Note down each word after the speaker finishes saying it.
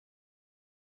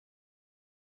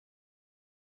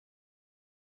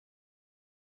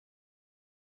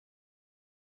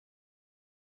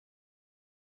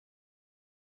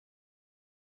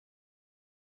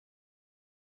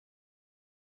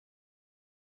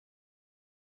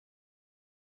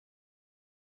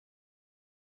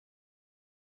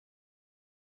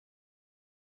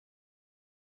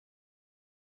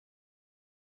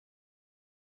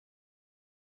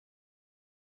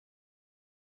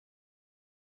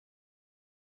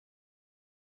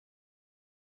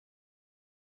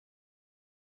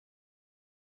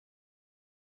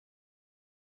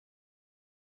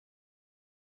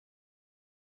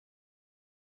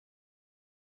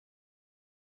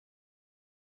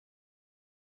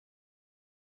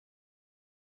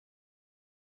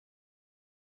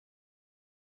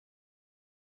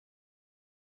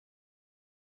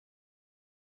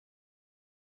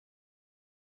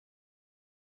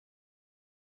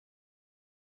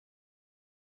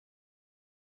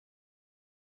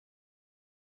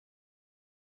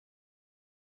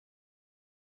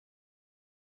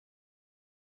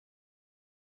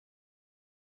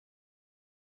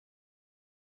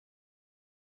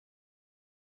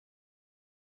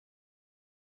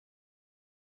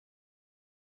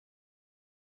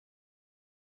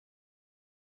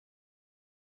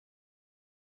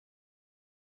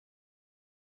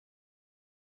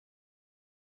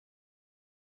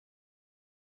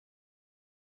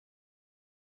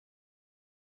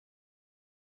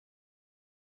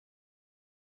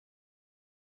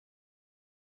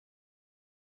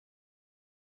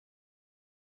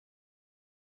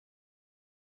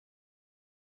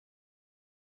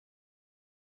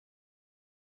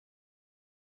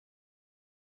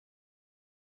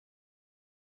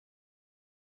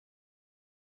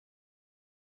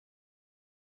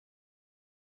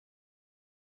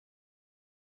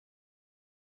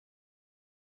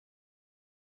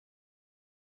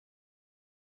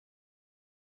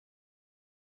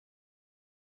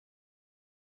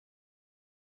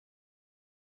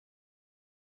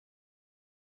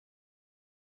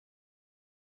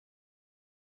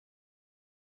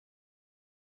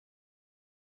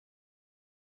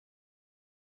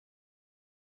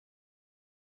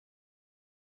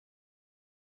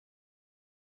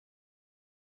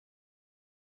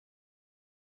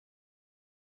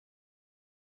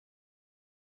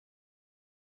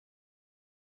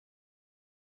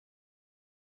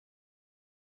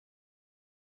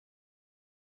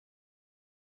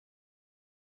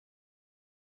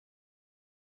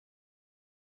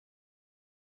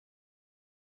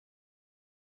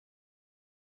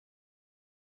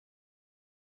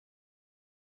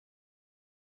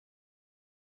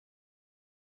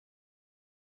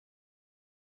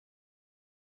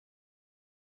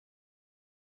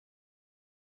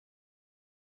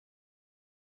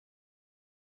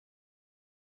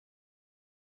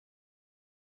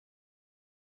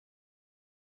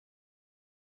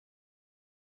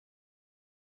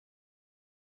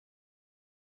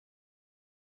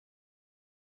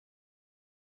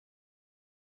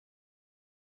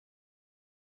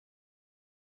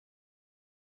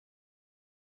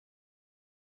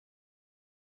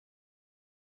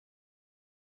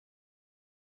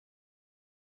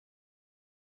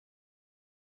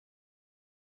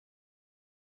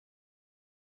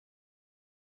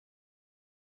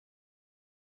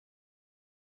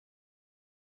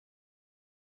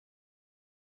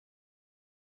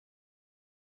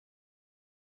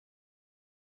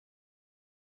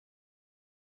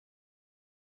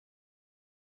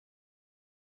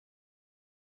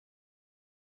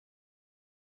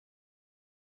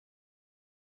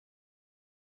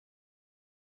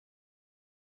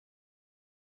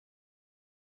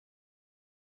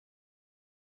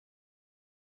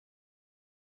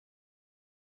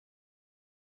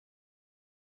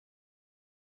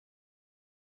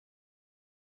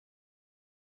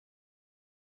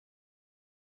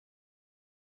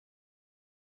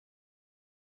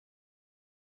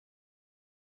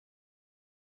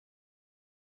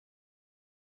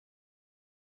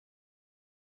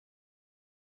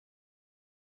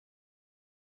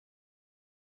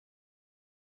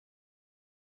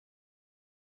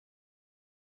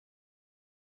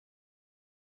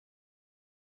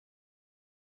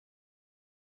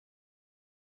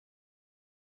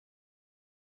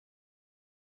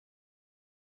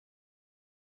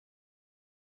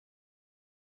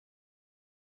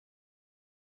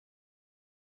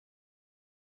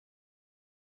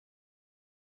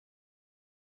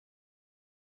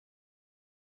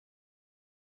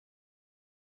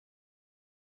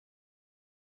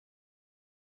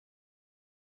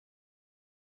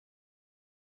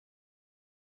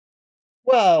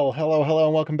Well, hello,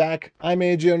 and welcome back. I'm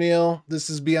AJ O'Neill. This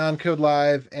is Beyond Code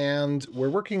Live, and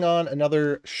we're working on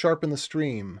another Sharpen the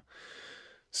Stream.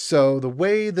 So the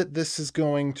way that this is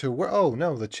going to work... Oh,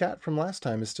 no, the chat from last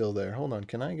time is still there. Hold on,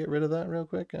 can I get rid of that real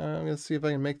quick? I'm going to see if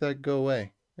I can make that go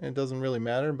away. It doesn't really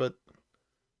matter, but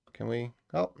can we...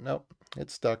 Oh, no,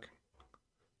 it's stuck.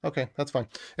 Okay, that's fine.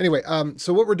 Anyway,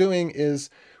 so what we're doing is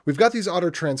we've got these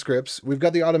Otter transcripts. We've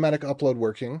got the automatic upload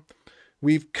working.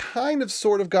 We've kind of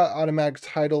sort of got automatic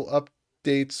title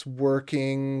updates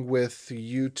working with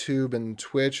YouTube and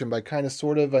Twitch. And by kind of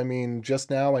sort of, I mean just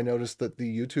now I noticed that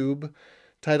the YouTube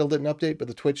title didn't update, but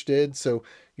the Twitch did. So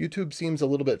YouTube seems a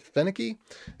little bit finicky.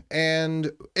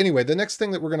 And anyway, the next thing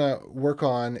that we're going to work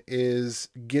on is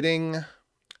getting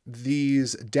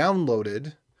these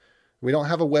downloaded. We don't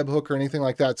have a webhook or anything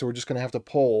like that, so we're just going to have to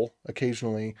poll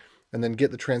occasionally and then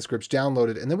get the transcripts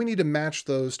downloaded. And then we need to match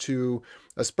those to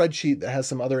a spreadsheet that has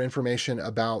some other information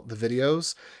about the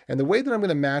videos. And the way that I'm going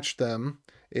to match them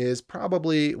is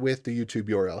probably with the YouTube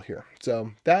URL here.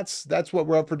 So that's what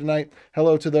we're up for tonight.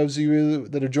 Hello to those of you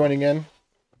that are joining in.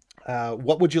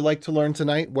 What would you like to learn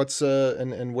tonight? What's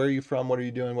and where are you from? What are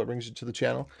you doing? What brings you to the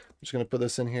channel? I'm just going to put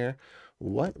this in here.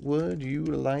 What would you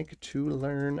like to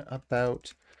learn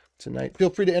about tonight? Feel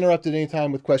free to interrupt at any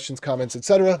time with questions, comments,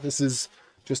 etc. This is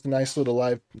just a nice little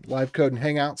live code and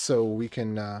hangout, so we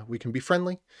can be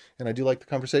friendly, and I do like the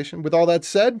conversation. With all that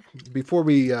said, before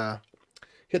we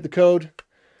hit the code,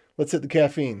 let's hit the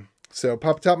caffeine. So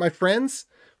pop top, my friends.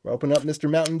 We're opening up Mr.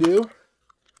 Mountain Dew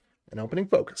and opening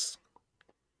focus.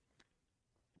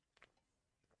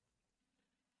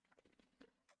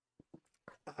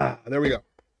 There we go.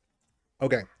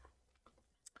 Okay.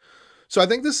 So I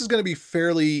think this is going to be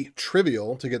fairly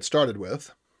trivial to get started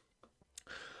with.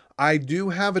 I do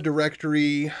have a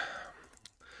directory.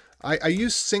 I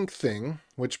use syncthing,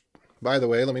 which, by the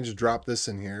way, let me just drop this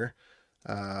in here.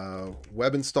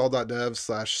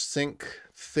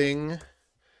 webinstall.dev/syncthing.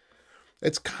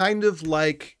 It's kind of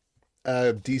like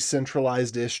a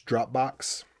decentralized-ish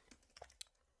Dropbox.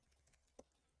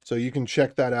 So you can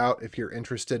check that out if you're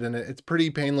interested in it. It's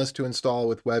pretty painless to install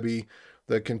with Webby.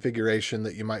 The configuration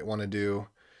that you might want to do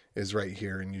is right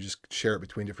here, and you just share it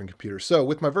between different computers. So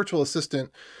with my virtual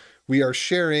assistant, we are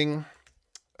sharing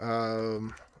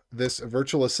this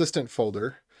virtual assistant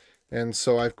folder. And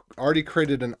so I've already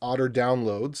created an Otter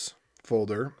downloads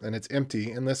folder, and it's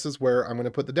empty. And this is where I'm going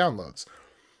to put the downloads.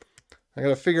 I got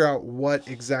to figure out what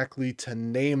exactly to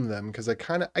name them, because I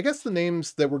guess the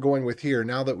names that we're going with here,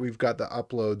 now that we've got the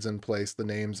uploads in place, the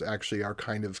names actually are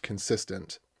kind of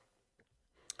consistent.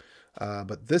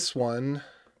 But this one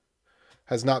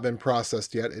has not been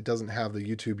processed yet. It doesn't have the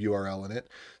YouTube URL in it.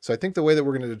 So I think the way that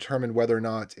we're going to determine whether or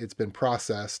not it's been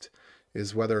processed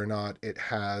is whether or not it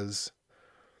has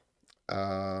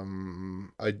a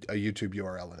YouTube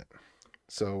URL in it.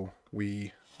 So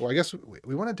I guess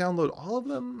we want to download all of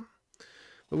them.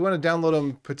 But we want to download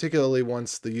them particularly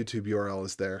once the YouTube URL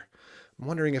is there. I'm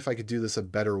wondering if I could do this a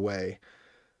better way.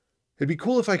 It'd be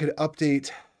cool if I could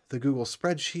update the Google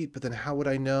spreadsheet, but then how would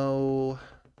I know?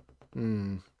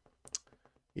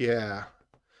 Yeah.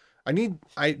 I need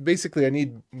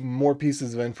more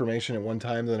pieces of information at one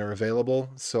time than are available,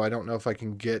 so I don't know if I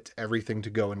can get everything to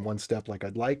go in one step like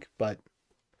I'd like, but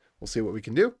we'll see what we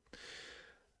can do.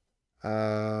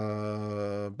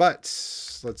 But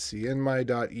let's see, in my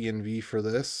 .env for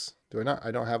this,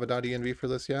 I don't have a .env for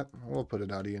this yet. We'll put a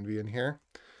 .env in here.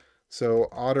 So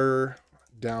Otter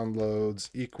downloads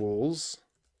equals,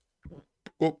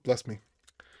 oh, bless me.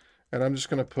 And I'm just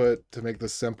going to put, to make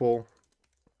this simple,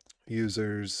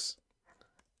 users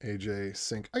AJ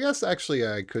sync. I guess actually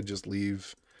I could just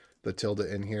leave the tilde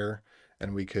in here,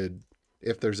 and we could,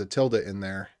 if there's a tilde in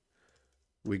there,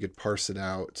 we could parse it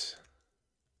out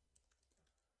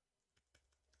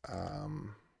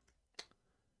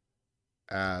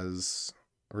as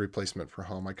a replacement for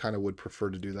home. I kind of would prefer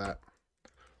to do that.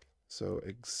 So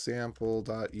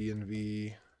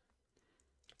example.env.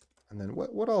 And then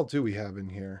what all do we have in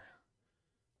here?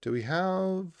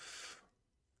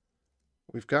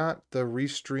 We've got the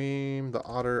restream, the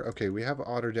Otter. Okay, we have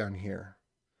Otter down here.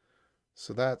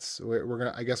 So I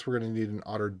guess we're gonna need an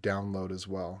Otter download as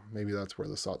well. Maybe that's where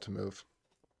this ought to move.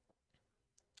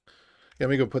 Yeah,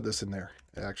 let me go put this in there,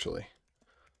 actually.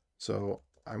 So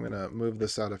I'm going to move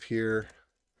this out of here.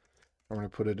 I'm going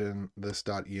to put it in this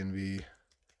 .env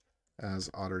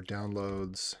as Otter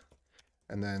downloads.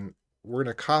 And then we're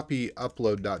going to copy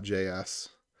upload.js,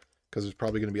 because there's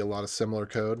probably going to be a lot of similar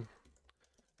code.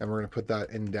 And we're going to put that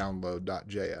in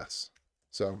download.js.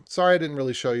 So sorry I didn't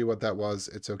really show you what that was.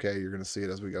 It's okay. You're going to see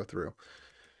it as we go through.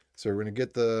 So we're going to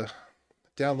get the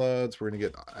downloads. We're going to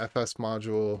get FS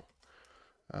module.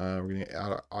 We're going to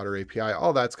add Otter API.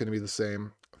 All that's going to be the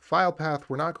same. File path,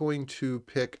 we're not going to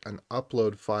pick an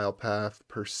upload file path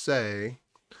per se,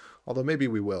 although maybe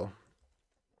we will.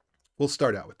 We'll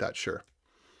start out with that, sure.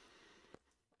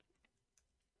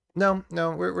 No,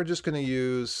 we're just going to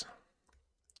use,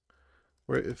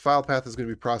 file path is going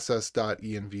to be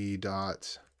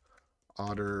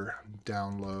process.env.otter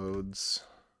downloads.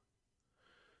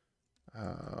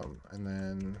 And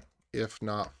then if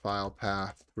not file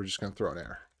path, we're just going to throw an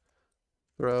error.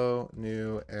 Throw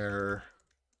new error.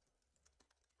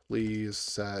 Please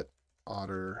set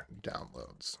Otter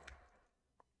downloads.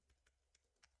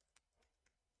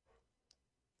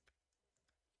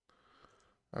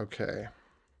 Okay.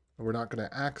 We're not going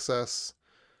to access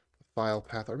the file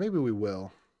path, or maybe we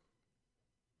will.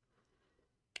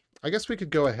 I guess we could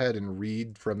go ahead and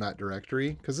read from that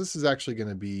directory, because this is actually going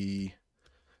to be,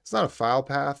 it's not a file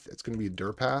path, it's going to be a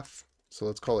dir path. So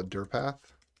let's call it dir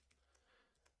path.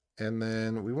 And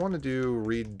then we want to do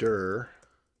read dir.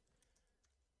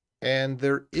 And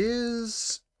there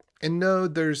is, in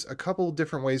Node, there's a couple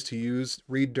different ways to use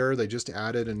read dir. They just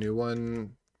added a new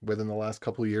one within the last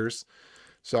couple of years.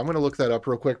 So I'm going to look that up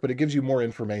real quick, but it gives you more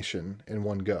information in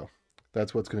one go.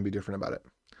 That's what's going to be different about it.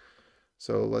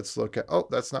 So let's look at, oh,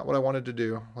 that's not what I wanted to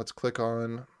do. Let's click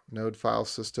on Node File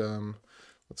System.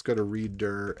 Let's go to read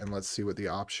dir and let's see what the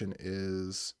option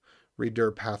is. Read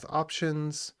dir path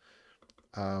options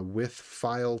with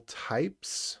file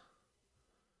types.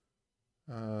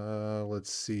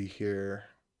 Let's see here.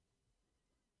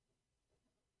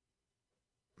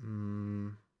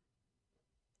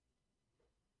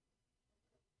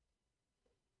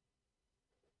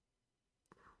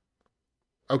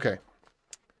 Okay.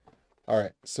 All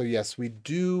right. So yes, we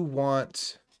do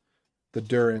want the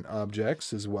dir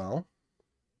objects as well.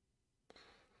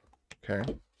 Okay.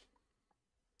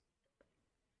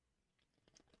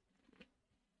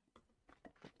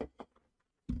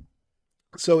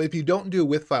 So if you don't do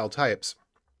with file types,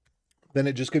 then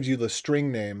it just gives you the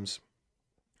string names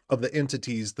of the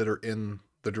entities that are in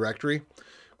the directory.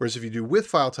 Whereas if you do with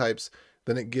file types,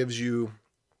 then it gives you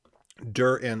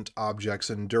dir-int objects,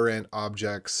 and dir-int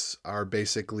objects are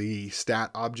basically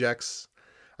stat objects.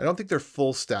 I don't think they're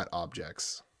full stat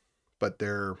objects, but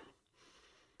they're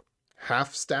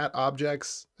half stat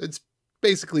objects. It's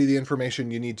basically the information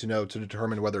you need to know to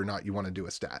determine whether or not you want to do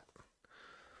a stat.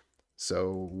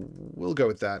 So we'll go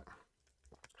with that.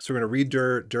 So we're going to read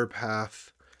dir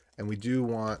path, and we do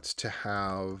want to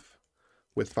have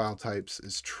with file types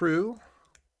is true.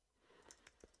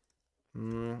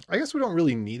 I guess we don't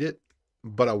really need it,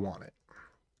 but I want it.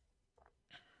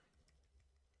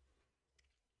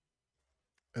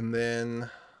 And then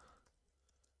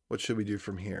what should we do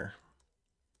from here?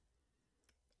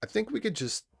 I think we could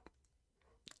just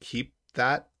keep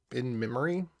that in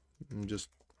memory and just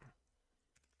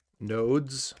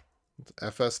nodes,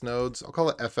 fs nodes. I'll call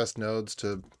it fs nodes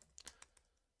to,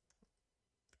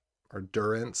 or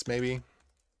dir-ints maybe.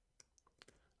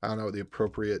 I don't know what the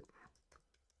appropriate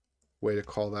way to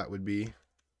call that would be.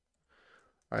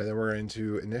 All right, then we're going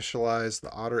to initialize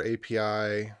the Otter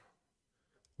API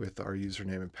with our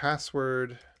username and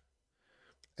password.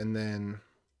 And then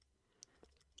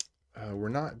we're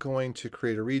not going to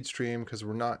create a read stream because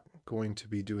we're not going to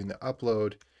be doing the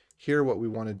upload. Here, what we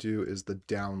want to do is the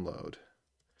download.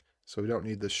 So we don't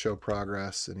need the show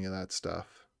progress, any of that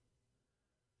stuff.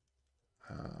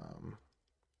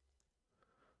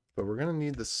 But we're going to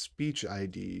need the speech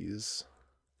IDs.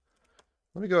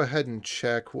 Let me go ahead and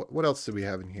check. What else do we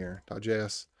have in here?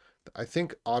 .js. I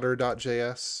think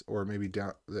otter.js, or maybe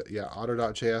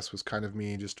otter.js was kind of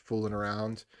me just fooling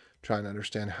around, trying to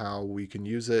understand how we can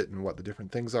use it and what the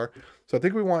different things are. So I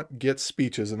think we want get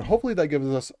speeches, and hopefully that gives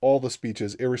us all the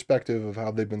speeches, irrespective of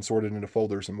how they've been sorted into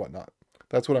folders and whatnot.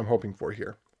 That's what I'm hoping for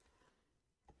here.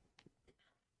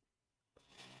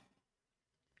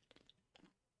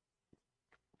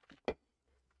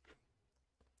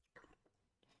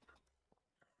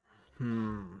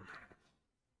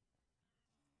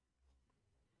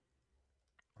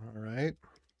 All right.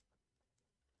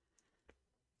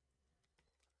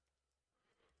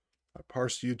 I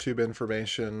parsed YouTube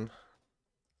information.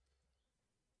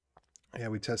 Yeah,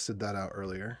 we tested that out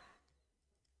earlier.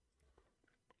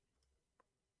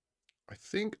 I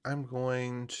think I'm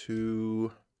going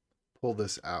to pull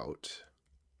this out.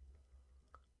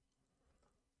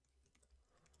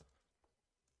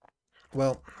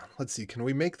 Well, let's see. Can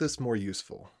we make this more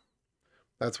useful?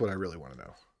 That's what I really want to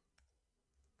know.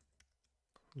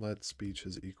 Let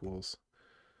speeches equals.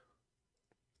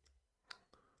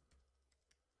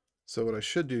 So what I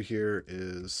should do here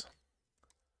is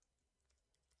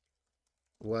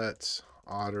let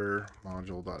Otter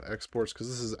module.exports, because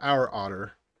this is our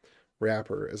Otter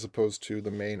wrapper as opposed to the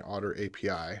main Otter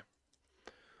API.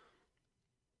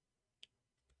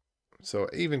 So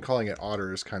even calling it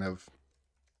Otter is kind of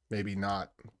maybe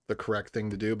not the correct thing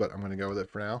to do, but I'm going to go with it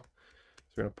for now. So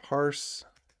we're going to parse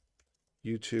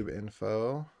YouTube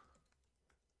info.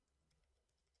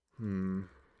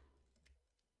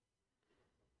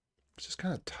 It's just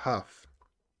kind of tough.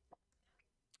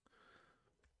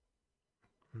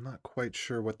 I'm not quite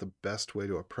sure what the best way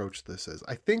to approach this is.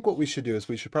 I think what we should do is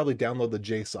we should probably download the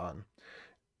JSON.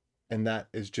 And that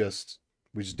is just,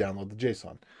 we just download the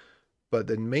JSON. But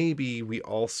then maybe we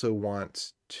also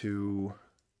want to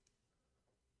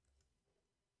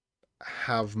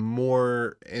have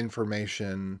more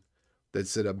information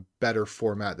that's in a better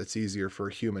format that's easier for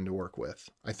a human to work with.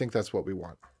 I think that's what we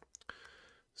want.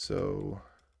 So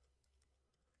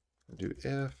do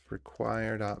if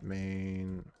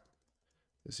require.main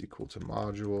is equal to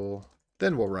module,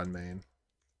 then we'll run main.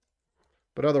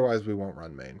 But otherwise we won't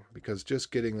run main because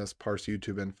just getting this parse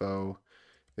YouTube info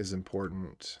is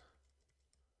important.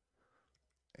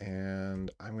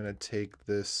 And I'm going to take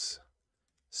this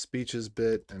speeches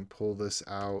bit and pull this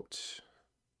out.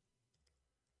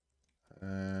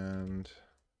 And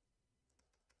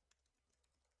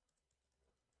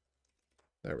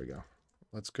there we go.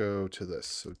 Let's go to this.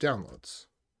 So downloads.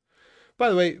 By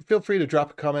the way, feel free to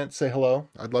drop a comment, say hello.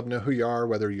 I'd love to know who you are,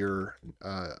 whether you're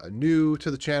new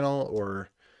to the channel or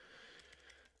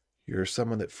you're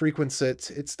someone that frequents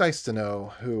it. It's nice to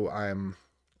know who I'm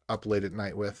up late at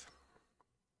night with.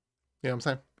 You know what I'm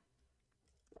saying?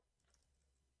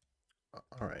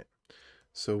 All right.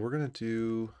 So we're going to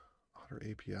do Otter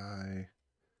API.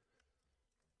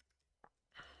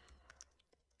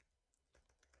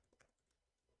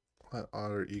 Let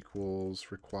Otter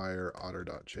equals require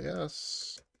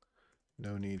otter.js.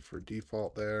 No need for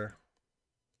default there.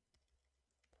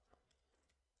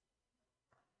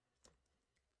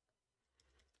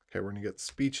 Okay, we're going to get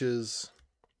speeches.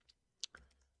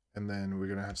 And then we're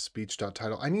going to have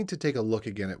speech.title. I need to take a look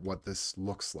again at what this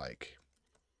looks like.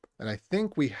 And I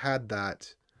think we had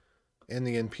that in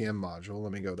the npm module.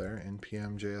 Let me go there,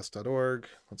 npm.js.org.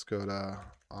 Let's go to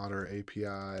Otter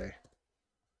API.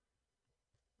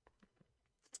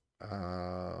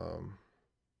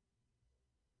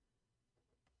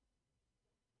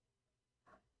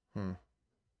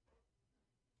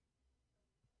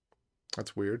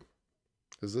 That's weird.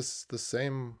 Is this the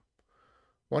same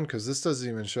one? Because this doesn't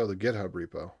even show the GitHub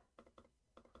repo.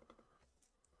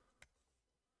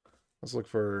 Let's look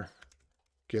for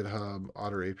GitHub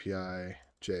Otter API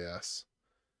JS.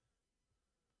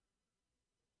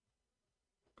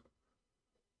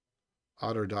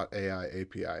 Otter.ai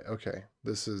API. Okay,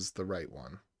 this is the right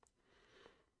one.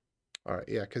 All right,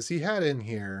 yeah, because he had in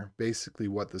here basically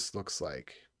what this looks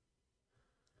like,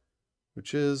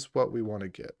 which is what we want to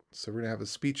get. So we're going to have a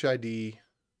speech ID,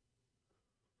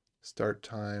 start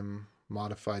time,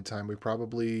 modified time. We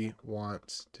probably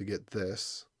want to get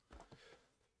this.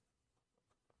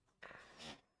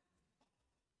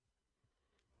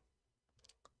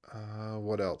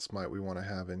 What else might we want to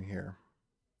have in here?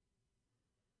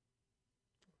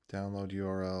 Download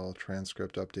URL,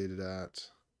 transcript updated at.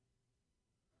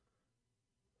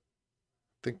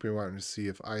 I think we want to see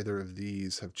if either of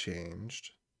these have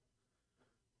changed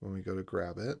when we go to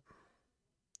grab it.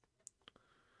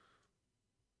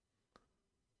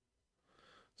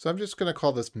 So I'm just going to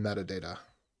call this metadata.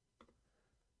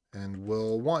 And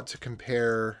we'll want to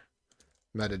compare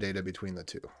metadata between the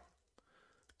two.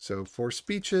 So for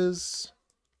speeches,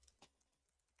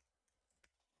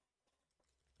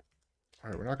 all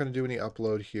right, we're not going to do any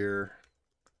upload here.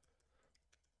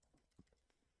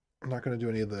 I'm not going to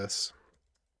do any of this.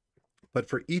 But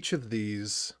for each of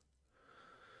these,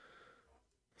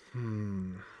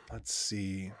 let's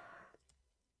see.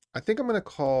 I think I'm going to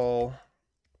call...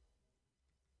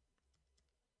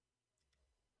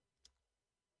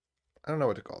 I don't know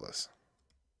what to call this.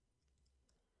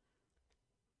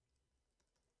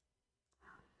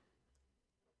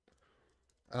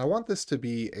 And I want this to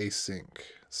be async.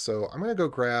 So I'm going to go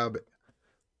grab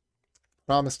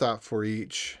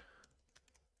promise.forEach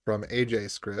from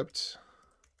AJScript.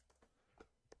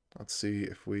 Let's see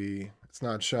if it's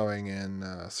not showing in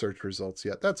search results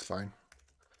yet. That's fine.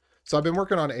 So I've been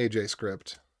working on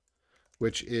AJScript,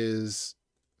 which is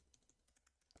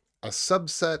a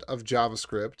subset of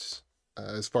JavaScript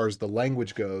as far as the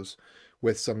language goes,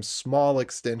 with some small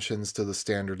extensions to the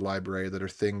standard library that are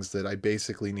things that I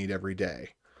basically need every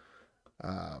day.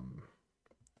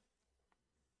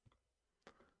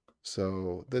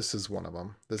 So this is one of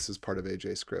them. This is part of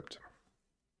AJScript.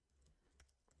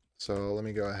 So let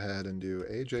me go ahead and do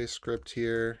AJ script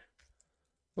here.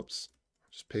 Whoops,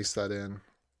 just paste that in.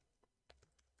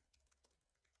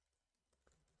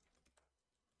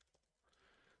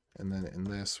 And then in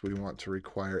this, we want to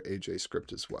require AJ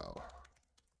script as well.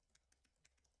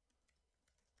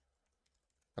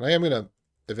 And I am going to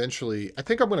eventually, I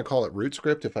think I'm going to call it root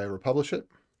script if I ever publish it.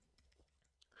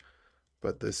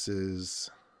 But this is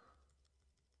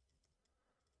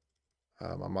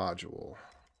my module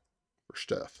for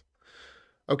stuff.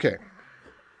 Okay.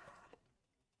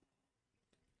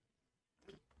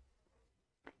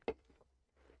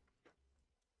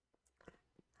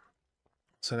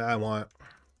 So now I want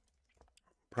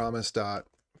promise dot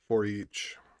for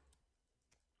each,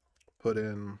 put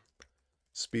in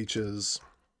speeches,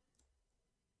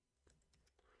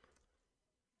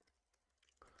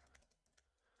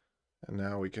 and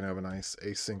now we can have a nice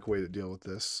async way to deal with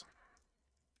this.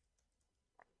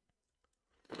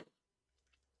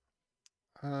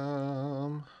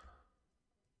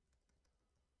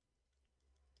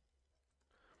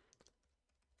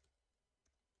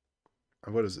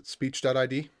 What is it? Speech.id?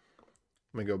 Let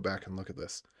me go back and look at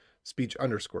this. Speech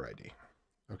underscore ID.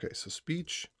 Okay, so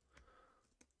speech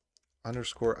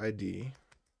underscore ID.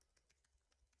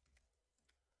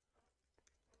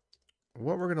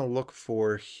 What we're going to look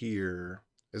for here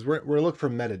is we're going to look for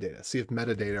metadata, see if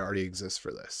metadata already exists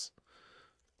for this.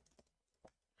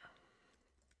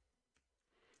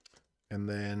 And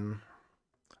then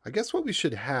I guess what we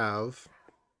should have,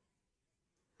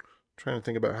 I'm trying to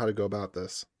think about how to go about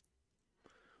this.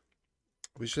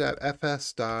 We should have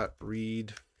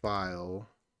fs.read file.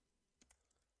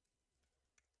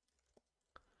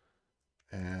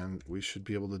 And we should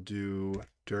be able to do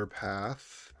dir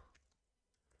path.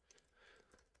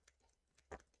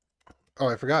 Oh,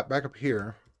 I forgot back up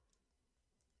here.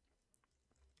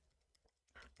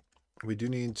 We do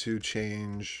need to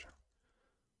change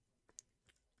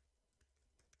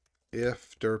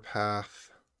if dir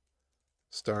path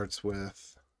starts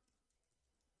with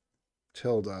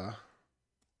tilde.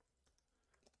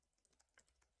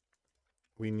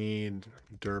 We need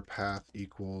dir path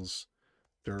equals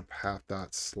dir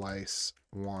path.slice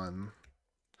 1.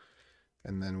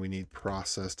 And then we need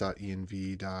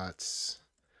process.env dot, is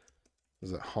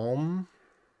it home?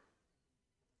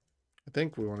 I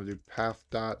think we want to do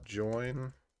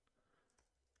path.join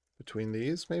between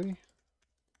these, maybe?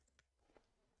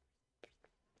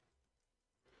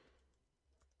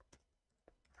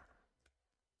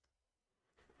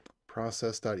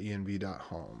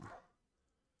 Process.env.home.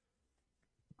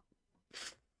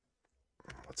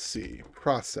 Let's see,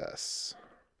 process.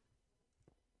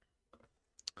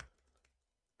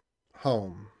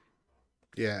 Home.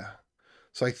 Yeah.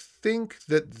 So I think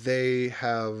that they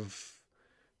have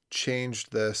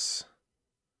changed this.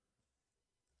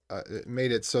 It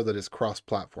made it so that it's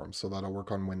cross-platform, so that'll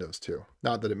work on Windows too.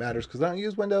 Not that it matters because I don't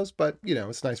use Windows, but you know,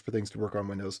 it's nice for things to work on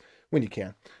Windows when you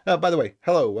can. By the way,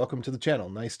 hello, welcome to the channel.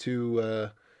 Nice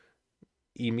to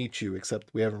meet you,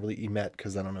 except we haven't really met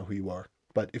because I don't know who you are.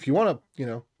 But if you want to, you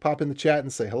know, pop in the chat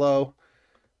and say hello,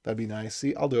 that'd be nice.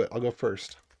 See, I'll do it. I'll go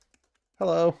first.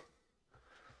 Hello.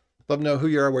 Let me know who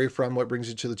you are, where you're from, what brings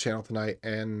you to the channel tonight,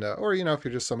 and or you know, if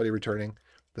you're just somebody returning,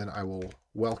 then I will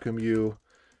welcome you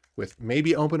with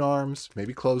maybe open arms,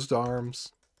 maybe closed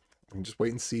arms. We can just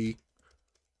wait and see.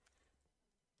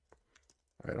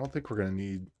 All right, I don't think we're going to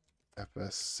need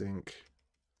fsync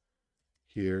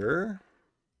here.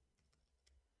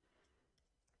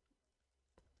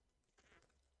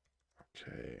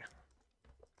 Okay.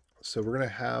 So we're going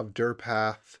to have dir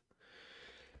path.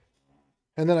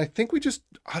 And then I think we just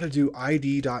ought to do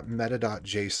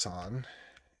id.meta.json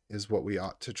is what we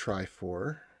ought to try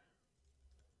for.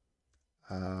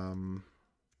 I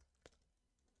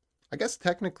guess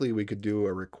technically we could do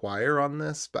a require on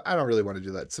this, but I don't really want to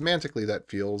do that. Semantically, that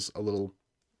feels a little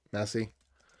messy.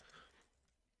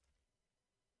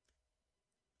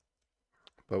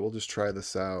 But we'll just try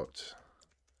this out.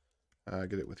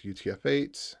 Get it with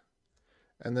UTF-8.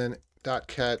 And then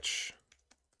 .catch,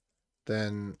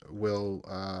 then we'll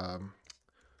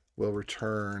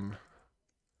return.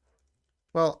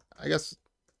 Well, I guess,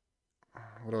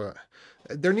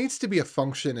 there needs to be a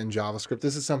function in JavaScript.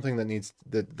 This is something that needs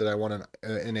that I want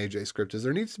in AJ script. Is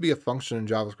there needs to be a function in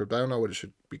JavaScript. I don't know what it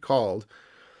should be called,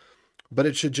 but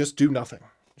it should just do nothing.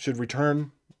 It should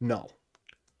return null.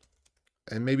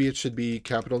 And maybe it should be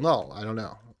capital null. I don't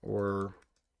know. Or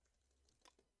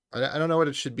I don't know what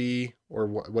it should be or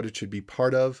what it should be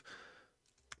part of.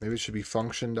 Maybe it should be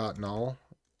function.null,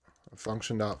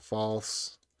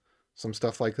 function.false, some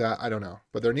stuff like that. I don't know.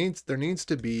 But there needs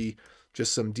to be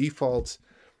just some default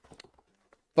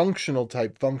functional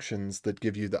type functions that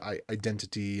give you the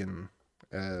identity and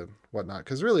whatnot.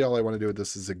 Because really all I want to do with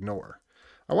this is ignore.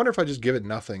 I wonder if I just give it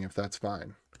nothing, if that's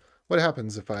fine. What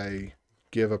happens if I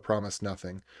give a promise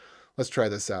nothing? Let's try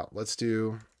this out. Let's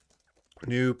do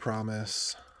new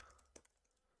promise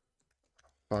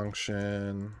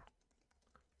function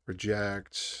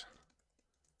reject.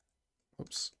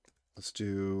 Oops. Let's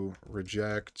do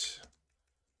reject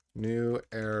new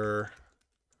error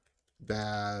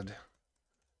bad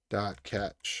dot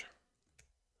catch.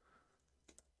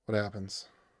 What happens?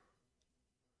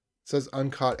 It says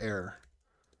uncaught error.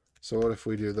 So what if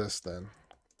we do this then?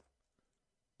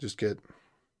 Just get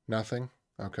nothing?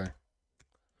 Okay.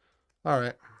 All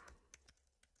right.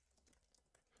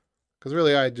 Because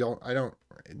really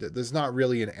there's not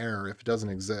really an error if it doesn't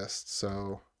exist.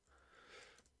 So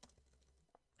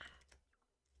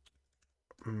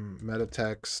meta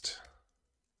text,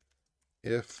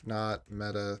 if not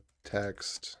meta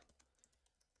text,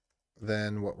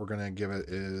 then what we're going to give it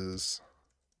is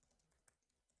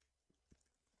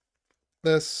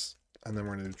this, and then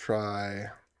we're going to try.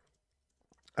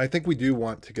 I think we do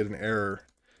want to get an error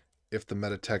if the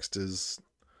meta text is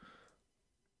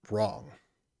wrong.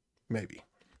 Maybe.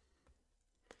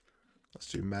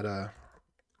 Let's do meta.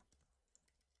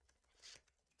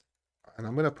 And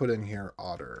I'm going to put in here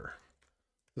Otter.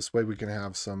 This way we can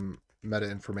have some meta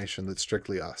information that's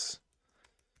strictly us.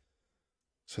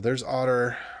 So there's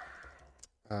Otter.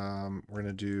 We're going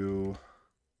to do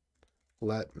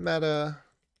let meta,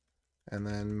 and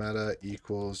then meta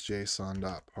equals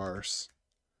json.parse.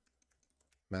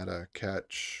 Meta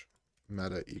catch,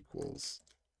 meta equals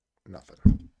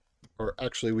nothing. Or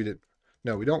actually we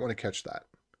no, we don't want to catch that.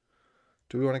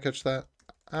 Do we want to catch that?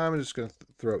 I'm just going to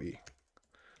throw E.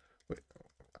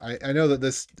 I know that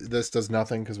this does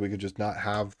nothing because we could just not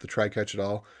have the try catch at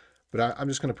all, but I'm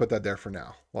just going to put that there for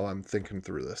now while I'm thinking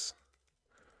through this.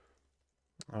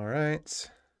 All right.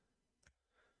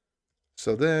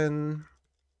 So then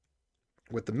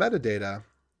with the metadata,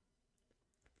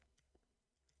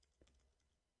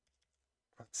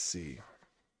 let's see.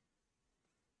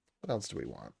 What else do we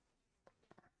want?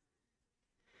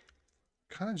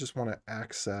 Kind of just want to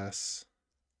access.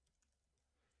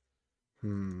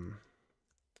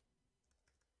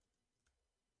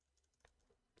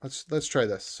 Let's try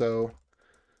this. So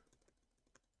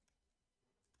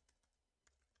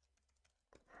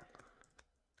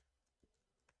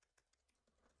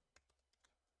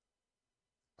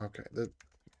okay, the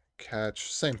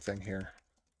catch, same thing here.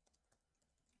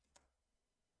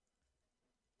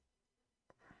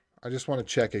 I just want to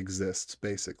check exists,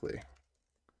 basically.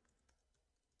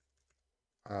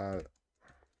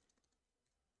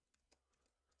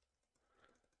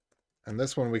 And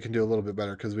this one we can do a little bit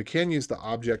better because we can use the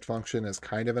object function as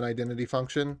kind of an identity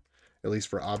function, at least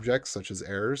for objects such as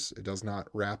errors. It does not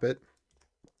wrap it.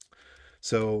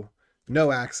 So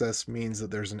no access means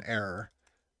that there's an error.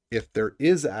 If there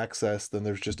is access, then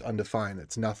there's just undefined.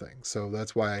 It's nothing. So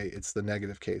that's why it's the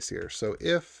negative case here. So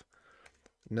if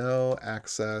no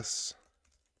access,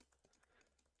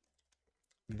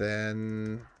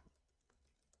 then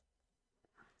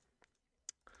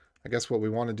I guess what we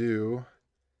want to do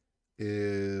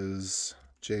is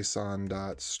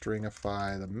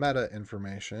json.stringify the meta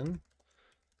information.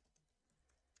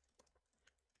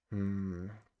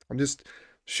 I'm just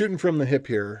shooting from the hip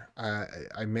here.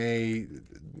 I may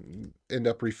end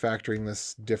up refactoring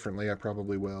this differently. I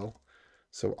probably will.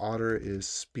 So Otter is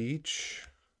speech.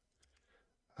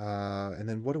 And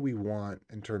then what do we want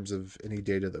in terms of any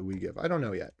data that we give? I don't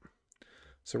know yet.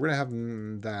 So we're going to have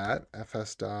that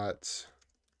fs dot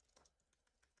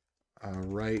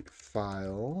write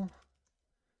file.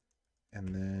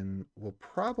 And then we'll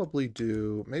probably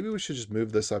do, maybe we should just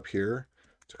move this up here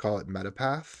to call it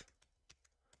metapath.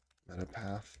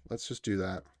 Metapath. Let's just do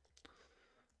that.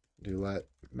 Do let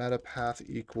metapath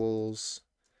equals,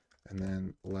 and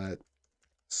then let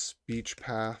speech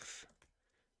path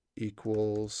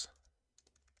equals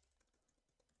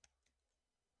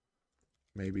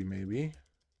maybe.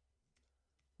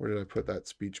 Where did I put that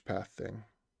speech path thing?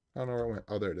 I don't know where it went.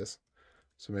 Oh, there it is.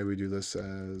 So maybe we do this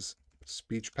as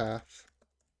speech path.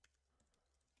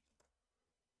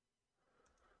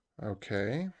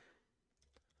 Okay.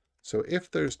 So if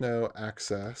there's no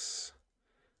access,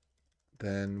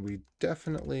 then we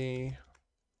definitely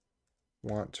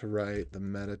want to write the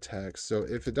meta text. So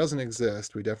if it doesn't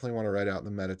exist, we definitely want to write out the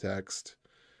meta text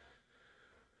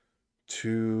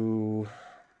to,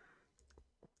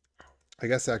 I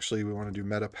guess actually we want to do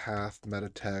meta path, meta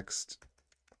text,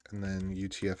 and then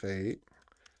UTF-8.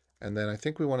 And then I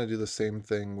think we want to do the same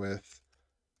thing with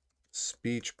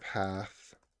speech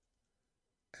path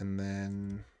And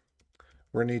then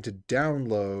we're going to need to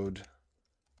download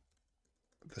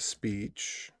the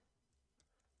speech,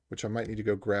 which I might need to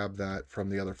go grab that from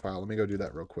the other file. Let me go do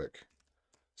that real quick.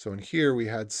 So in here, we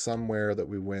had somewhere that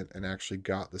we went and actually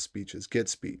got the speeches. Get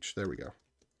speech. There we go.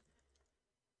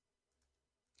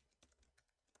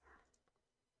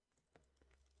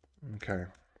 Okay.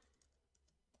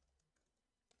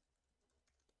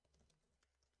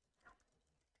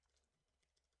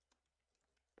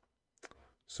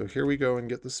 So here we go and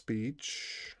get the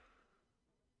speech.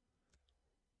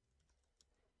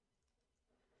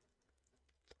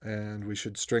 And we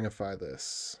should stringify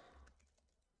this.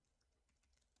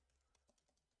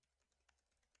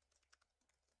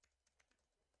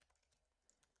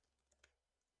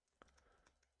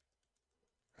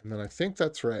 And then I think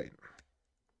that's right.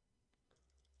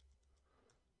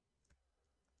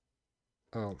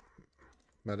 Oh,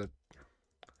 meta.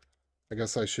 I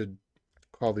guess I should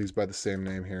call these by the same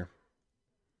name here.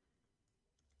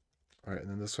 All right,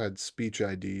 and then this had speech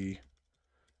ID,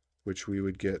 which we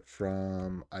would get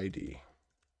from ID.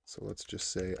 So let's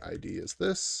just say ID is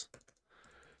this.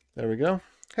 There we go.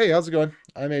 Hey, how's it going?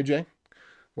 I'm AJ.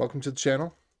 Welcome to the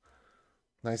channel.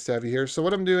 Nice to have you here. So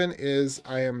what I'm doing is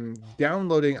I am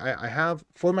downloading, I have,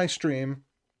 for my stream,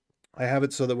 I have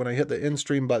it so that when I hit the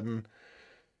in-stream button,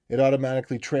 it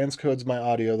automatically transcodes my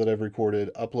audio that I've recorded,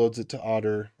 uploads it to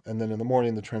Otter, and then in the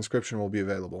morning the transcription will be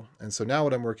available. And so now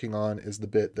what I'm working on is the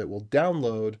bit that will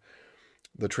download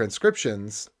the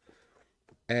transcriptions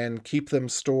and keep them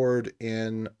stored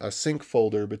in a sync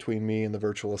folder between me and the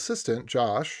virtual assistant,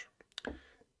 Josh.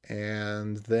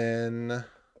 And then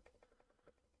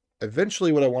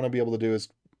eventually what I want to be able to do is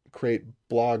create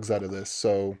blogs out of this.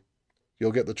 So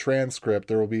you'll get the transcript.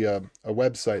 There will be a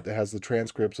website that has the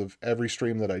transcripts of every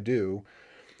stream that I do.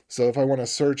 So if I want to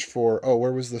search for, oh,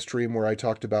 where was the stream where I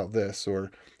talked about this?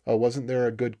 Or, oh, wasn't there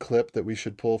a good clip that we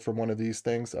should pull from one of these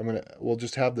things? We'll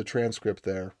just have the transcript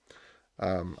there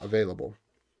available.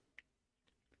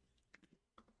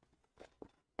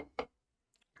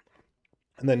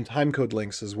 And then timecode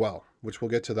links as well, which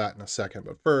we'll get to that in a second.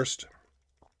 But first,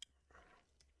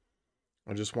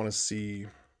 I just want to see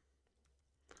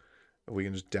if we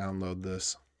can just download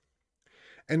this.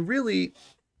 And really,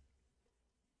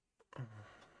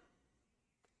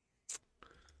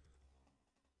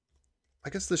 I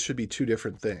guess this should be two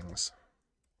different things.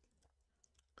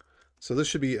 So this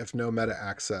should be if no meta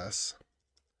access.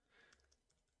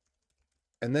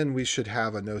 And then we should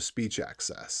have a no speech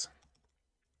access.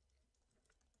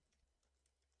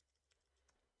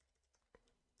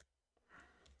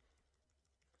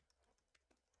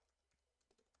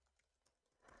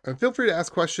 And feel free to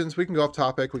ask questions. We can go off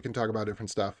topic. We can talk about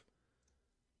different stuff.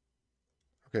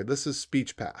 Okay, this is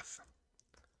speech path.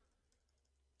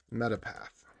 Meta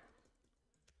path.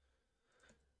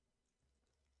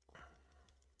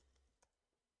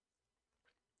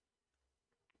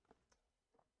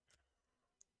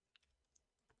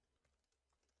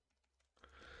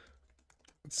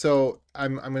 So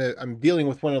I'm dealing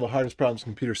with one of the hardest problems in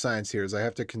computer science here is I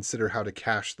have to consider how to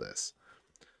cache this.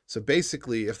 So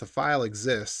basically, if the file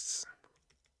exists,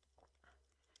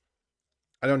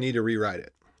 I don't need to rewrite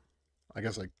it. I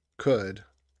guess I could,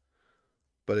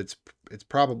 but it's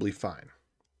probably fine.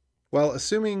 Well,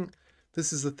 assuming,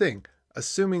 this is the thing,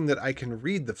 assuming that I can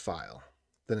read the file,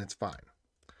 then it's fine.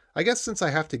 I guess since I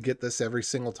have to get this every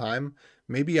single time,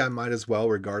 maybe I might as well,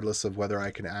 regardless of whether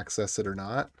I can access it or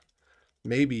not,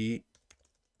 maybe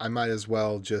I might as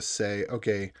well just say,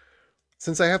 okay,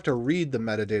 since I have to read the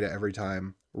metadata every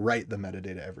time, write the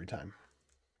metadata every time.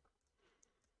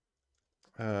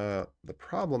 The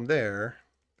problem there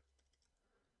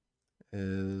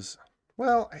is,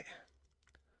 well,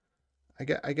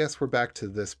 I guess we're back to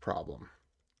this problem.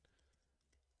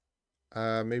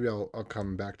 Maybe I'll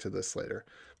come back to this later.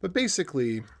 But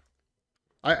basically,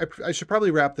 I should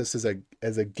probably wrap this as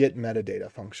a get metadata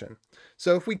function.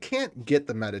 So if we can't get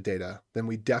the metadata, then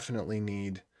we definitely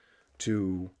need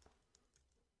to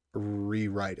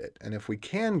rewrite it. And if we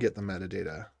can get the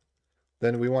metadata,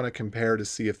 then we want to compare to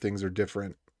see if things are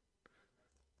different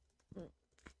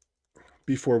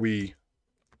before we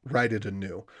write it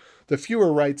anew. The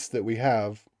fewer writes that we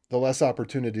have, the less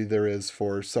opportunity there is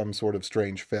for some sort of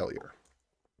strange failure.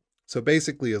 So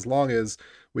basically, as long as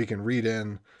we can read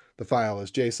in the file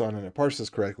as JSON and it parses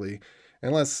correctly,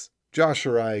 unless Josh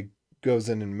or I goes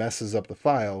in and messes up the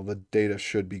file, the data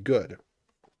should be good,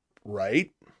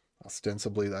 right?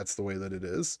 Ostensibly, that's the way that it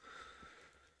is.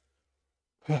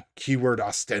 Keyword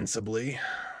ostensibly.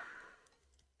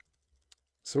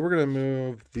 So we're going to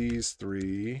move these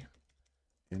three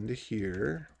into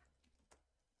here.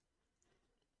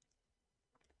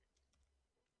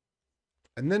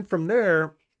 And then from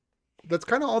there, that's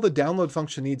kind of all the download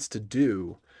function needs to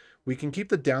do. We can keep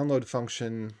the download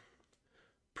function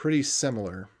pretty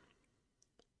similar.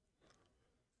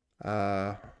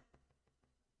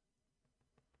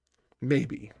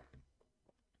 Maybe.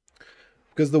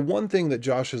 Because the one thing that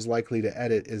Josh is likely to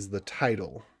edit is the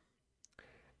title.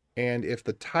 And if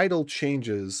the title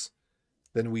changes,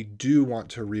 then we do want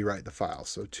to rewrite the file.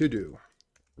 So to do,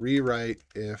 rewrite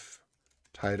if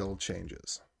title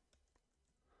changes.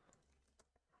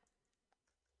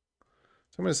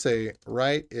 So I'm going to say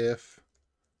write if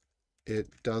it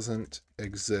doesn't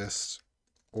exist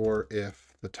or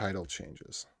if the title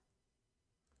changes.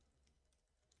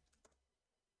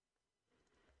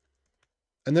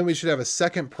 And then we should have a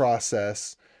second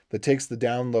process that takes the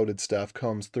downloaded stuff,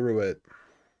 combs through it,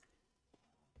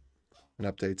 and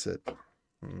updates it.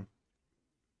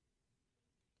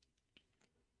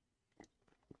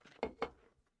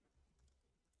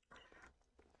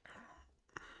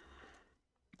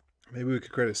 Maybe we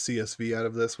could create a CSV out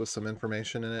of this with some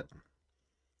information in it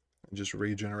and just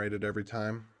regenerate it every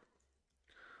time.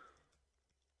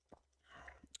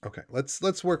 Okay,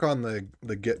 let's work on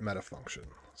the get meta function.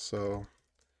 So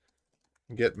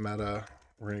get meta,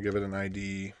 we're going to give it an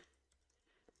ID,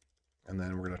 and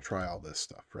then we're going to try all this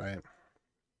stuff, right?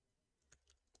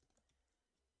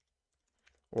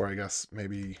 Or I guess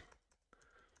maybe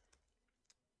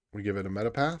we give it a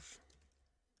meta path.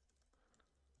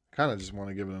 Kind of just want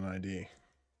to give it an ID.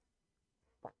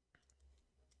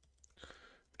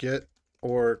 Get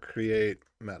or create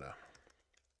meta.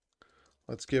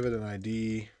 Let's give it an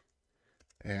ID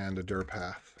and a dir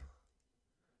path.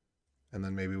 And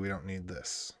then maybe we don't need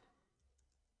this.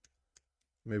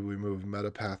 Maybe we move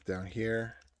meta path down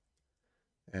here.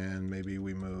 And maybe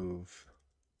we move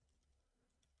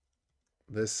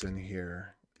this in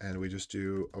here. And we just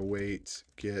do await,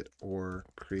 get, or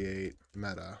create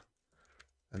meta.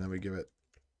 And then we give it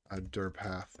a dir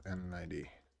path and an ID.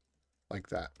 Like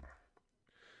that.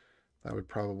 That would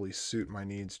probably suit my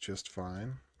needs just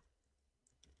fine.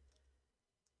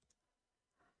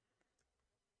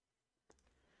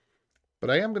 But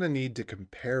I am going to need to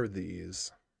compare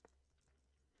these.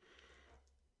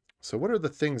 So what are the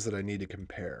things that I need to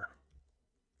compare?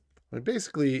 I mean,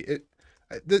 basically,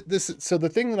 so the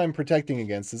thing that I'm protecting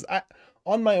against is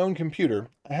on my own computer,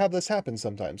 I have this happen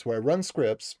sometimes where I run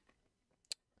scripts.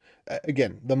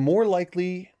 Again, the more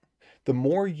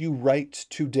you write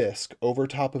to disk over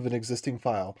top of an existing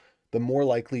file, the more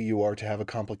likely you are to have a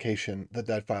complication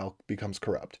that file becomes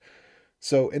corrupt.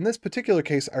 So in this particular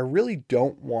case, I really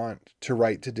don't want to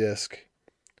write to disk.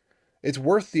 It's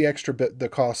worth the extra bit, the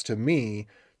cost to me,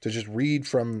 to just read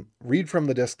from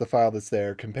the disk the file that's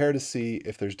there, compare to see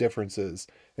if there's differences,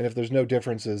 and if there's no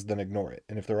differences, then ignore it.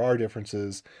 And if there are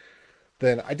differences,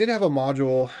 then I did have a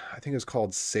module, I think it's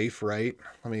called safe write.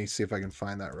 Let me see if I can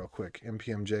find that real quick.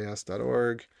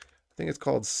 npmjs.org. I think it's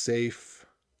called safe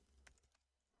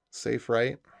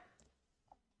write.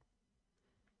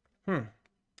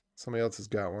 Somebody else has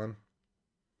got one.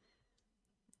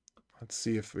 Let's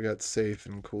see if we got safe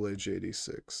in Cool-Age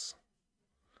 86.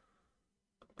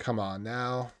 Come on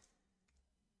now.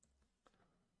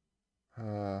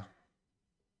 Maybe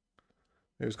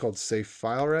it was called safe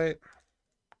file write.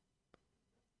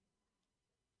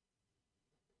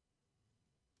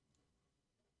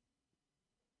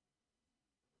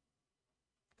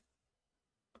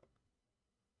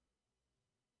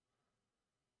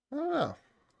 I don't know.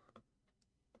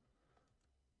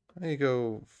 Let me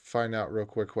go find out real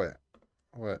quick what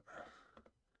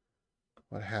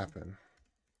happened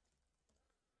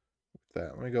with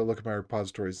that. Let me go look at my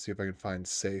repositories and see if I can find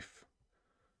safe.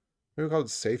 Maybe we call it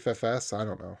safe FS. I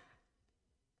don't know.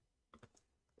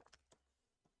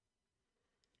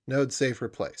 Node safe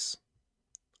replace.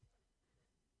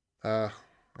 I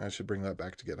should bring that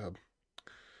back to GitHub.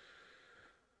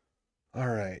 All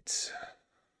right.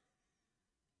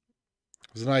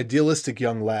 I was an idealistic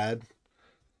young lad.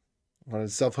 Wanted to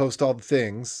self-host all the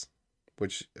things,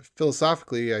 which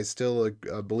philosophically I still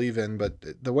believe in, but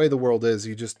the way the world is,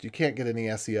 you can't get any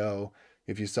SEO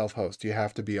if you self-host. You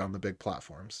have to be on the big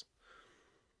platforms.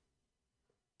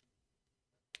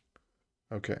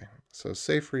 Okay, so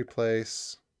safe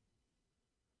replace.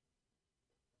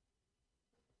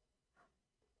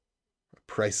 A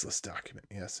priceless document,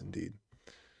 yes, indeed.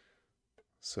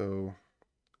 So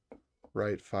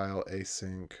write file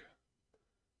async,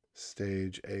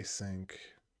 stage async,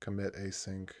 commit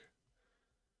async.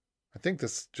 I think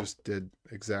this just did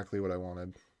exactly what I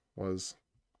wanted, was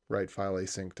write file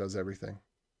async does everything.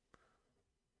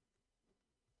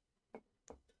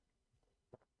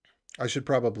 I should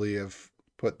probably have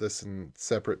put this in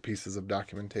separate pieces of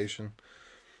documentation,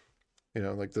 You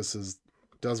know, like this is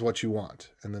does what you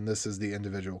want, and then this is the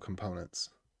individual components.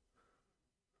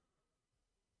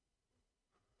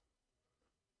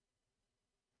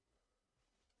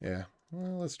 Yeah,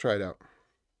 well, let's try it out.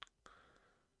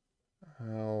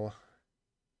 Oh,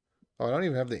 I don't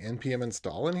even have the npm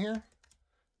install in here?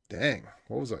 Dang,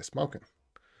 what was I smoking?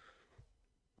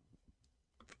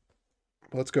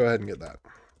 Let's go ahead and get that.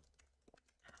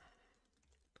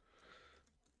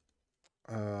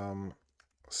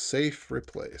 Safe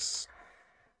replace.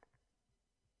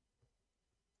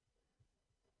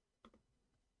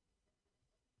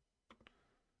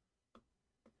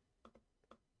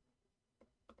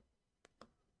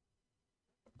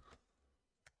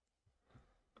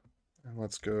 And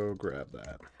let's go grab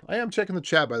that. I am checking the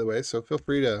chat, by the way, so feel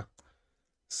free to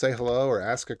say hello or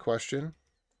ask a question.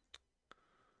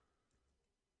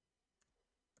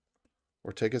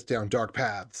 Or take us down dark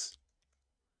paths.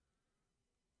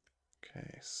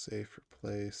 Okay, safe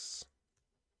replace.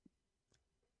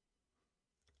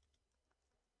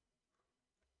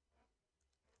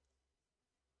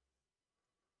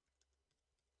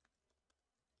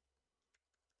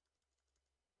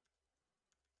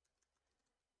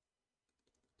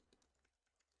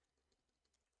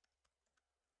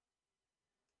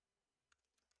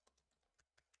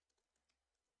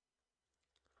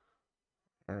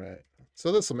 All right,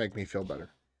 so this will make me feel better.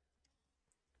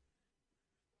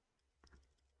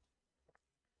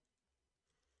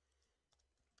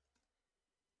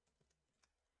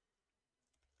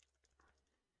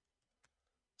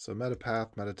 So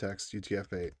metapath, metatext,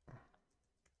 UTF-8.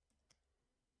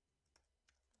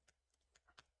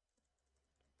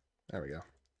 There we go.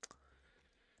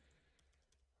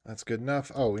 That's good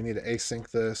enough. Oh, we need to async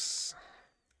this.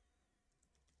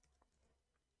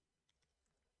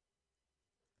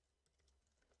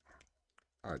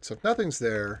 All right, so if nothing's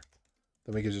there,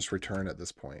 then we can just return at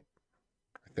this point,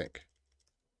 I think.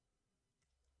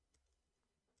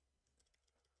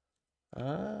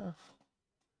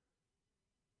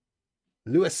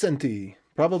 Luisenti.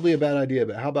 Probably a bad idea,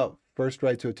 but how about first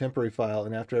write to a temporary file,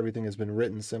 and after everything has been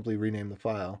written, simply rename the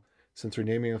file. Since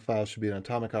renaming a file should be an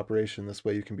atomic operation, this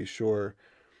way you can be sure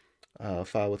a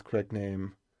file with correct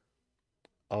name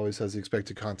always has the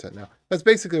expected content. Now, that's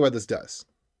basically what this does.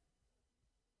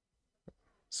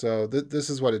 So this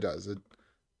is what it does. It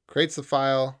creates the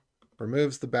file,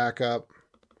 removes the backup,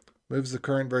 moves the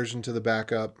current version to the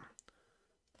backup,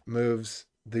 moves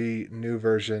the new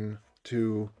version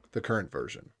to the current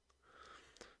version.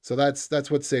 So that's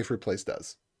what safe replace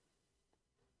does.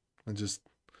 And just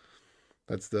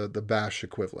that's the bash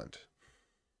equivalent.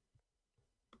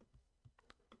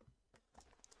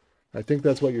 I think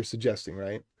that's what you're suggesting,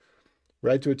 right?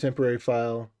 Write to a temporary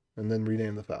file and then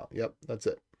rename the file. Yep, that's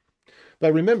it.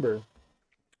 But remember,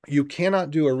 you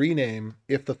cannot do a rename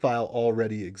if the file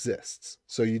already exists.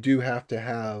 So you do have to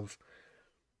have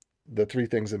the three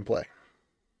things in play.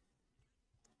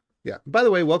 Yeah. By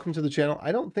the way, welcome to the channel.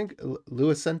 I don't think,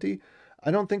 Luisenti, I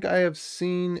don't think I have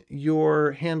seen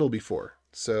your handle before.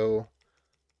 So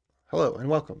hello and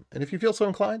welcome. And if you feel so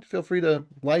inclined, feel free to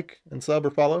like and sub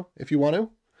or follow if you want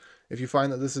to, if you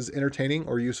find that this is entertaining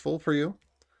or useful for you.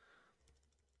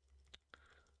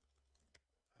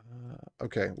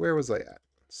 Okay, where was I at?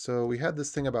 So we had this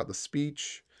thing about the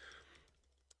speech.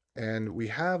 And we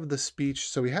have the speech,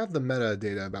 so we have the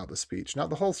metadata about the speech. Not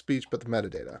the whole speech, but the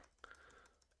metadata.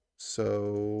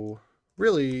 So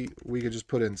really, we could just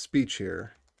put in speech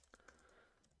here.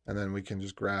 And then we can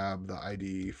just grab the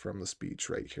ID from the speech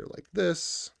right here like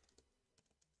this.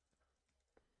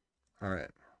 All right.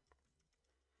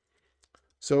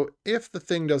 So if the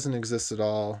thing doesn't exist at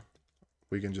all,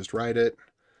 we can just write it.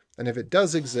 And if it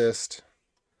does exist,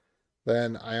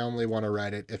 then I only want to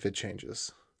write it if it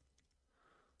changes.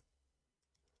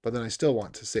 But then I still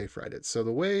want to safe write it. So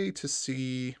the way to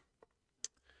see,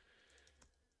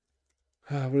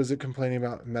 what is it complaining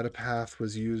about? Metapath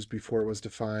was used before it was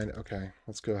defined. Okay,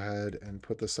 let's go ahead and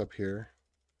put this up here.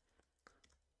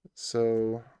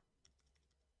 So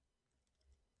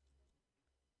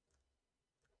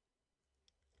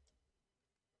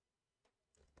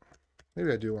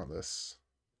maybe I do want this.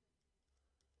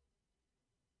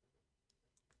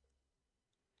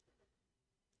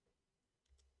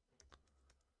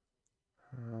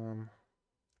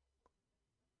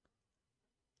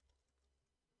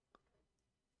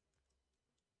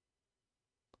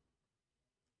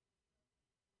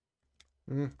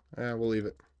 Yeah, we'll leave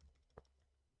it.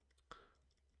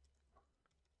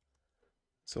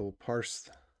 So we'll parse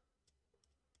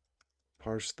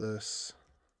this.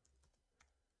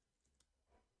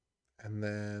 And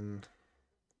then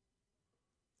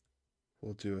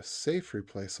we'll do a safe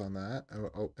replace on that.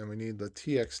 Oh, and we need the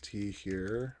txt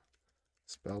here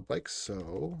spelled like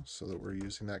so that we're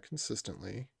using that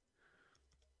consistently.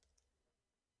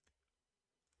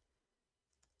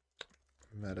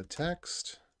 Meta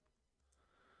text.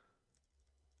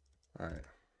 All right.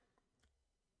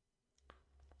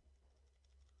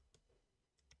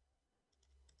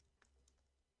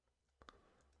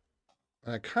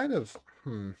 I kind of,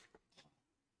 in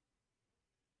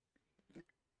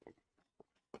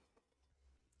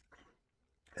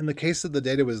the case that the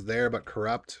data was there but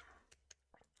corrupt,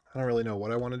 I don't really know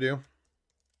what I want to do.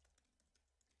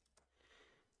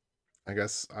 I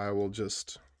guess I will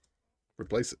just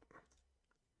replace it.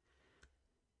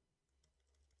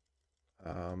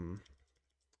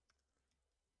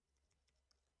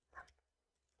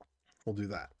 We'll do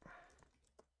that.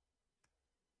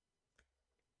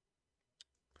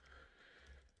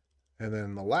 And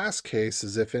then the last case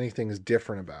is if anything is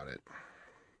different about it,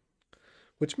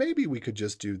 which maybe we could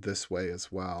just do this way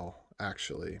as well,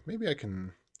 actually. Maybe I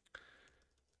can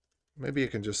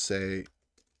just say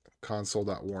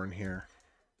console.warn here.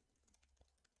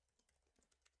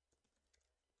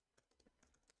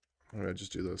 I'm going to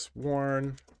just do this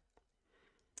warn.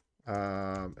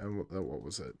 And what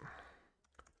was it?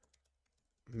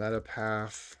 Meta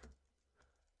path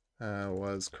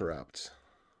was corrupt.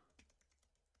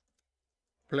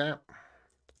 Blah.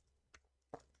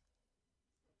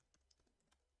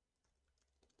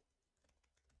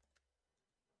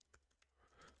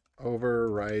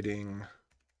 Overriding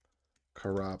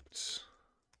corrupt.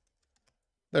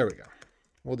 There we go.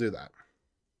 We'll do that.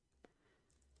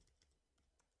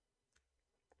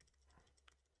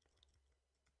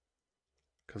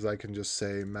 Because I can just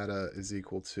say meta is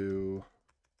equal to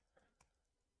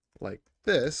like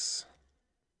this.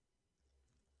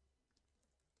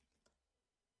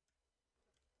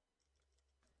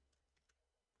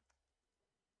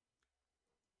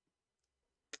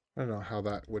 I don't know how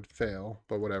that would fail,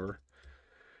 but whatever.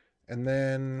 And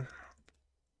then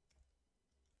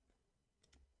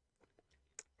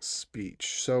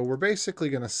speech. So we're basically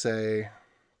going to say,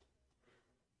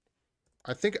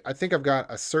 I think I've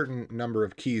got a certain number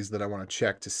of keys that I want to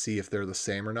check to see if they're the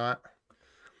same or not.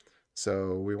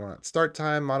 So we want start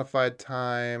time, modified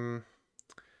time,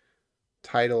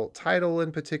 title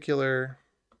in particular.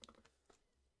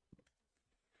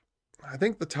 I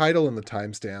think the title and the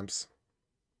timestamps.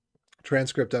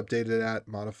 Transcript updated at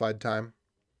modified time.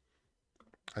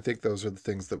 I think those are the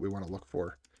things that we want to look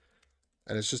for.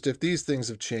 And it's just if these things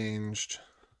have changed,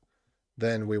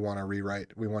 then we want to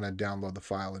rewrite. We want to download the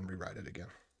file and rewrite it again.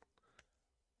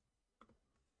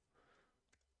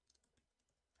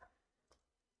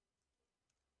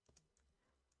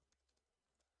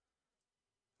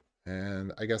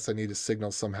 And I guess I need to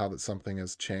signal somehow that something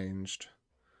has changed.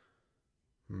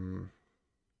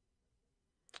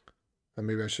 And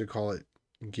maybe I should call it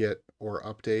get or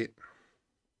update.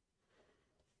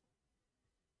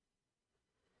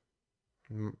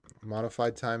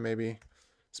 Modified time, maybe.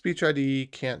 Speech ID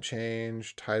can't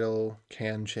change. Title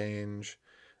can change.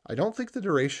 I don't think the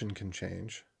duration can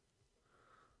change.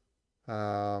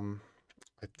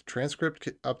 Transcript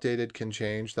updated can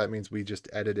change. That means we just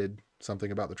edited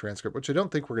something about the transcript, which I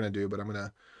don't think we're going to do, but I'm going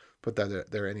to put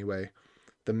that there anyway.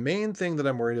 The main thing that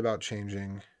I'm worried about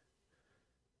changing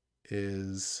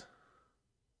is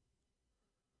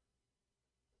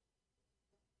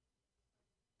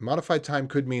modified time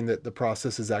could mean that the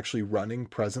process is actually running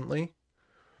presently.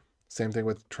 Same thing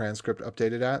with transcript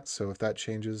updated at. So if that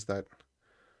changes, that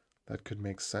could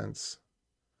make sense.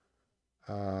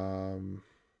 I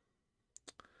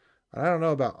don't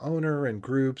know about owner and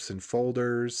groups and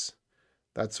folders,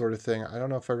 that sort of thing. I don't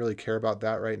know if I really care about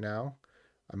that right now.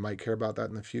 I might care about that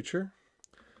in the future.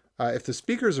 If the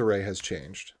speakers array has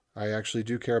changed, I actually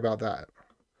do care about that.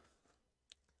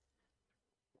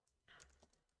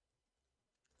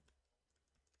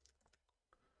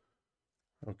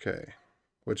 Okay,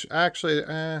 which actually,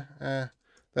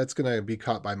 that's going to be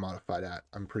caught by modified at,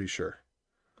 I'm pretty sure.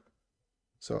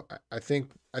 So I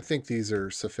think these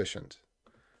are sufficient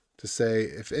to say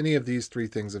if any of these three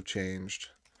things have changed,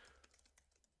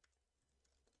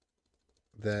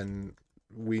 then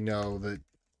we know that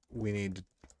we need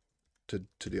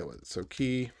to deal with it. So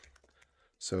key,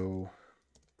 so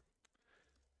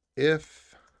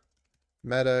if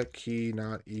meta key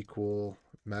not equal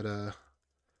meta, let's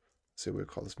see what we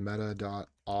call this, meta dot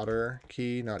otter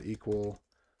key not equal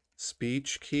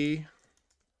speech key,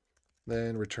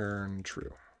 then return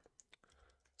true.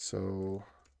 So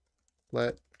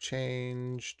let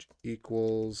changed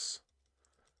equals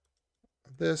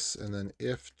this, and then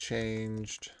if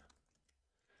changed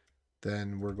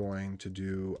Then we're going to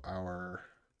do our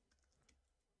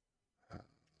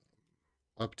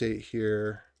update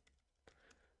here.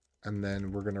 And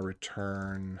then we're going to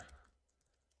return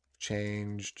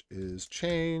changed is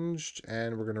changed.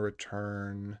 And we're going to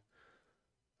return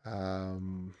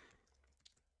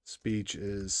speech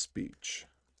is speech.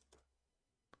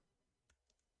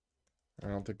 I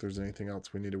don't think there's anything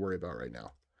else we need to worry about right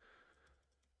now.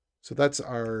 So that's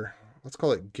our, let's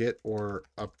call it get or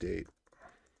update.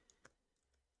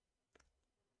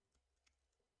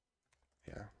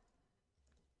 Yeah.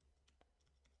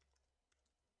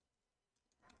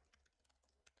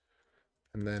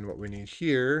 And then what we need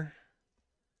here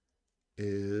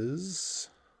is,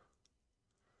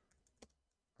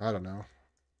 I don't know. I'm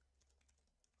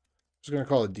just going to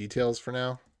call it details for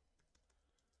now.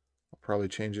 I'll probably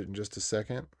change it in just a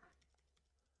second.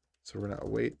 So we're going to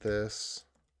await this.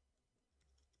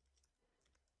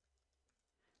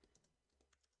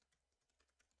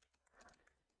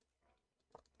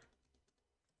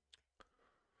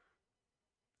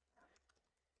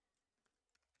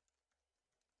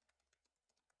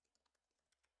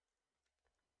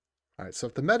 All right, so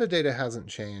if the metadata hasn't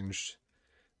changed,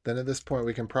 then at this point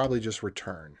we can probably just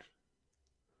return.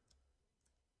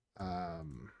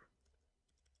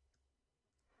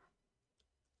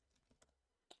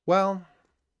 Well,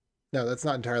 no, that's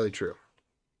not entirely true.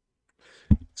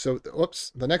 So,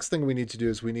 whoops, the next thing we need to do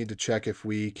is we need to check if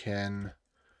we can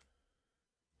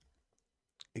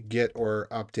get or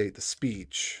update the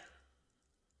speech.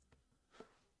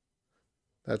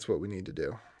 That's what we need to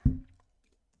do.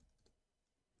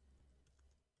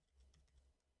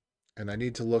 And I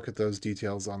need to look at those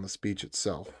details on the speech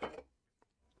itself.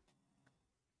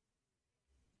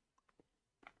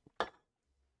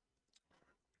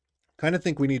 Kind of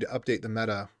think we need to update the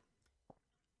meta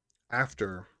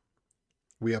after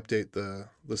we update the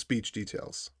speech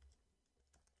details.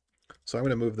 So I'm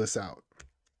going to move this out.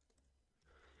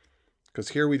 Because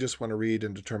here we just want to read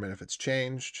and determine if it's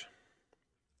changed.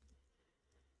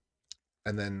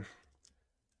 And then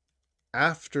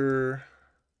after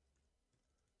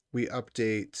we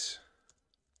update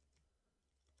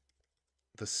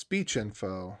the speech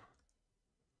info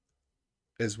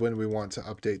is when we want to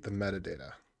update the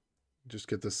metadata. Just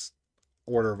get this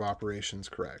order of operations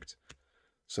correct.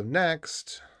 So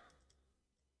next,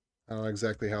 I don't know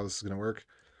exactly how this is going to work,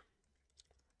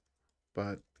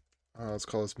 but let's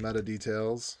call this meta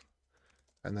details,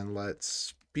 and then let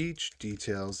speech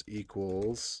details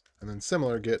equals, and then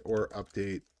similar get or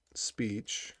update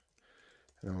speech,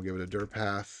 and then we'll give it a dir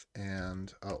path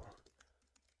and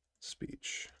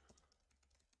speech.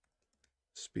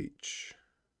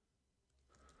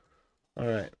 All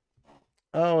right.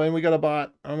 Oh, and we got a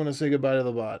bot. I'm going to say goodbye to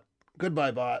the bot.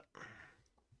 Goodbye, bot.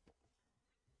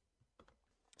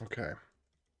 Okay.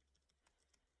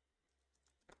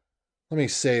 Let me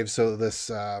save so this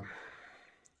I've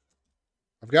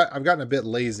gotten a bit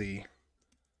lazy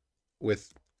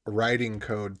with writing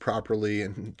code properly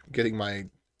and getting my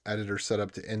editor set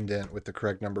up to indent with the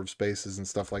correct number of spaces and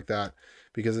stuff like that,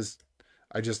 because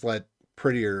I just let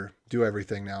Prettier do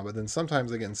everything now. But then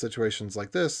sometimes I get in situations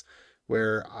like this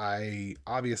where I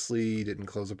obviously didn't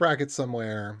close a bracket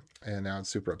somewhere and now it's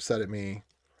super upset at me,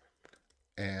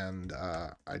 and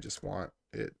I just want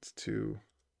it to,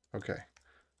 okay,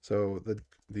 so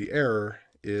the error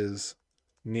is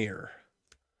near.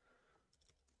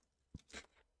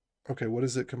 Okay, what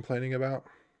is it complaining about?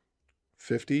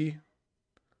 50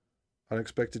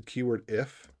 unexpected keyword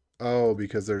if. Oh,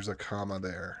 because there's a comma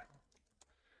there.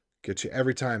 Get you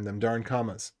every time, them darn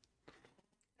commas.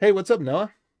 Hey, what's up,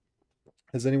 Noah?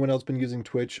 Has anyone else been using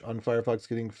Twitch on Firefox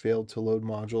getting failed to load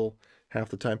module half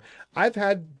the time? I've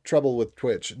had trouble with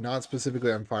Twitch, not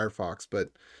specifically on Firefox,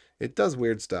 but it does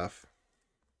weird stuff,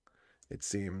 it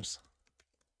seems.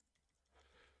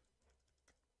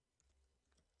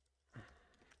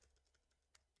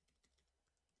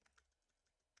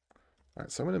 All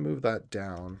right, so I'm going to move that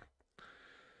down.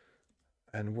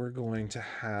 And we're going to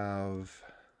have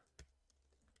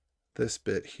this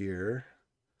bit here,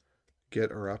 get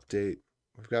or update.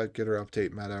 We've got get or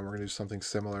update meta, and we're going to do something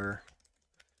similar.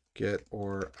 Get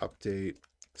or update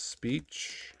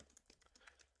speech.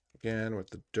 Again, with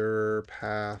the dir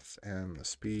path and the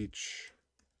speech.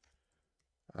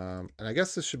 And I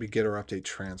guess this should be get or update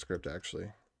transcript,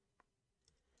 actually.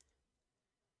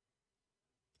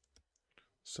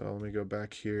 So let me go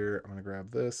back here. I'm going to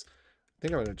grab this. I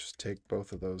think I'm going to just take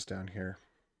both of those down here.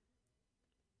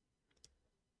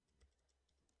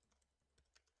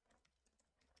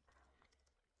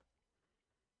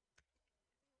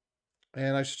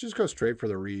 And I should just go straight for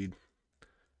the read.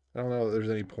 I don't know if there's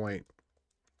any point.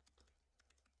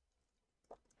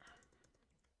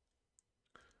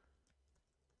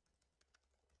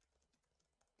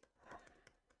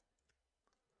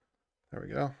 There we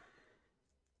go.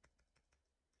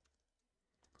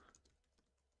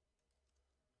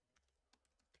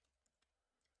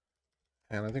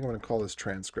 And I think I'm going to call this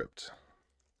transcript.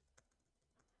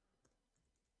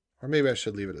 Or maybe I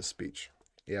should leave it as speech.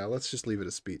 Yeah, let's just leave it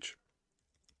as speech.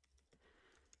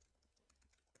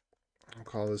 I'll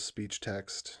call this speech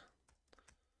text.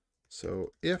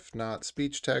 So if not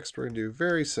speech text, we're going to do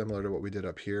very similar to what we did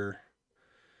up here.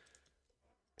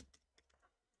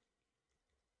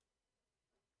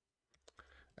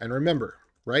 And remember,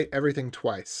 write everything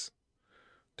twice.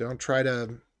 Don't try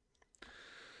to...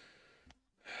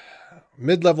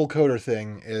 Mid-level coder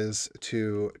thing is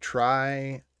to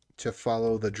try to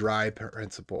follow the dry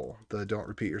principle, the don't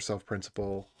repeat yourself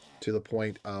principle, to the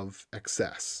point of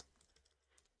excess.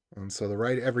 And so the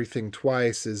write everything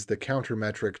twice is the counter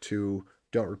metric to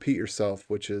don't repeat yourself,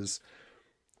 which is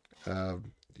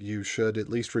you should at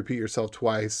least repeat yourself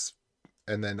twice.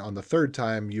 And then on the third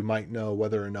time, you might know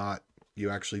whether or not you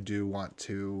actually do want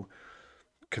to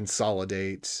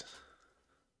consolidate.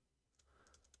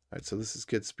 All right, so this is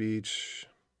get speech.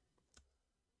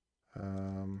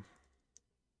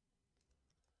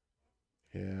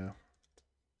 Yeah.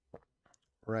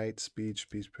 Right, speech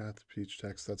path, speech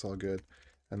text, that's all good.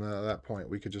 And then at that point,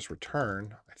 we could just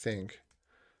return, I think.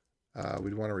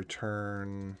 We'd want to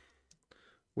return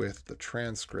with the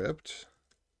transcript,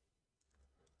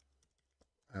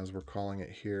 as we're calling it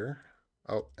here.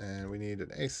 Oh, and we need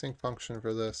an async function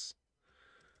for this.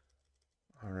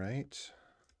 All right.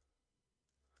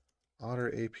 Otter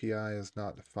API is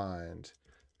not defined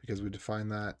because we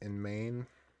defined that in main.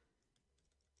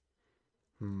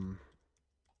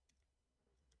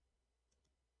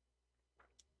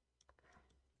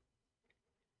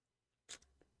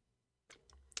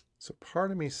 So part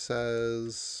of me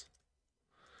says,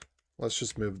 let's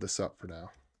just move this up for now.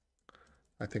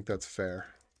 I think that's fair.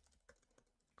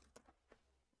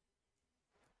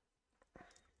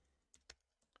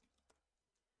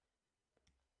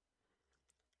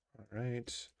 All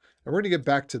right. And we're going to get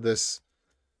back to this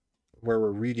where we're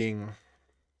reading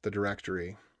the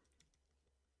directory.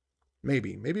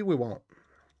 Maybe we won't.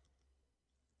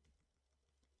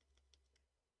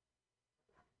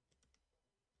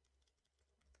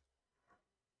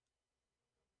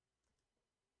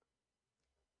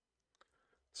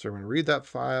 So we're going to read that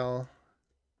file.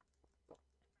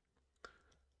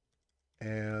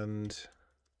 And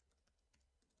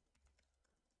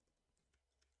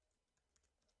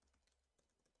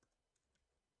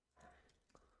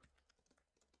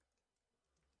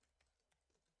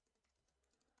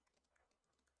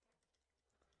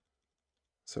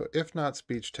so if not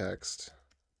speech text,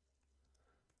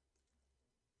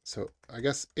 so I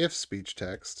guess if speech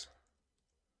text,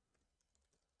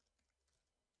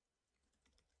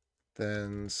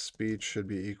 then speech should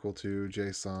be equal to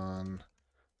JSON.parse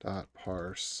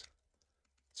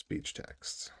speech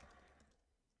text.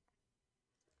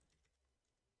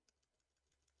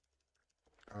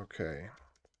 Okay.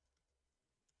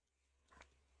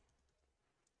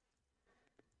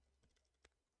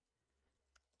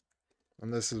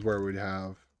 And this is where we'd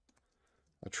have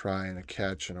a try and a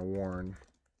catch and a warn.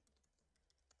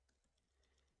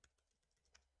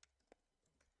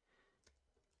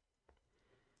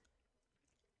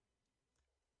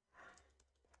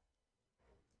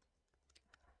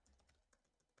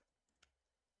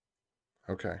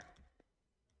 Okay.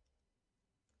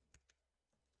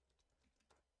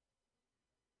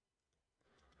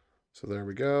 So there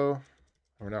we go.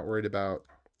 We're not worried about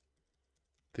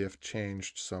the if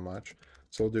changed so much.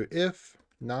 So we'll do if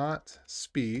not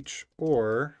speech,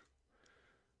 or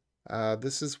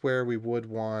this is where we would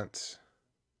want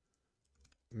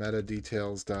meta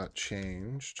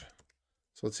details.changed.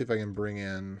 So let's see if I can bring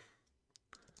in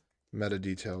meta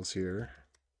details here.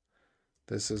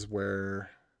 This is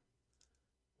where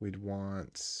we'd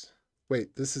want,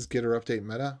 wait, this is getter update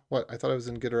meta? What? I thought I was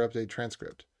in getter update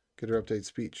transcript. Getter update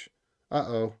speech.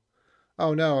 Uh-oh.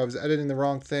 Oh no, I was editing the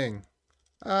wrong thing.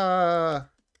 Let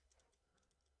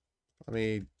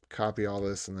me copy all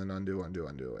this and then undo.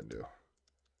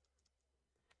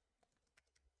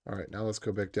 All right, now let's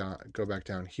go back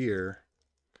down here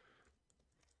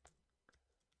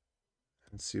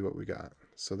and see what we got.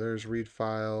 So there's read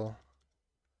file.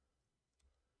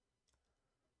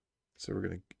 So we're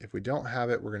going to, if we don't have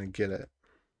it, we're going to get it.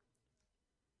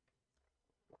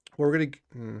 We're going to,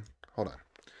 hold on.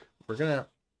 We're going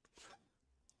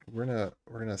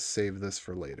to save this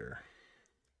for later.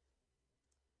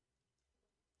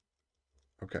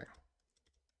 Okay.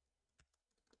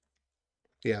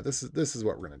 Yeah, this is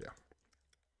what we're going to do.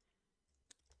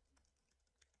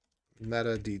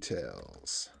 Meta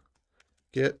details.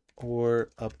 Get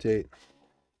or update.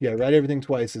 Yeah, write everything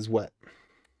twice is wet.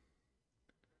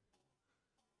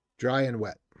 Dry and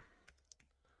wet.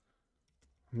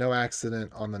 No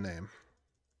accident on the name.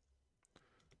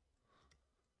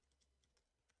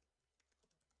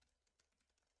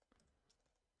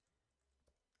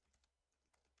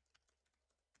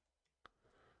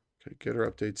 Okay, get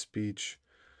or update speech.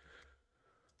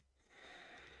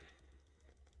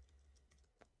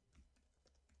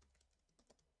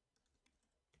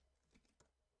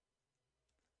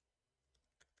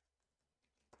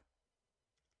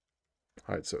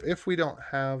 All right, so if we don't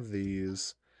have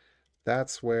these,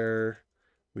 that's where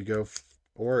we go,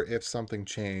 or if something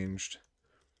changed,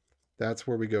 that's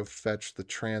where we go fetch the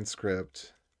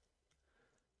transcript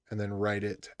and then write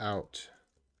it out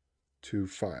to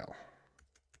file.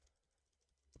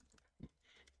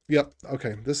 Yep,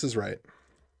 okay, this is right.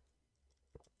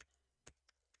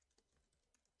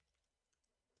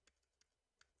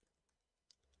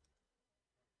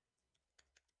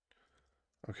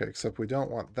 Okay, except we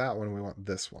don't want that one, we want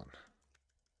this one.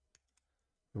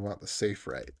 We want the safe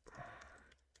write.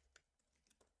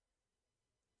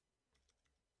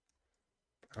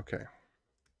 Okay.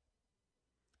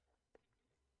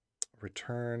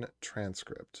 Return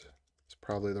transcript. It's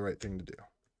probably the right thing to do.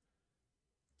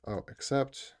 Oh,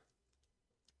 except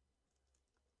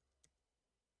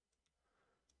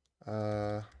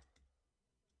I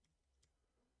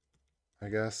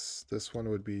guess this one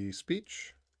would be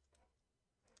speech.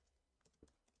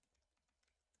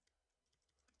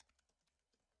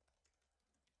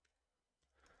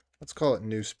 Let's call it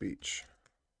new speech.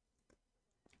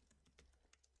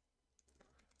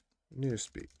 New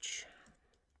speech.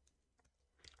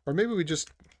 Or maybe we just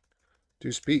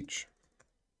do speech.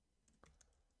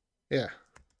 Yeah. I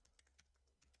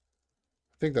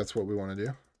think that's what we want to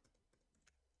do.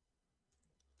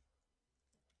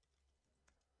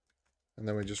 And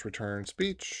then we just return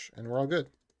speech and we're all good.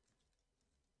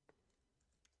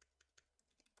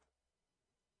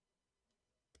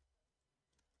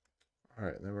 All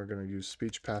right, then we're going to use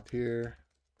speech path here.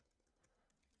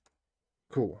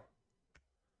 Cool.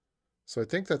 So I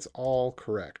think that's all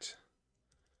correct.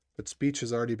 But speech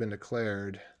has already been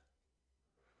declared.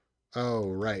 Oh,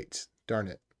 right. Darn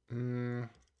it.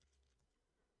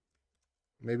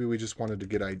 Maybe we just wanted to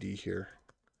get ID here.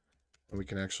 And we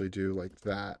can actually do like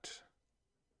that.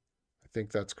 I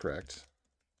think that's correct.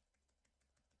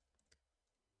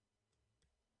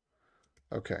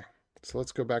 Okay. So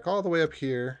let's go back all the way up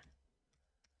here.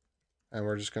 And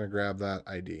we're just going to grab that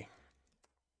ID.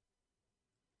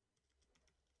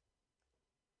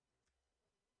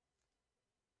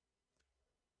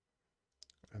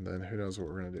 And then who knows what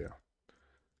we're going to do.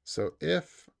 So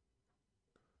if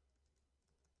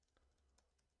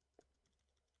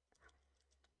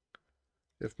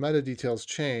meta details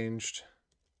changed,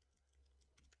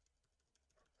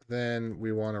 then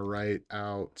we want to write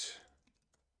out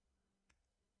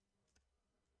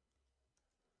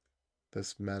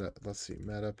this meta, let's see,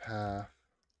 meta path.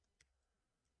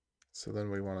 So then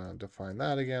we want to define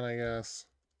that again, I guess.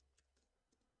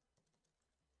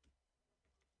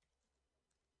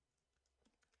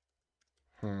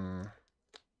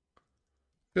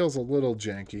 Feels a little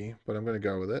janky, but I'm going to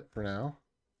go with it for now.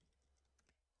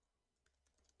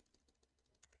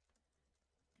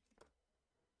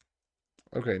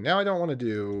 Okay, now I don't want to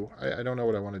do, I don't know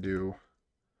what I want to do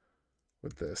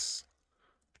with this.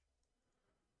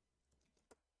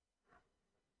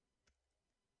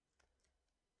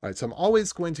 All right, so I'm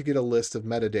always going to get a list of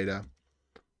metadata,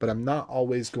 but I'm not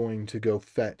always going to go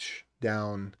fetch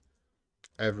down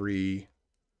every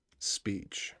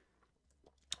speech.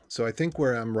 So I think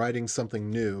where I'm writing something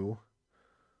new,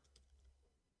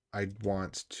 I'd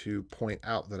want to point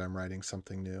out that I'm writing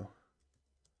something new.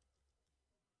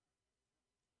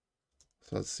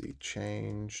 So let's see,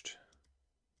 changed.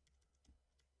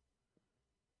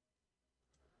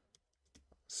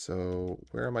 So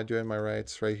where am I doing my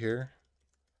writes? Right here.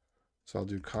 So I'll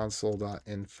do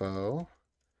console.info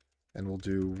and we'll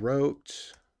do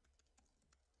wrote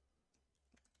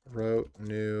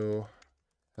new,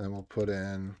 and then we'll put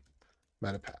in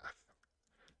metapath.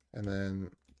 And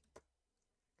then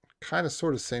kind of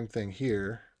sort of same thing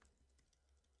here.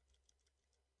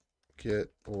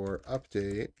 Get or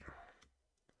update.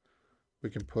 We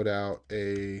can put out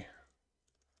a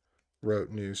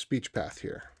wrote new speech path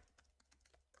here.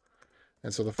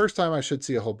 And so the first time I should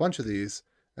see a whole bunch of these,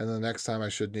 and then the next time I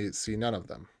should see none of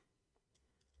them.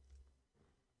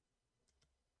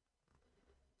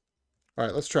 All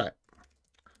right, let's try it.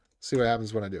 See what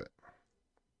happens when I do it.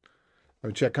 Let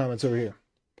me check comments over here.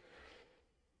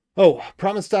 Oh,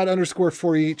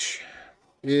 promise._for each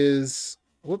is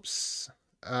whoops,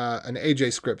 an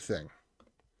AJ script thing.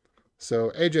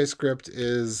 So AJ script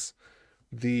is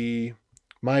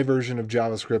my version of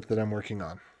JavaScript that I'm working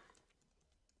on.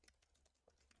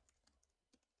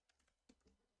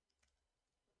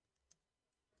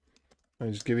 Let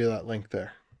me just give you that link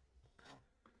there.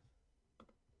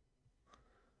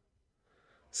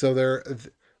 So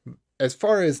as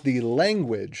far as the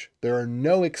language, there are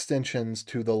no extensions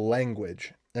to the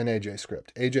language in AJ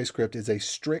script. AJ script is a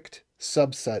strict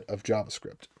subset of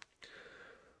JavaScript.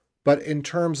 But in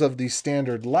terms of the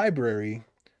standard library,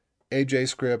 AJ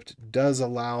script does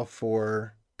allow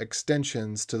for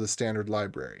extensions to the standard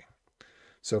library.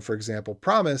 So for example,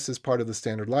 promise is part of the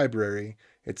standard library.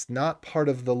 It's not part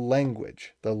of the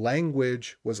language. The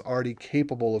language was already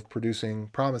capable of producing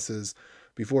promises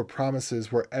before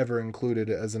promises were ever included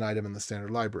as an item in the standard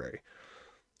library.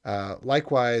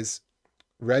 Likewise,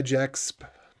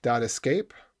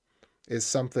 regexp.escape is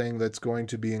something that's going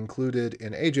to be included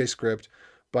in AJ script,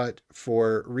 but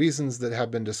for reasons that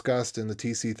have been discussed in the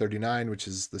TC39, which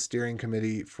is the steering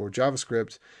committee for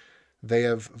JavaScript, they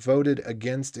have voted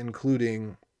against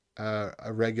including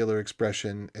a regular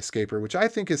expression escaper, which I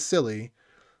think is silly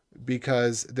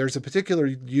because there's a particular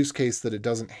use case that it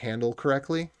doesn't handle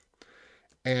correctly.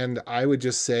 And I would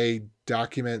just say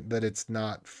document that it's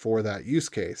not for that use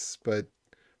case. But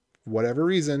whatever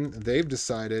reason, they've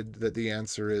decided that the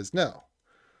answer is no.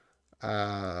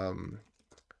 That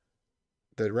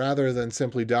rather than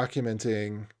simply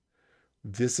documenting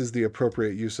this is the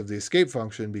appropriate use of the escape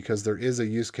function, because there is a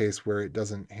use case where it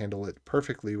doesn't handle it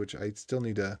perfectly, which I still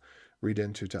need to read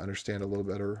into to understand a little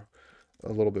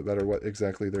bit better what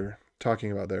exactly they're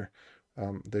talking about there.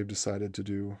 They've decided to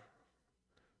do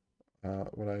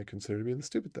what I consider to be the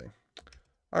stupid thing.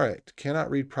 All right, cannot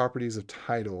read properties of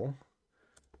title.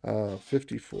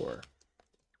 54.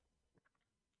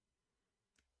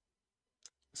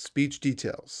 Speech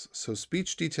details. So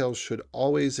speech details should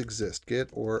always exist. Get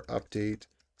or update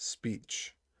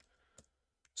speech.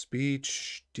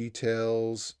 Speech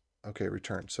details. Okay,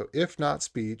 return. So if not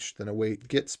speech, then await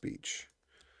get speech.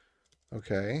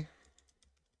 Okay.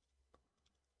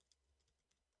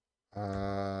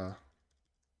 All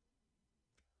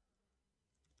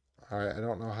right, I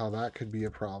don't know how that could be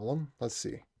a problem. Let's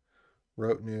see.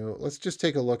 Wrote new. Let's just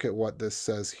take a look at what this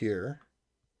says here.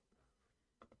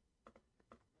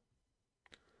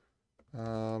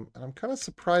 And I'm kind of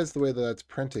surprised the way that that's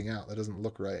printing out. That doesn't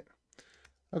look right.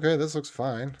 Okay, this looks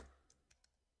fine.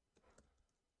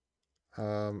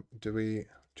 Do we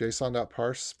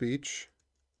JSON.parse speech?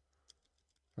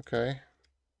 Okay.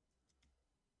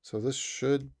 So this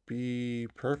should be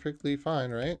perfectly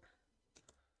fine, right?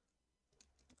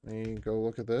 Let me go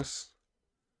look at this.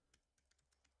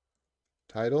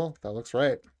 Title, that looks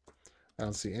right. I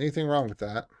don't see anything wrong with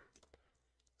that.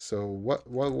 So what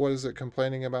is it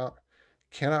complaining about?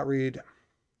 Cannot read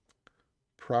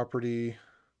property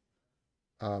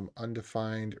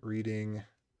undefined reading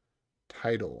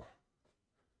title.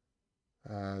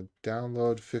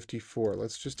 Download 54.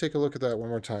 Let's just take a look at that one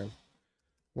more time.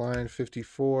 Line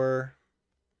 54,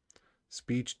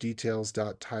 speech details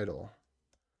dot title.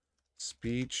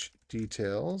 Speech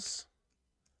details.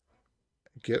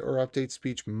 Get or update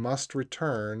speech must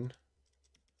return.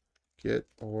 Get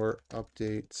or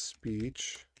update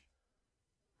speech.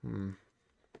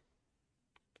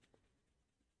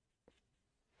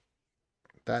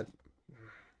 That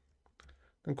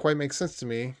doesn't quite make sense to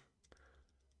me,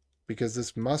 because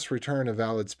this must return a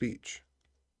valid speech.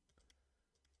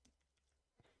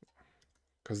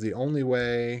 Because the only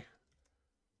way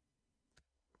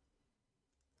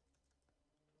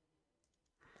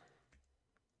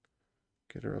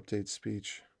get or update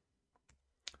speech.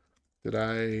 Did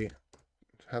I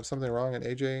have something wrong in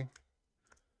AJ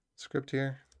script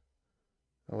here?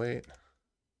 Oh wait.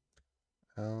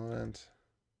 Element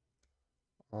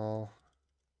all.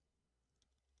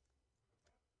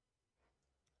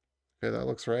 Okay, that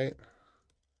looks right.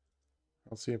 I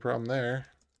don't see a problem there.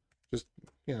 Just,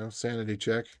 sanity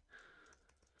check.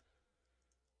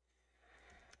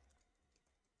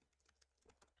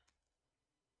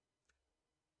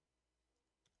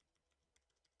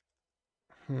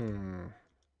 I don't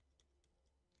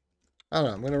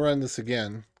know. I'm going to run this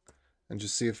again and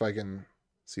just see if I can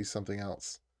see something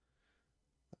else.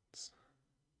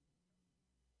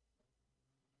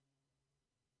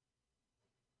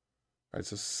 All right,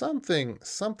 so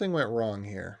something went wrong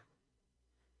here.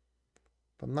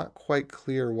 But I'm not quite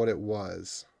clear what it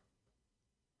was.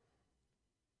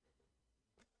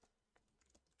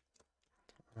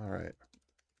 All right.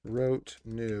 Wrote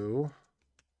new.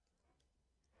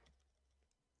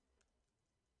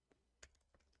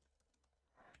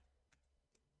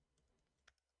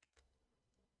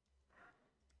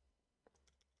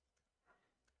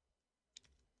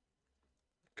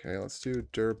 Okay, let's do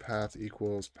dir path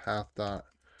equals path dot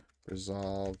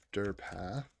resolve dir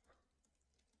path.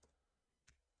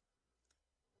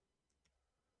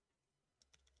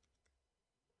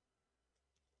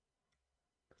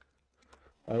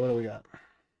 All right, what do we got?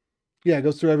 Yeah, it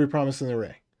goes through every promise in the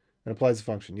array and applies the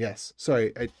function. Yes.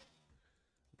 Sorry, I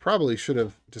probably should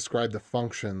have described the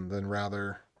function than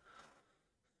rather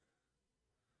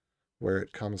where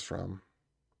it comes from.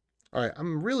 All right,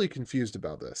 I'm really confused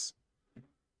about this.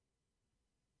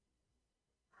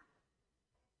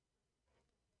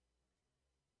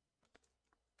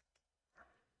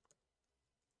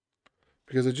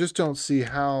 Because I just don't see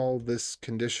how this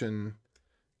condition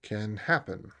can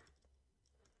happen.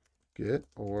 Get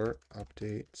or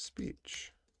update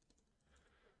speech.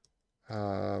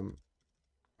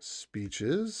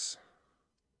 Speeches.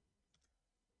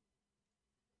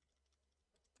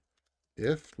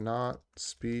 If not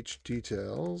speech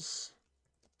details.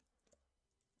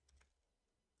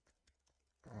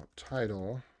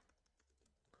 Title.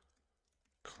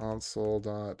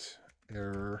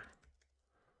 Console.error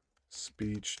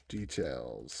speech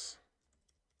details.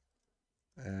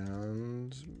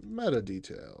 And meta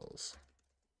details.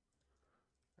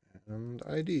 And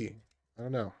ID. I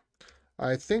don't know.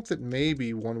 I think that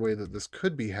maybe one way that this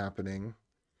could be happening,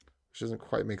 which doesn't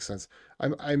quite make sense.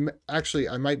 I'm actually,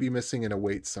 I might be missing an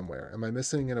await somewhere. Am I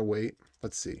missing an await?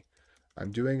 Let's see.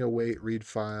 I'm doing await read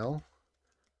file.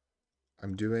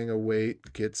 I'm doing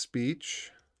await get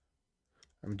speech.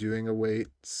 I'm doing await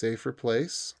safe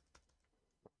replace.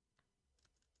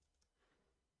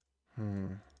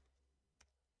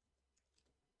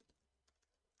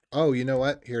 Oh, you know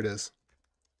what? Here it is.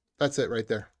 That's it right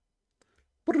there.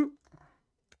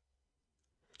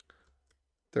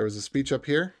 There was a speech up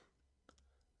here,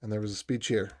 and there was a speech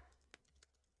here.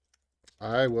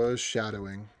 I was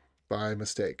shadowing by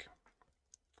mistake.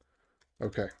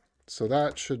 Okay, so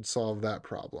that should solve that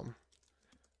problem.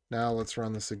 Now let's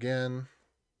run this again.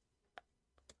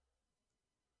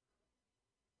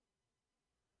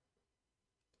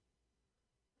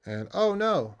 And oh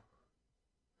no!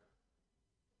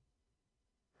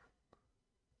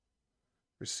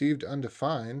 Received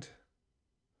undefined.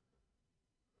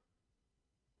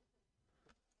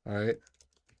 All right,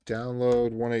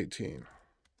 download 118.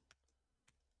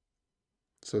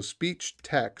 So speech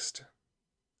text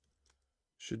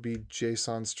should be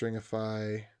JSON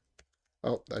stringify.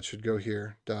 Oh, that should go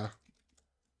here. Duh.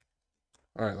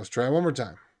 All right, let's try it one more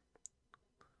time.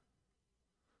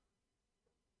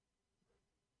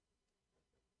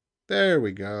 There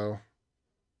we go.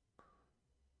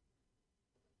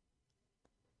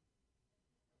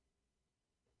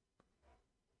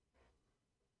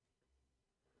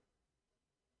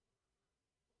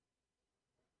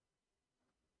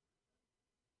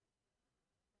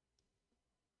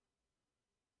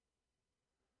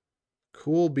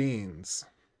 Cool beans.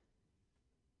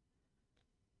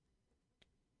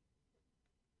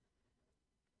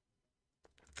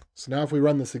 So now if we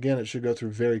run this again, it should go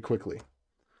through very quickly.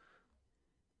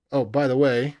 Oh, by the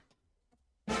way,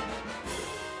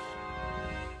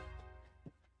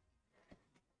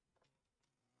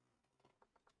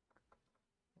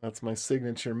 that's my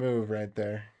signature move right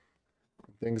there.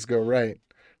 Things go right.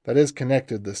 That is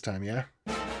connected this time, yeah?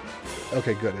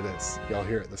 Okay, good, it is. Y'all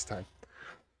hear it this time.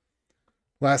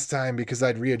 Last time, because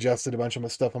I'd readjusted a bunch of my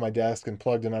stuff on my desk and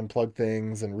plugged and unplugged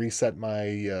things and reset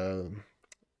my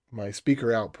my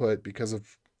speaker output because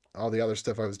of all the other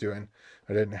stuff I was doing,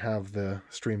 I didn't have the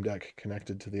Stream Deck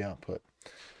connected to the output.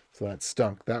 So that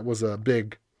stunk. That was a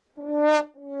big...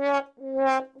 But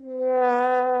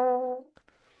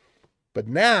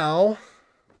now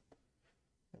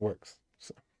it works.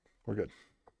 So we're good.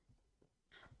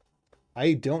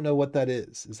 I don't know what that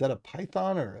is. Is that a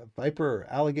python or a viper or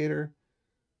alligator?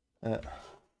 A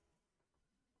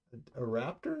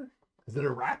raptor? Is it a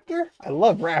raptor? I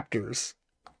love raptors.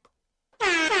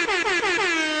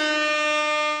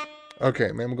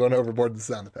 Okay, maybe I'm going overboard with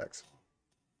the sound effects.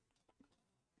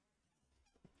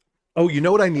 Oh, you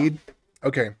know what I need?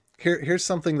 Okay, here's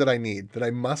something that I need, that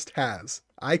I must has.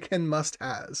 I can must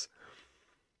has.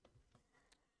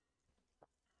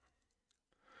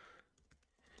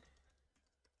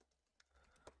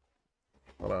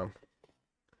 Hold on.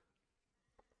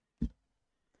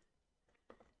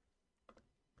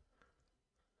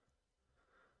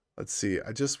 Let's see.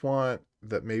 I just want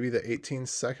that, maybe the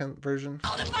 18-second version.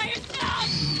 Hold it by yourself!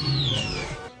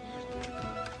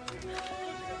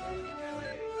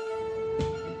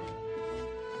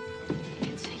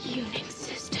 It's a Unix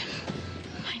system.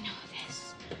 I know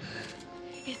this.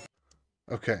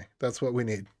 Okay, that's what we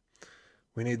need.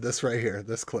 We need this right here,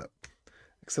 this clip.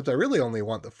 Except I really only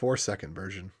want the 4-second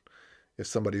version. If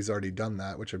somebody's already done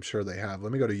that, which I'm sure they have.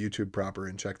 Let me go to YouTube proper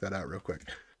and check that out real quick.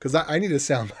 Because I need a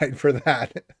soundbite for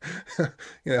that.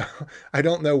 You know, I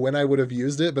don't know when I would have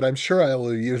used it, but I'm sure I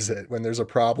will use it when there's a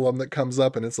problem that comes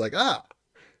up and it's like,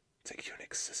 it's a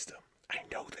Unix system. I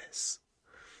know this.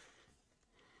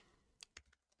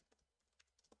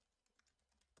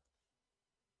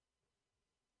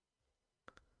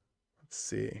 Let's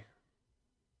see.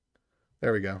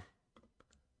 There we go.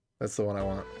 That's the one I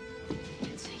want.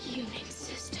 It's a Unix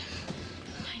system.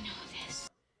 I know this.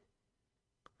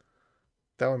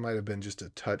 That one might have been just a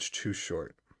touch too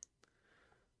short.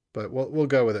 But we'll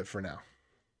go with it for now.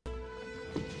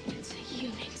 It's a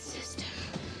Unix system.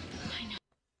 I know.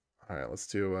 All right, let's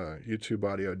do a YouTube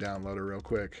audio downloader real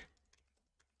quick.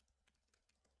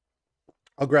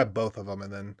 I'll grab both of them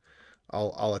and then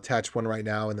I'll attach one right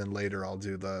now, and then later I'll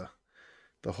do the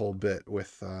whole bit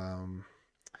with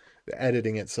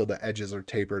editing it so the edges are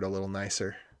tapered a little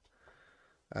nicer.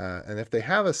 And if they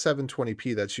have a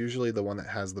 720p, that's usually the one that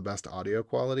has the best audio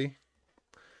quality.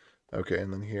 Okay,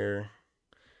 and then here,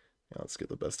 let's get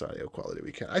the best audio quality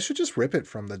we can. I should just rip it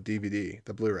from the DVD,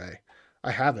 the Blu-ray.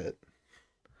 I have it.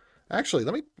 Actually,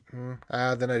 let me,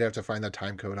 then I'd have to find the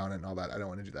time code on it and all that. I don't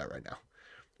want to do that right now.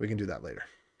 We can do that later.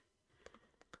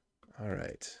 All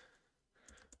right.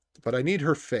 But I need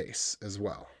her face as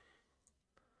well.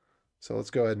 So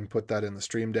let's go ahead and put that in the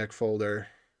Stream Deck folder.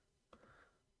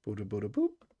 Boota boota boop.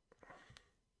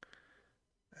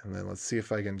 And then let's see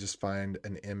if I can just find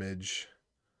an image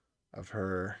of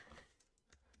her.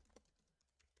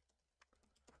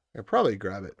 I'll probably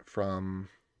grab it from...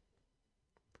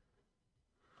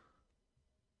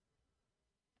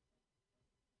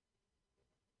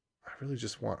 I really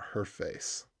just want her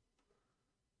face.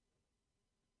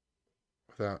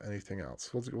 Without anything else.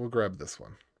 We'll grab this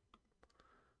one.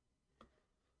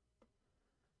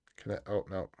 Can I... Oh,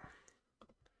 no.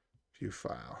 View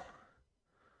file.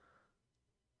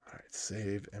 All right,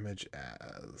 save image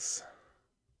as.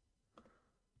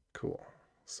 Cool.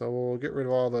 So we'll get rid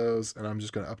of all those, and I'm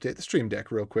just going to update the Stream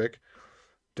Deck real quick.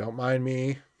 Don't mind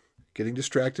me getting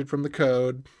distracted from the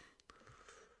code.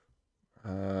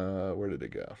 Where did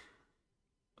it go?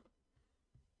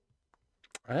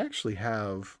 I actually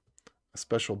have a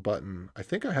special button. I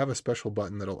think I have a special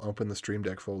button that'll open the Stream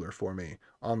Deck folder for me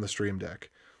on the Stream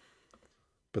Deck.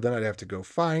 But then I'd have to go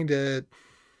find it.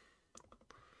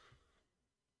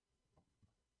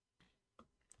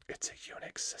 It's a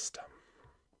Unix system.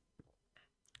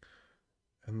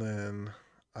 And then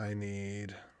I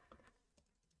need...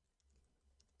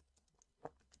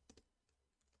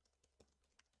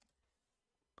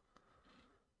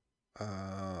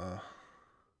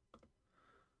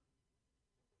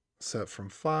 set from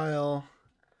file.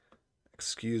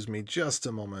 Excuse me just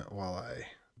a moment while I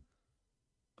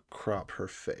crop her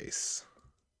face.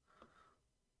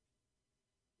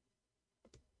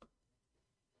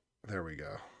 There we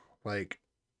go. Like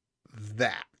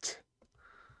that.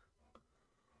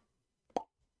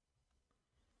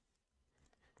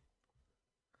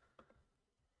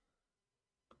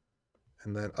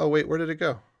 And then, oh wait, where did it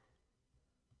go?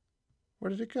 Where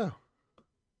did it go?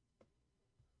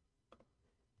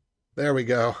 There we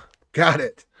go. Got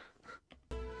it.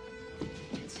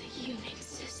 It's a Unix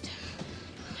system.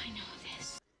 I know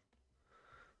this.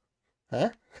 Huh?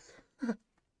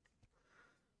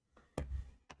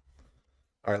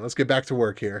 All right, let's get back to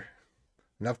work here.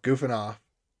 Enough goofing off.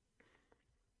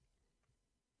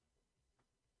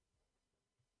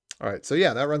 All right, so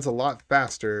yeah, that runs a lot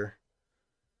faster.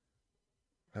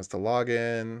 Has to log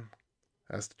in,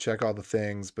 has to check all the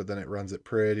things, but then it runs it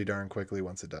pretty darn quickly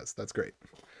once it does. That's great.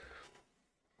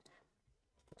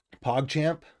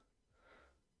 PogChamp,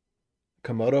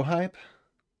 Komodo hype.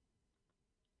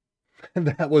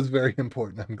 That was very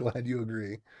important. I'm glad you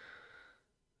agree.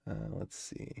 Let's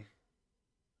see.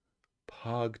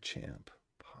 PogChamp.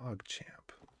 All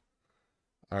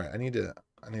right, I need to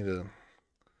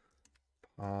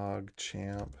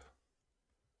PogChamp.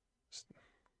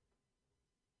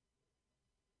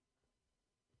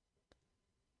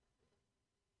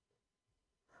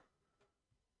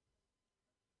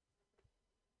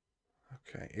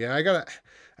 Okay, yeah, I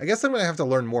guess I'm gonna have to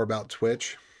learn more about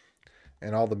Twitch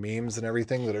and all the memes and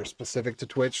everything that are specific to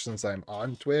Twitch since I'm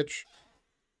on Twitch.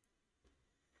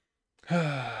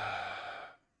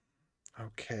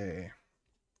 Okay.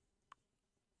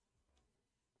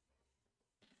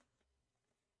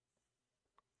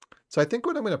 So I think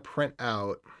what I'm going to print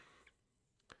out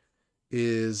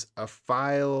is a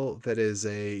file that is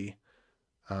a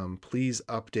please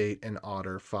update an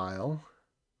Otter file.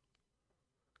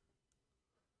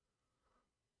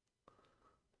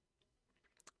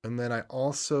 And then I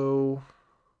also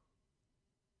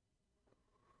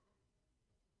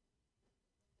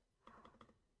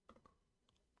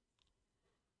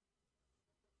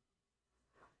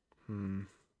hmm.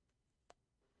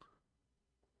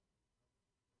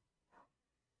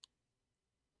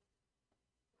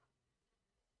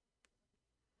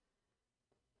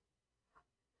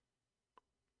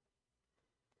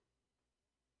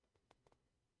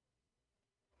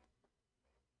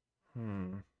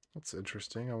 That's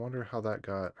interesting. I wonder how that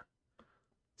got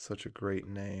such a great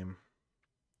name.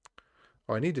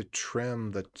 Oh, I need to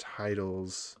trim the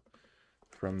titles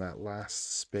from that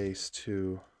last space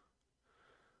too.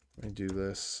 Let me do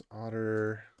this.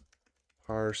 Otter,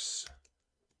 parse,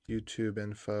 YouTube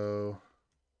info.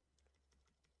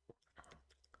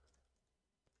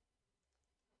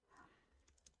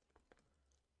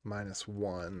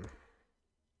 -1.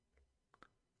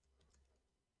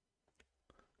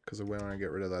 Because we want to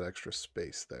get rid of that extra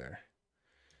space there.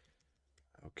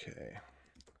 Okay.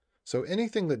 So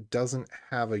anything that doesn't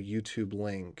have a YouTube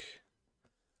link,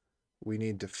 we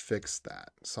need to fix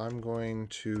that. So I'm going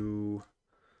to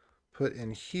put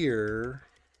in here,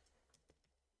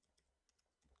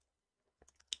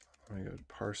 let me go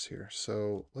parse here.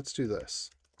 So let's do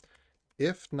this.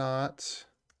 If not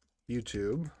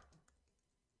YouTube,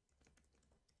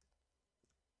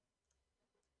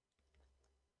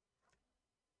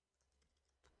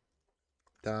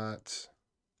 dot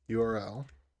URL,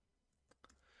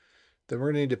 then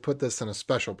we're going to need to put this in a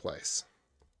special place.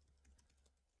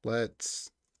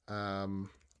 Let's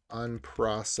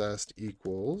unprocessed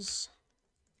equals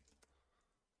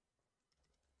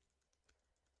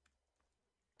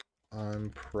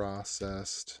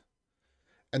unprocessed.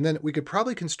 And then we could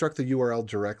probably construct the URL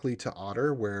directly to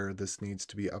Otter where this needs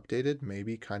to be updated,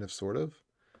 maybe, kind of, sort of.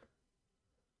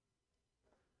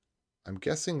 I'm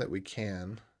guessing that we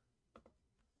can.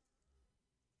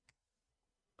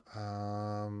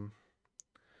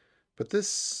 But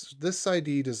this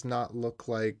ID does not look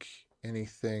like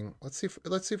anything. Let's see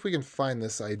if we can find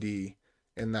this ID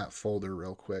in that folder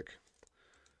real quick.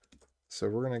 So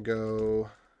we're gonna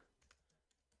go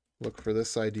look for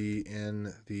this ID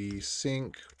in the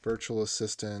sync virtual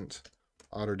assistant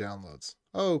Otter downloads.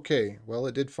 Okay, well,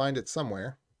 it did find it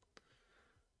somewhere.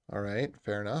 All right,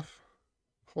 fair enough.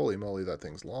 Holy moly, that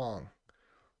thing's long.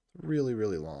 Really,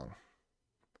 really long.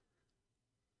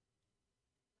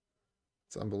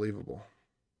 It's unbelievable.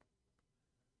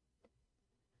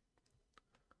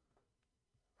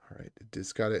 All right, it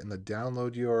just got it in the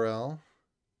download URL.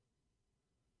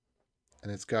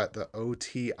 And it's got the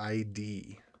OT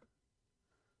ID.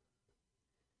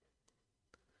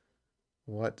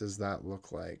 What does that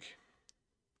look like?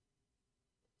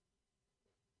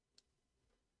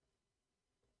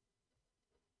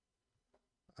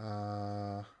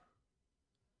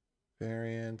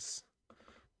 Variants.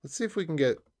 Let's see if we can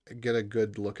get a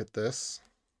good look at this.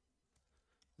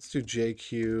 Let's do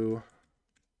JQ.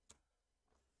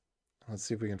 Let's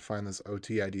see if we can find this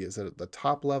OT ID. Is it at the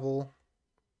top level?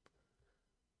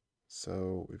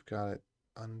 So we've got it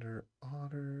under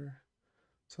Otter.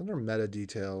 It's under meta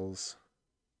details.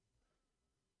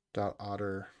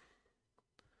 .otter.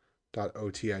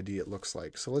 .otid it looks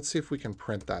like. So let's see if we can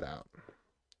print that out.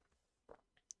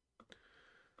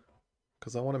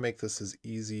 Because I want to make this as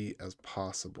easy as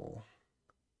possible.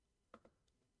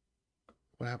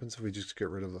 What happens if we just get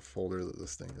rid of the folder that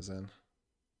this thing is in?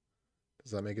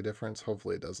 Does that make a difference?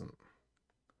 Hopefully it doesn't.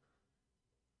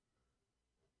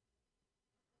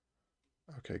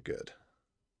 Okay, good.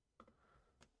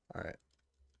 All right.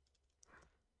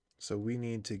 So we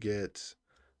need to get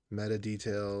meta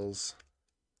details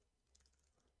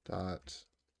dot,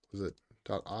 was it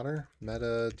 .otter?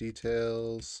 Meta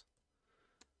details,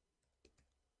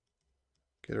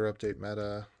 getter update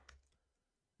meta.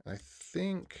 And I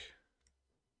think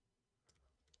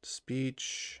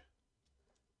speech.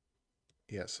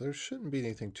 Yeah, so there shouldn't be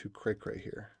anything too cray-cray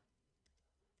here.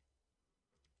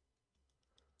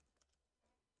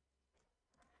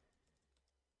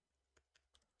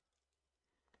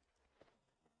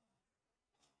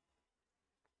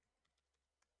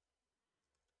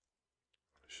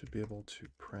 Should be able to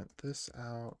print this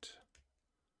out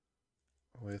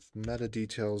with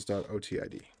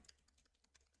metadetails.otid.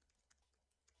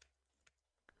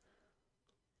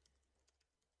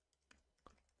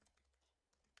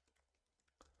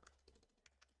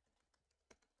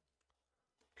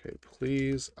 Okay,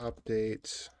 please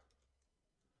update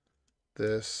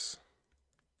this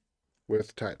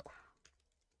with title.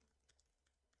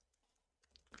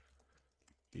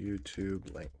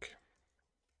 YouTube link.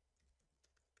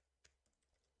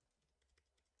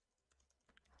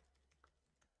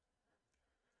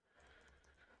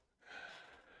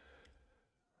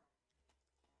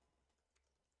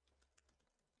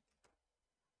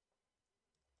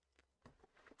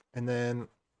 And then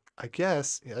I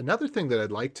guess another thing that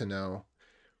I'd like to know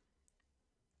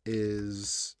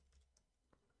is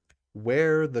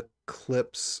where the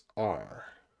clips are.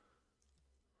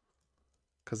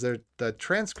 Because the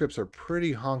transcripts are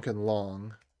pretty honking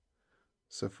long.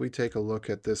 So if we take a look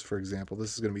at this, for example,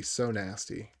 this is going to be so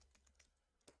nasty.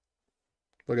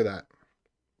 Look at that.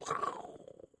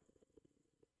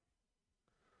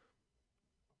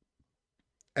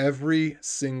 Every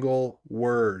single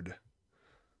word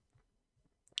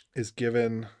is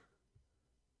given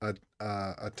a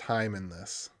time in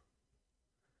this.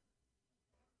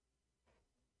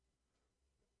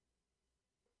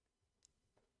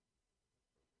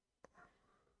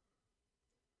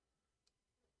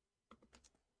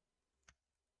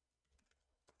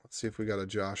 Let's see if we got a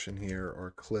Josh in here or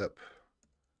a clip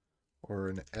or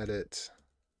an edit.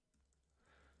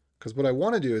 Because what I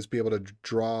want to do is be able to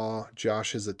draw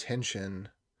Josh's attention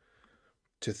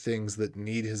to things that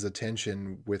need his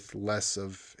attention with less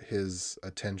of his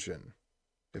attention,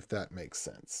 if that makes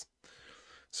sense.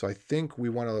 So I think we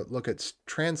want to look at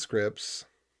transcripts.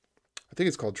 I think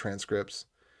it's called transcripts.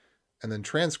 And then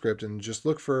transcript and just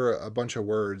look for a bunch of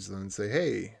words and then say,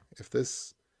 hey, if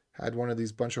this had one of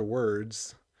these bunch of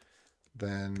words,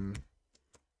 then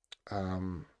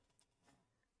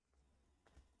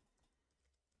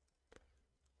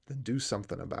do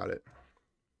something about it.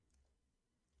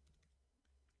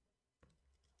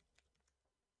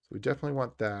 So we definitely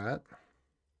want that.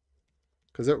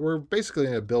 Because we're basically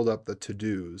going to build up the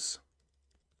to-dos.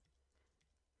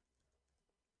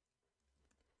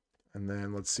 And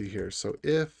then let's see here. So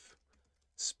if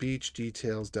speech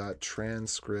details dot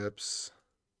transcripts,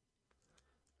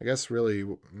 I guess really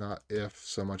not if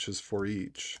so much as for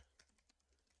each.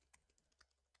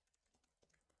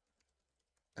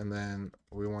 And then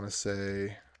we want to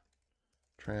say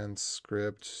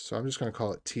transcript. So I'm just going to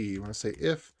call it T. We want to say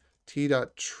if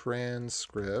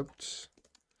t.transcript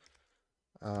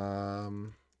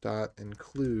dot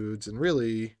includes, and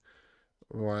really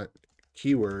we want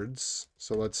keywords.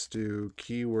 So let's do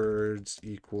keywords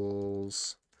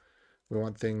equals, we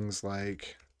want things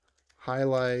like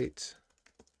highlight,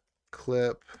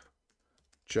 clip,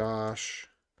 Josh,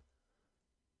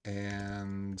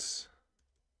 and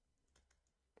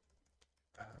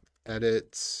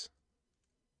edit,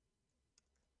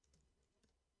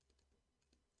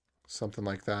 something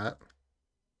like that.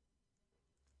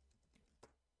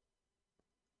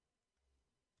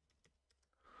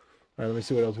 All right, let me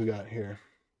see what else we got here.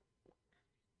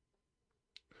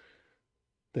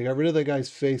 They got rid of that guy's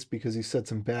face because he said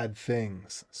some bad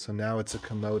things. So now it's a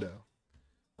Komodo.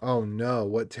 Oh no,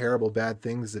 what terrible bad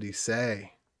things did he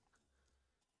say?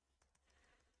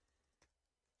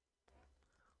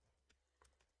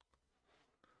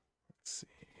 Let's see.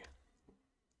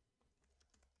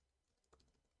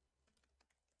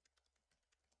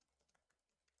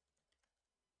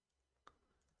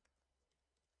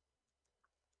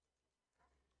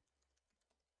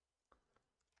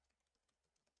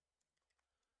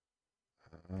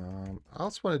 I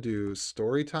also want to do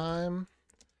story time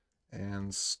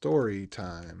and story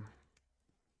time.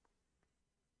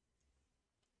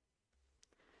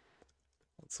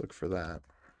 Let's look for that.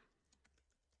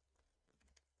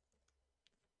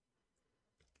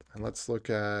 And let's look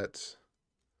at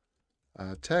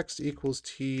text equals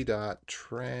t dot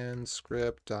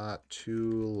transcript dot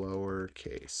to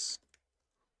lowercase.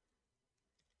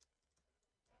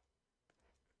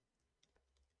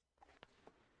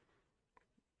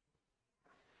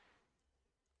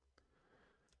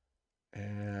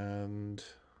 And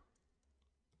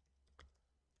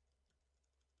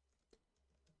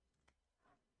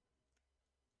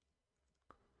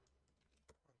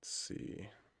let's see.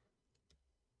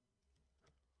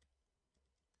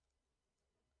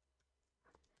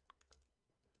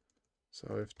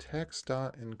 So if text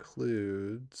dot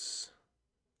includes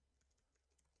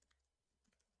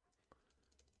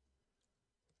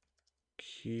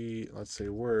key, let's say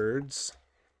words.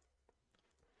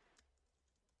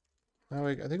 No,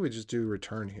 I think we just do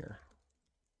return here.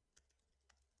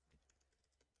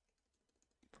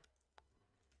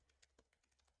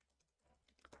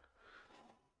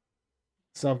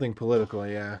 Something political,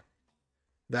 yeah.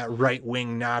 That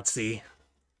right-wing Nazi.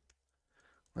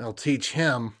 They'll teach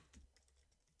him.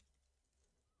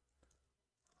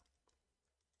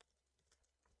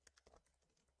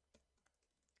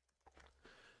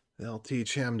 They'll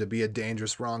teach him to be a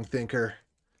dangerous wrong thinker.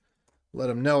 Let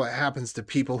him know what happens to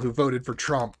people who voted for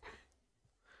Trump.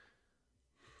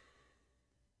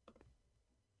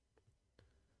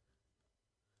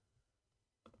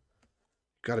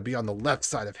 Got to be on the left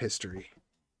side of history.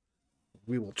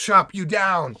 We will chop you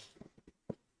down.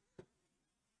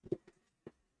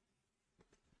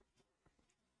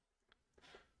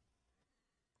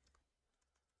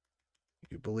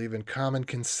 You believe in common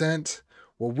consent?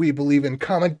 Well, we believe in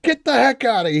common. Get the heck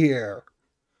out of here.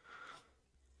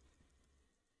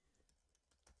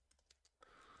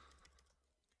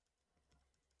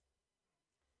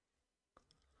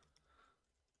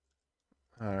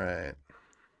 All right.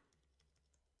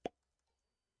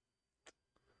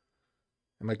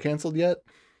 Am I canceled yet?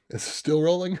 Is it still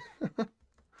rolling?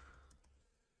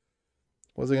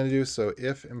 What was I going to do? So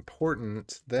if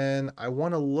important, then I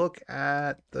want to look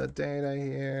at the data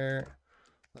here.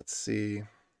 Let's see.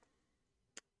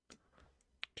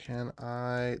 Can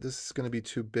I, this is going to be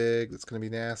too big. That's going to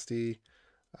be nasty.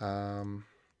 Can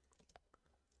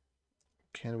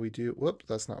we do, whoops,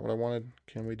 that's not what I wanted.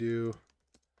 Can we do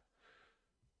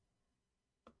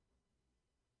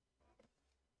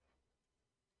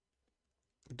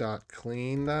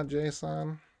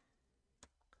 .clean.json?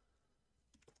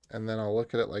 And then I'll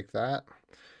look at it like that.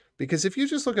 Because if you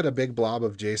just look at a big blob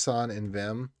of JSON in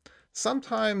Vim,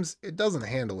 sometimes it doesn't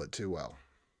handle it too well.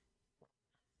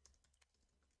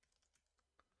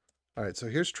 All right, so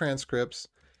here's transcripts,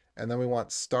 and then we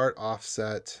want start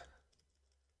offset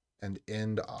and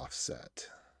end offset.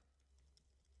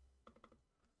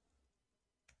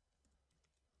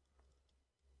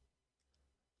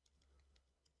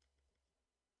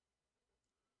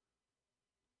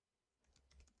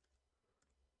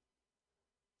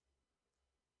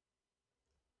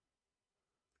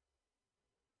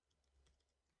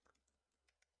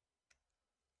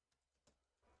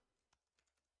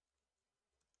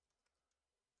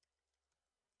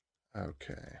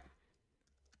 Okay.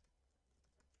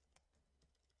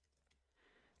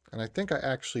 And I think I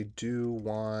actually do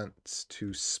want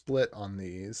to split on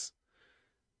these.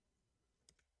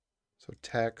 So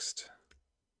text.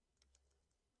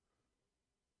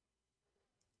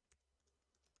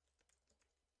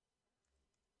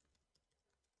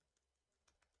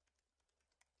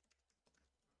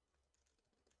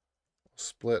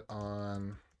 Split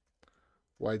on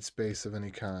white space of any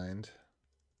kind.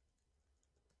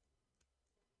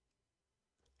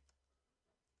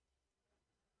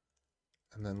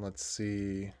 And then let's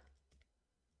see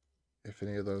if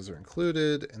any of those are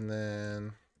included. And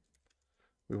then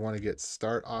we want to get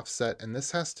start offset. And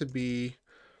this has to be,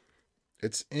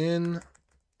 it's in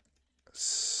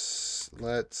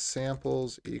let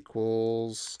samples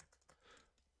equals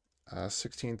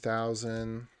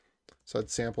 16,000. So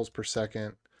that's samples per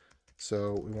second.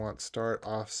 So we want start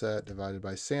offset divided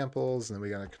by samples. And then we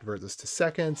got to convert this to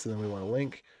seconds. And then we want to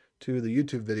link to the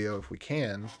YouTube video if we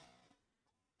can.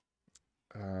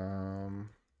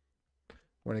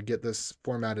 Want to get this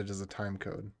formatted as a time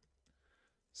code.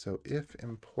 So if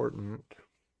important,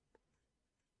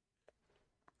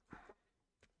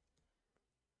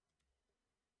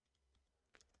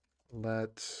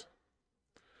 let,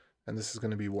 and this is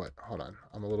going to be what? Hold on,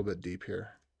 I'm a little bit deep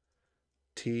here.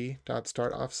 T dot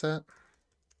start offset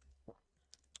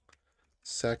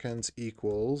seconds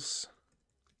equals,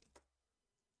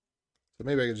 so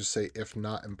maybe I could just say if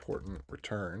not important,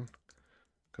 return,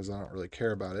 because I don't really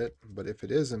care about it. But if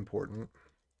it is important,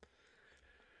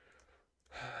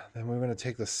 then we're going to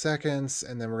take the seconds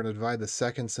and then we're going to divide the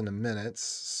seconds into minutes.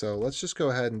 So let's just go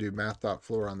ahead and do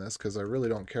math.floor on this because I really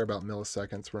don't care about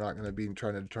milliseconds. We're not going to be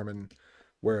trying to determine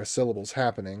where a syllable's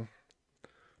happening.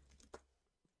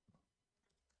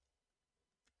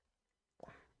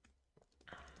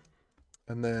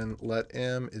 And then let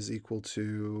m is equal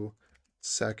to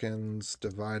seconds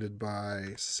divided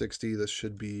by 60. This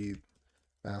should be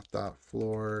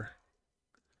math.floor.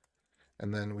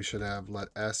 And then we should have let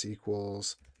s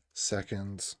equals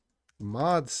seconds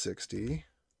mod 60.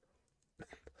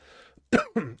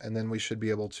 And then we should be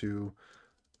able to,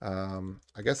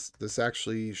 I guess this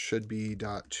actually should be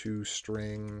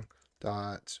 .toString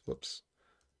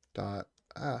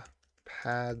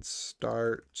pad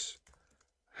start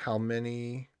how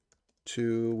many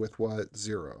to with what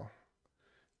 0.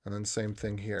 And then same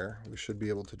thing here. We should be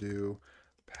able to do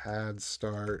pad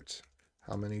start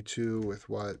how many to with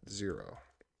what 0.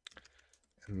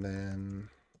 And then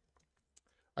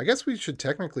I guess we should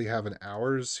technically have an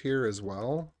hours here as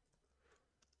well.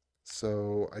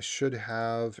 So I should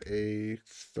have a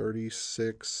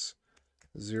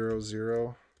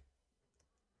 3600,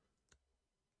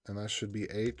 and that should be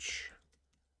H.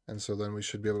 And so then we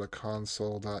should be able to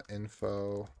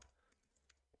console.info.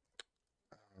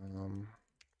 All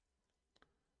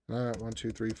right, 1,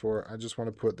 2, 3, 4. I just want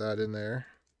to put that in there.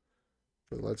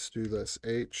 But let's do this.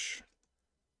 H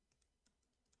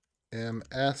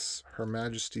MS Her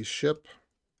Majesty's ship.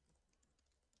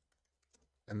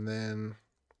 And then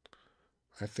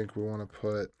I think we want to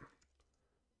put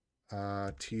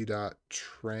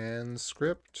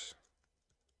t.transcript.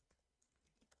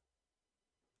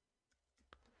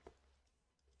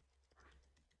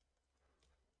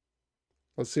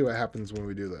 Let's see what happens when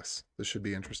we do this. This should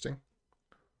be interesting.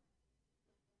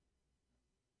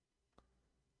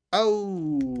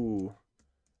 Oh,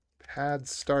 pad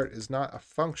start is not a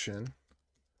function.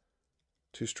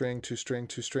 ToString, toString,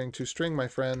 toString, toString, my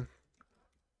friend.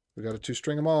 We got to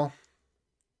toString them all.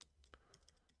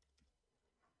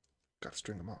 Got to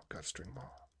string them all. Got to string them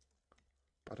all.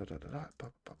 All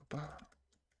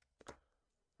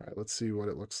right, let's see what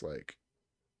it looks like.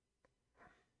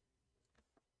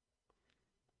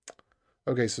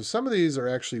 Okay, so some of these are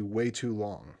actually way too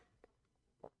long.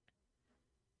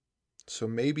 So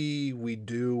maybe we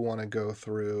do want to go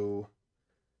through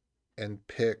and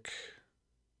pick,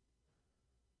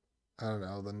 I don't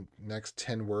know, the next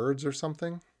 10 words or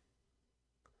something.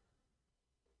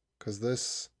 Because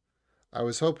this, I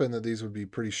was hoping that these would be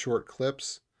pretty short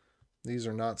clips. These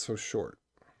are not so short.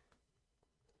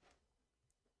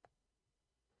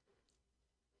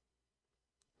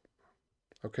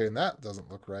 Okay, and that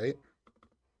doesn't look right.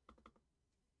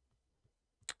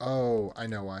 Oh, I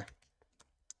know why.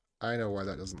 I know why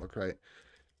that doesn't look right.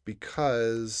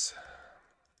 Because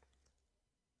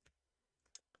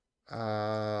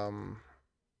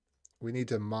we need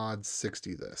to mod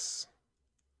 60 this.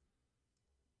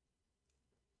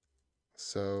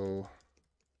 So,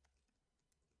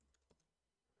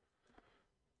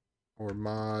 or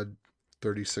mod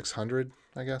 3600,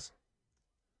 I guess.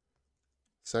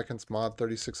 Seconds mod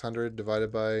 3600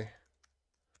 divided by,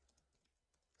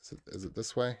 is it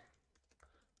this way?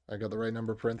 I got the right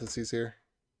number of parentheses here.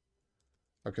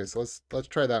 Okay, so let's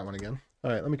try that one again.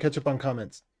 All right, let me catch up on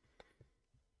comments.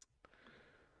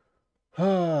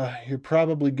 You're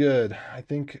probably good. I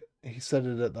think he said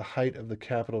it at the height of the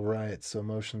Capitol riots, so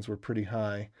emotions were pretty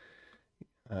high.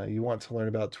 You want to learn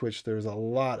about Twitch, there's a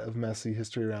lot of messy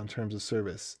history around terms of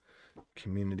service.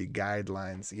 Community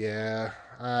guidelines. Yeah.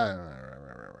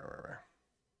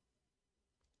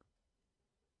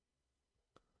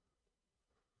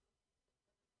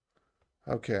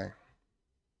 Okay.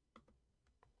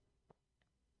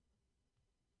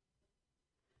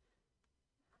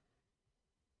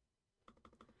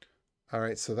 All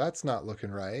right, so that's not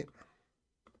looking right.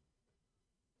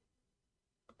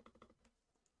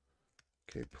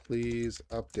 Okay, please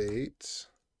update.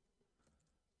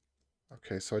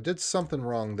 Okay, so I did something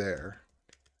wrong there.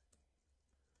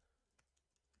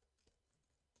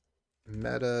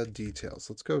 Meta details.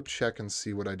 Let's go check and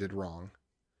see what I did wrong.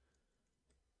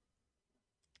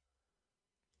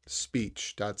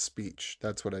 Speech, dot speech.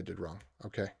 That's what I did wrong.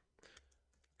 Okay.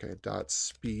 Okay, dot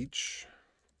speech.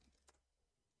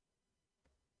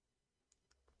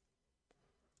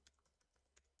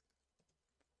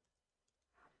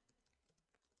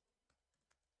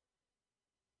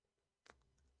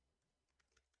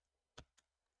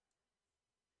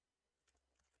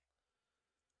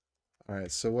 All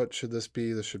right, so what should this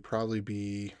be? This should probably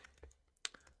be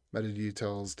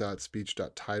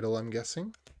metadetails.speech.title, I'm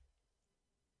guessing.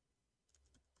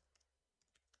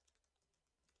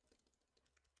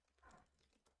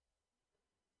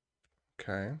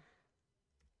 Okay.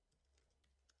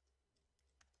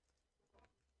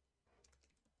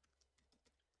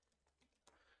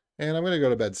 And I'm going to go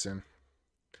to bed soon.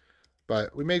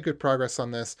 But we made good progress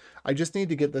on this. I just need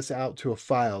to get this out to a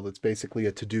file that's basically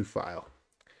a to-do file.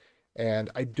 And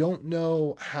I don't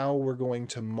know how we're going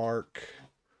to mark.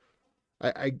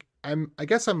 I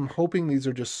guess I'm hoping these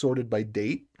are just sorted by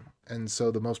date. And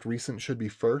so the most recent should be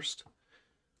first.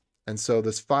 And so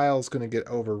this file is going to get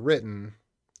overwritten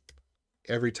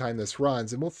every time this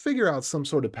runs. And we'll figure out some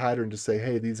sort of pattern to say,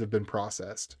 hey, these have been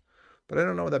processed. But I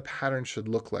don't know what that pattern should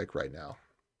look like right now.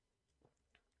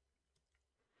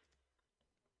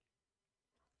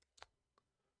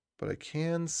 But I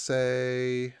can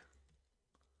say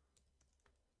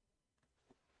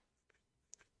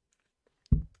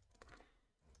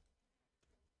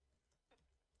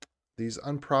these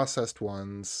unprocessed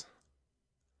ones,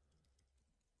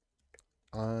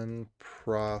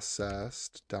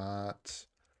 unprocessed dot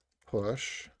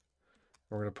push.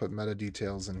 We're going to put meta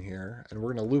details in here, and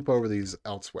we're going to loop over these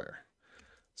elsewhere.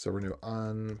 So we're going to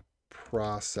do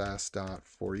unprocessed dot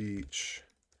for each,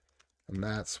 and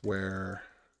that's where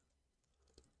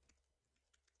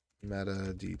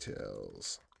meta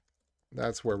details.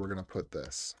 That's where we're going to put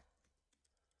this.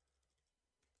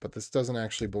 But this doesn't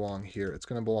actually belong here. It's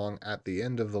going to belong at the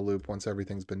end of the loop once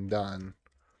everything's been done.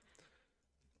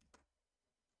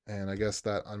 And I guess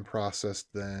that unprocessed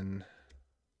then,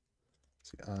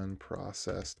 let's see,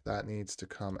 unprocessed, that needs to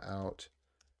come out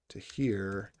to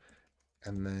here.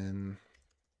 And then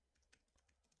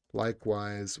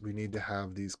likewise, we need to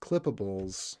have these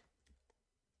clippables.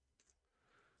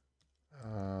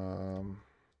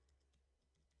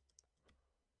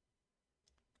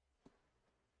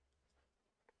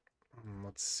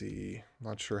 let's see.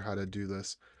 Not sure how to do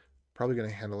this. Probably going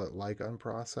to handle it like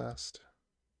unprocessed.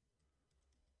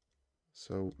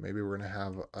 So maybe we're going to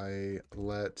have a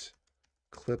let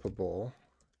clippable,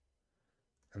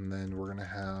 and then we're going to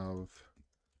have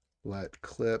let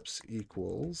clips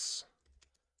equals.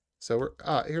 So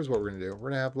here's what we're going to do.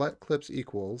 We're going to have let clips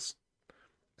equals,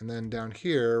 and then down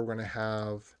here we're going to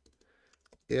have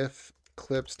if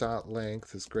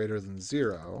clips.length is greater than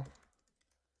 0,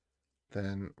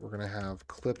 then we're going to have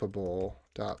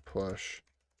clippable.push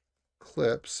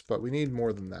clips, but we need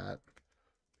more than that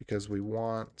because we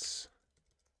want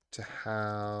to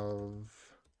have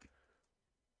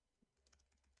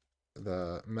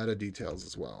the meta details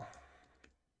as well.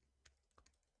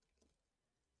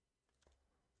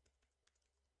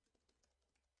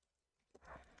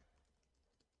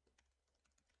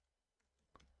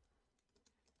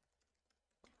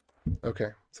 Okay,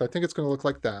 so I think it's going to look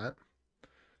like that.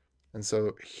 And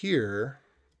so here,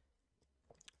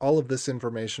 all of this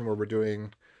information where we're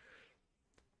doing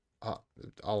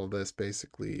all of this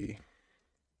basically,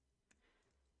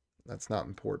 that's not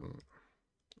important.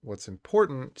 What's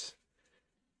important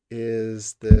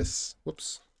is this,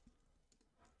 whoops,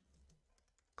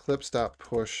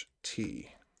 clips.push t,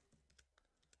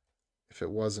 if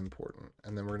it was important.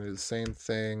 And then we're going to do the same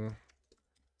thing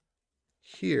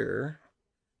here.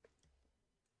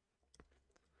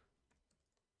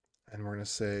 And we're going to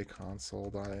say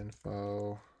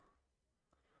console.info.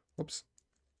 Whoops.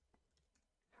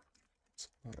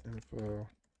 Info.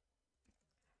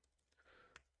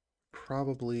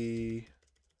 Probably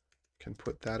can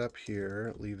put that up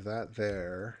here, leave that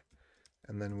there.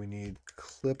 And then we need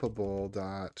clippable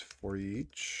dot for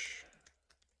each.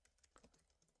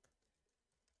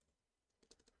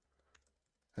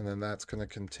 And then that's going to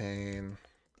contain,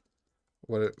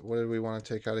 what do we want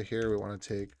to take out of here? We want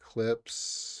to take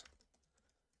clips,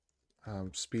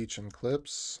 speech and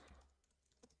clips.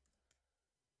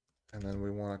 And then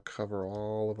we want to cover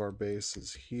all of our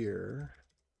bases here.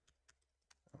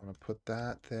 I want to put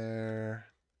that there,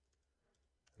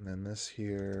 and then this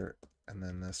here, and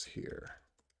then this here.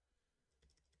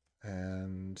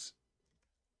 And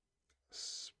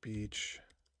speech.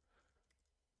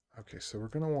 Okay, so we're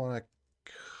going to want to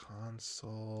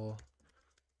console.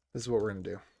 This is what we're going to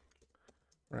do.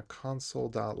 We're going to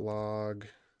console.log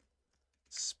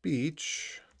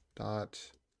speech dot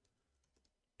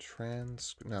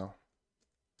no.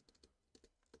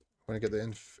 I'm going to get the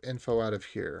info out of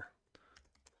here.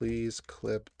 Please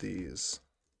clip these.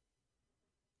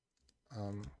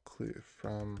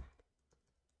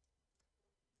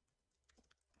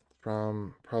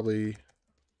 From probably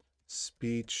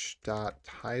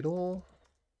speech.title,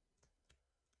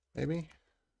 maybe?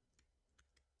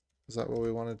 Is that what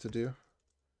we wanted to do?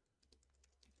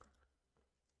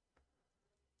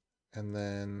 And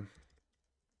then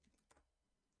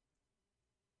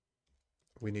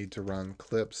we need to run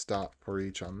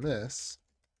clips.forEach on this.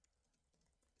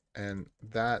 And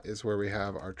that is where we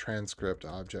have our transcript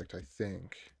object, I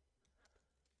think.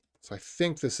 So I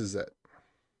think this is it.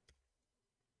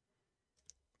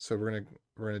 So we're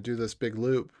gonna do this big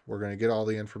loop. We're gonna get all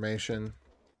the information,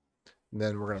 and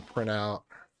then we're gonna print out.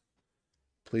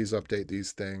 Please update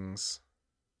these things.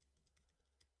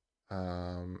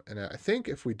 And I think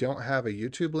if we don't have a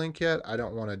YouTube link yet, I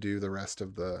don't want to do the rest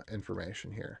of the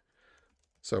information here.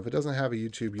 So if it doesn't have a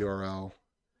YouTube URL,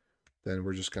 then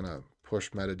we're just gonna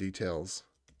push meta details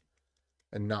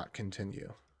and not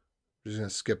continue. We're just gonna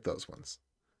skip those ones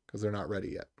because they're not ready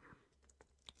yet.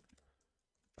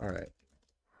 All right.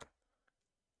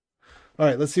 All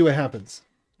right, let's see what happens.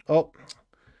 Oh,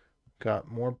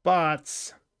 got more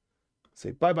bots.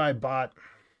 Say bye-bye, bot.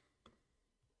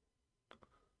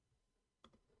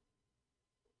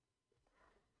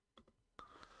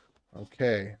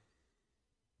 Okay.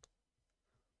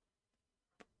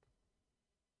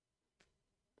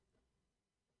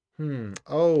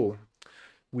 Oh,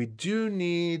 we do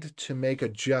need to make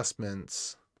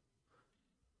adjustments.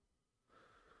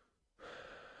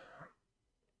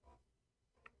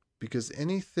 Because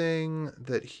anything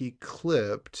that he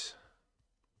clipped.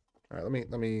 All right,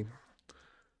 let me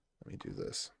do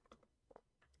this.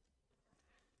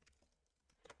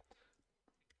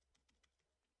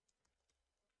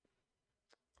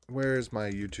 Where's my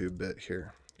YouTube bit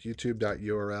here?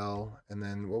 YouTube.url, and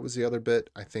then what was the other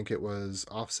bit? I think it was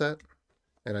offset,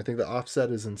 and I think the offset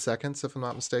is in seconds if I'm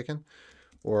not mistaken.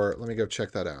 Or let me go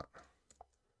check that out.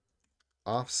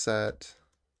 Offset,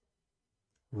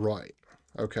 right.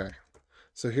 Okay.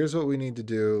 So here's what we need to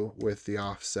do with the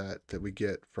offset that we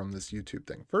get from this YouTube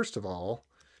thing. First of all,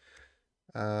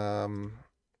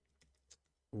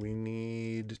 we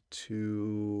need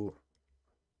to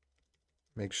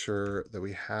make sure that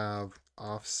we have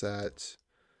offset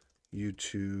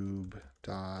YouTube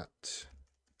dot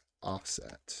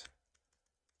offset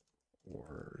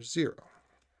or 0.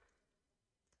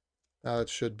 Now it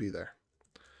should be there.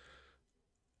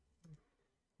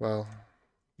 Well,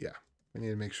 yeah, we need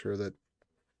to make sure that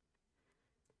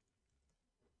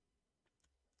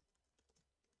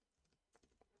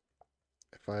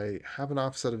if I have an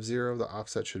offset of 0, the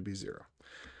offset should be 0.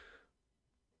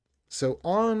 So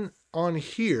on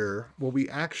here, what we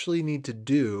actually need to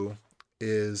do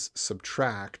is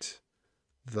subtract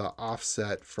the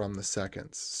offset from the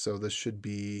seconds. So this should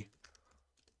be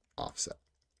offset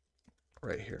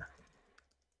right here.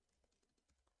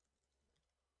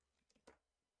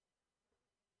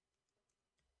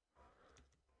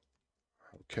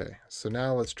 Okay, so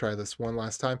now let's try this one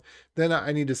last time. Then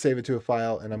I need to save it to a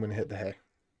file, and I'm going to hit the hey.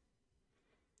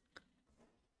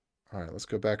 All right, let's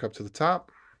go back up to the top.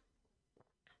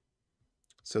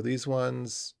 So these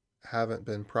ones haven't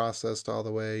been processed all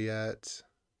the way yet.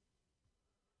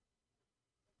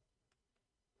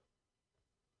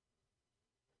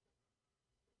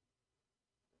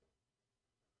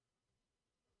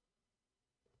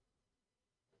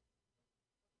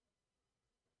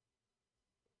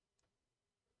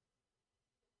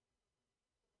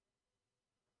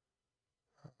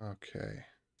 Okay.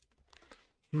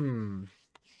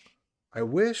 I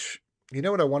wish, you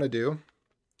know what I want to do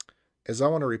is I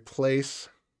want to replace,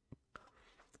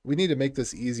 we need to make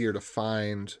this easier to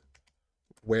find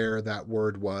where that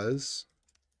word was.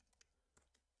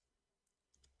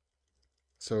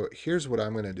 So here's what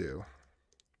I'm going to do.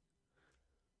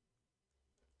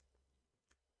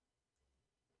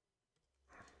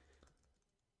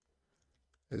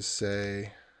 Is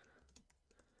say,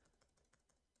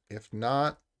 if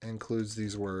not includes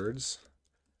these words,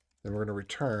 then we're going to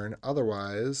return.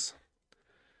 Otherwise,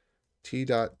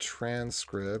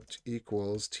 t.transcript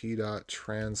equals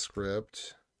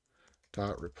t.transcript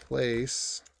dot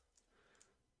replace.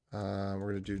 We're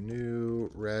going to do new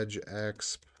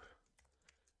regexp,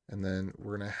 and then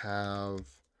we're going to have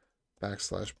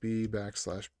 \b/b.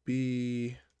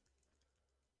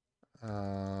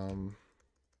 And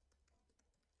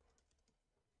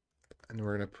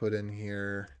we're going to put in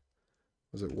here,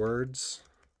 was it words?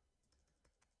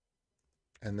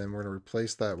 And then we're going to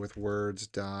replace that with words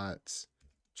dot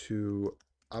to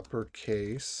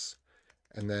uppercase.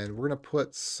 And then we're going to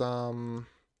put some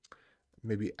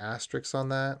maybe asterisks on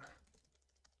that.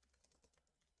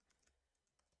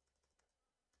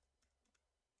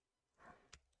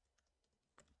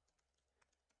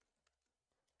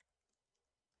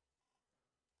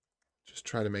 Just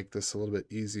try to make this a little bit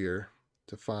easier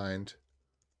to find.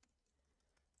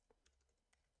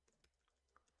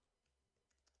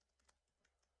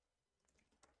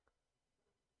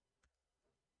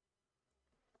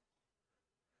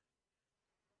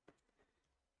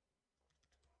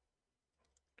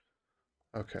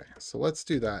 Okay, so let's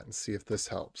do that and see if this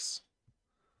helps.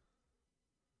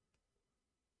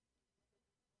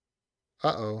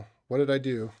 Uh-oh, what did I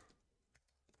do?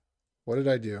 What did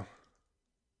I do?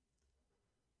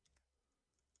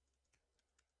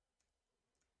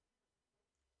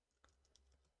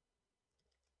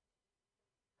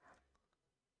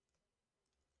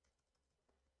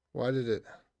 Why did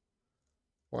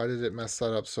it mess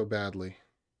that up so badly?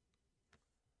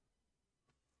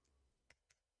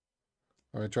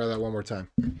 Let me try that one more time.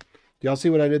 Do y'all see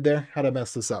what I did there? How'd I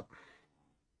mess this up?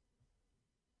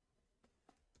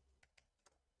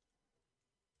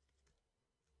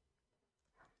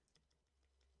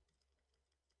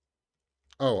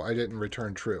 Oh, I didn't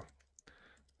return true.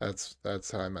 That's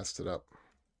how I messed it up.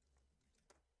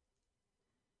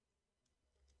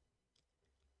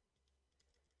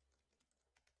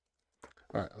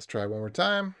 All right, let's try one more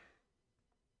time.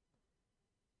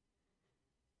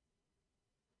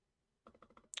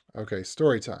 Okay,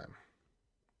 story time.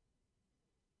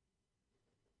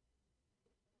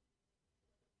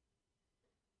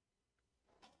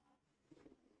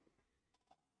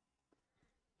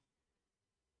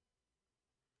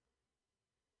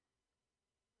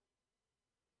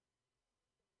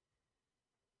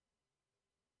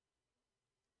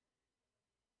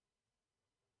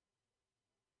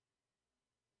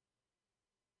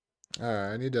 All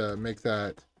right, I need to make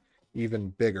that even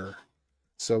bigger.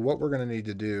 So what we're going to need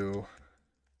to do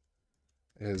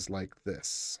is like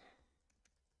this.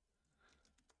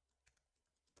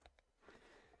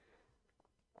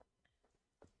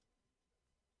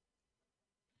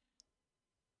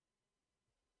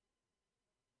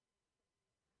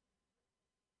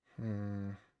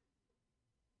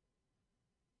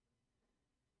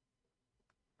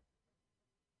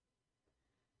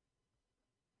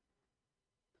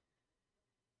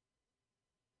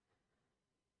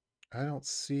 I don't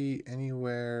see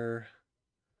anywhere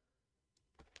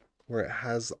where it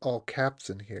has all caps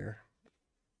in here.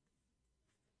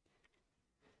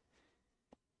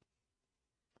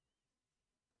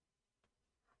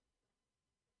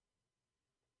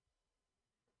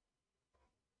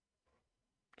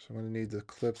 So I'm going to need to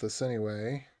clip this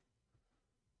anyway.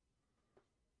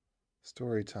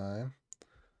 Story time.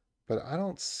 But I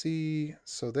don't see,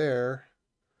 so there,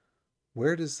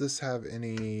 where does this have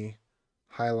any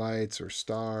highlights or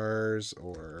stars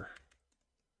or...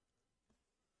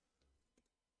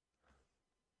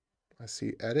 I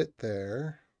see edit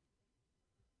there.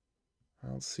 I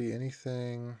don't see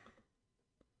anything.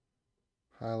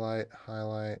 Highlight,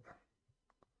 highlight.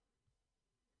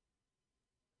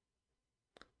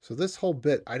 So this whole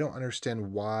bit, I don't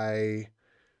understand why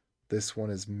this one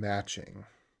is matching.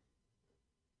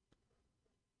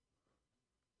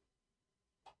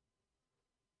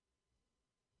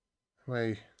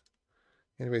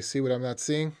 Anybody see what I'm not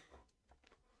seeing?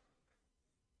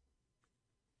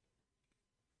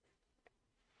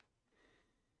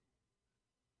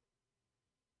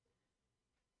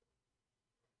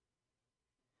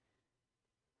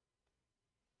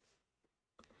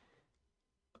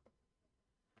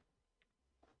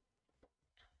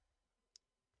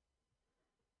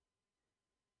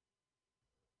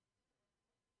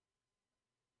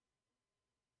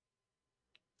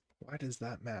 Why does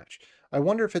that match? I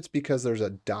wonder if it's because there's a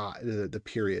dot, the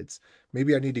periods.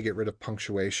 Maybe I need to get rid of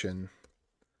punctuation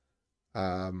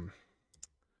when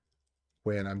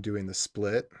I'm doing the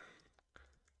split.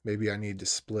 Maybe I need to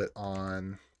split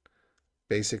on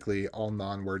basically all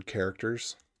non-word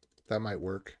characters. That might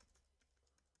work.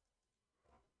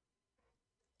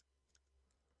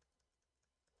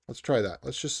 Let's try that.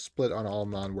 Let's just split on all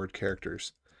non-word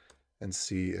characters and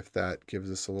see if that gives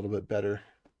us a little bit better.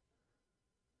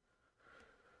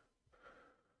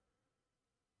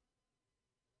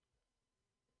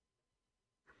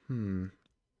 Let's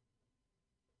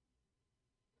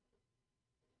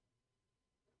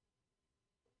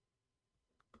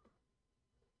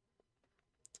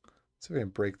see if I can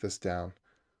break this down.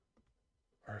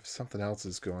 Or if something else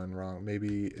is going wrong.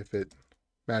 Maybe if it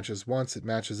matches once, it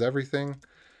matches everything.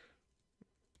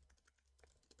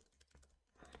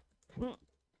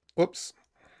 Whoops.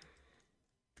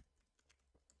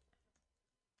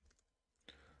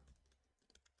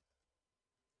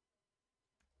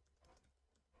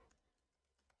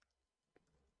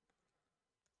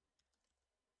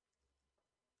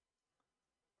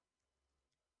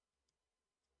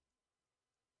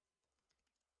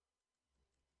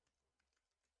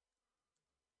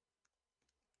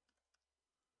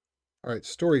 All right,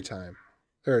 story time.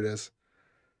 There it is.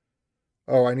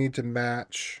 Oh, I need to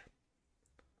match.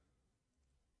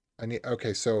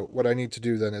 Okay, so what I need to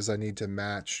do then is I need to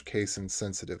match case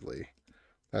insensitively.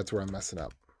 That's where I'm messing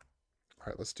up. All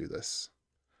right, let's do this.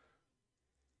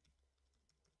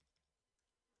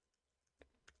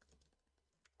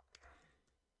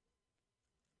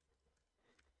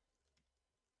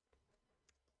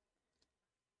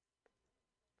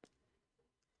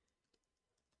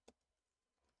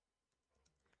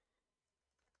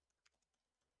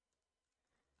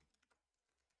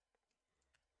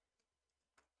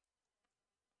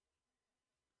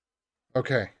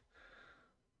 Okay.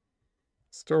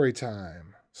 Story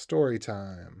time. Story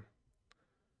time.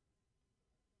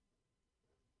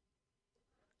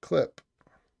 Clip.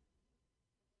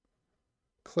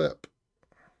 Clip.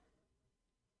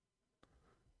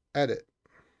 Edit.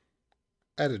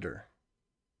 Editor.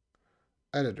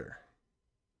 Editor.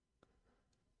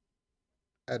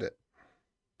 Edit.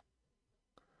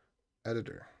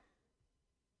 Editor.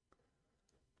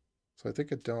 So I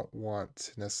think I don't want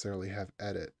to necessarily have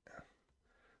edit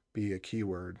be a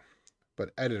keyword,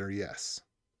 but editor, yes.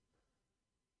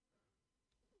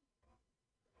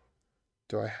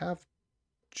 Do I have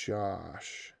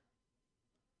Josh?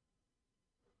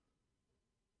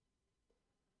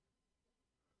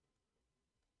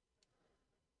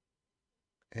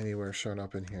 Anywhere shown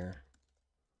up in here?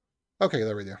 Okay,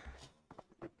 there we go.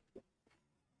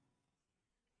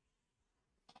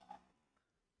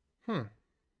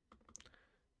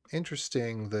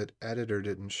 Interesting that editor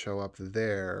didn't show up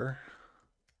there.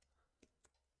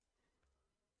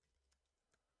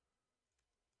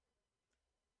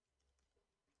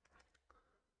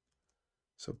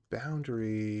 So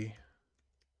boundary.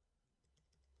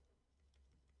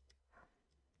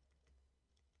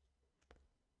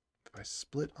 If I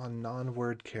split on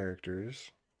non-word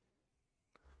characters,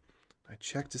 I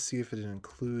check to see if it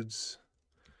includes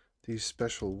these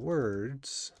special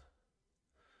words.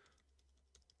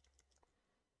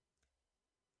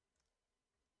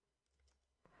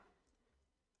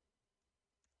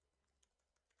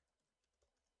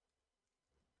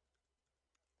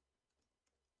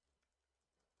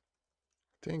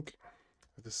 think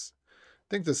this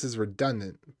is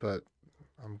redundant, but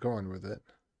I'm going with it.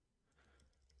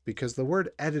 Because the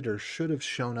word editor should have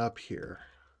shown up here.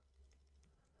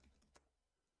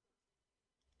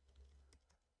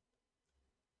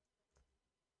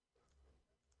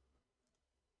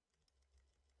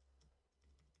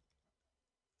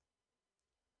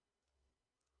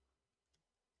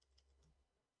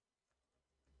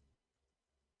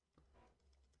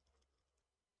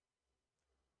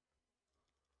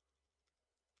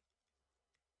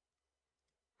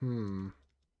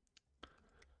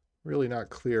 Really not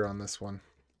clear on this one.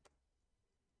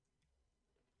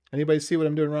 Anybody see what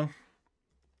I'm doing wrong?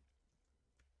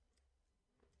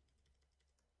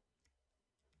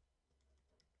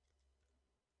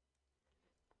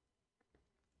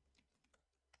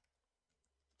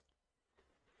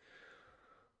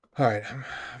 All right,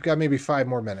 I've got maybe 5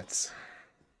 more minutes.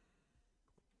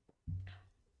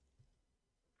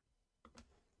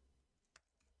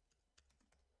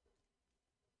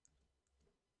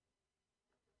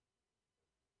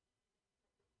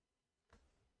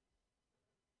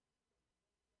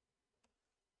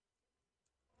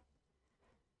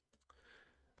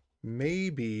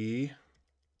 Maybe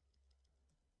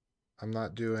I'm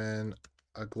not doing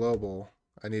a global.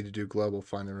 I need to do global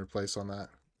find and replace on that.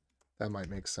 That might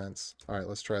make sense. All right,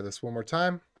 let's try this one more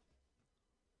time.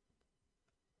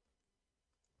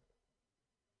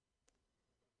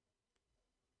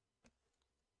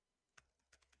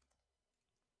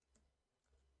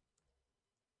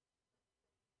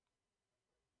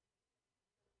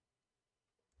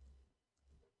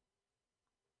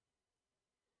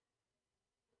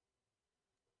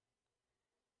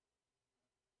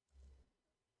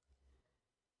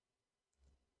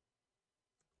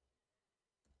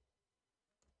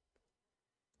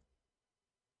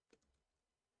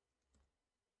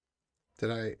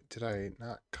 Did I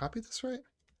not copy this right?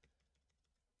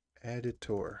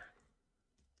 Editor.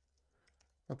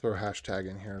 I'll throw a hashtag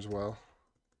in here as well.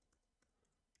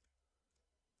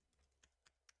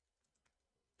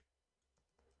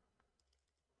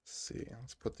 Let's see.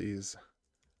 Let's put these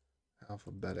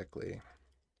alphabetically.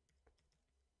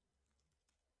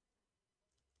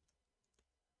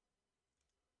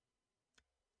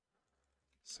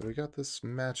 So we got this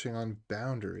matching on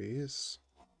boundaries.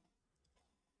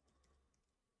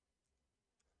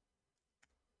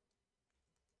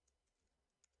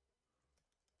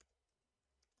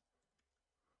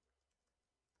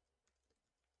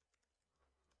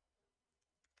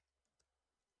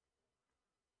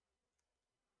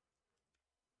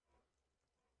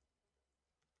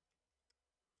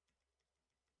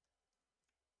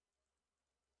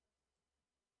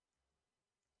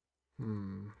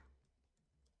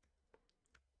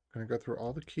 I'm going to go through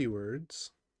all the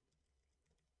keywords.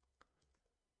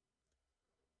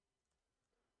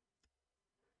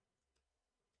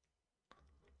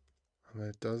 And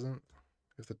it doesn't,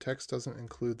 if the text doesn't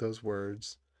include those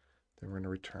words, then we're going to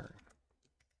return.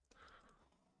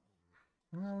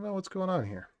 I don't know what's going on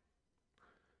here.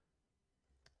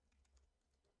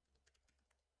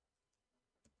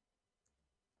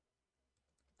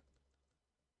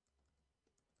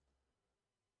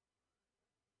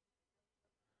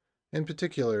 In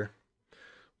particular,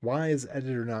 why is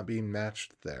editor not being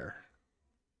matched there?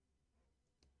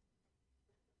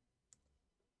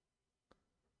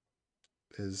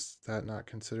 Is that not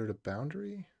considered a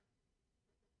boundary?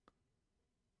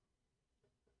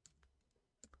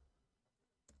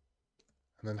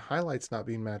 And then highlights not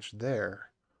being matched there.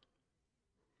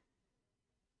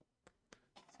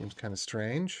 Seems kind of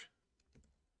strange.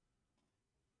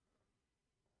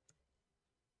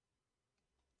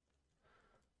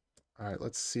 All right,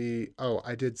 let's see. Oh,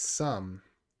 I did some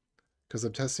because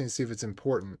I'm testing to see if it's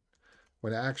important.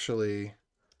 When actually,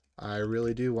 I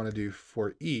really do want to do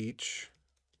for each.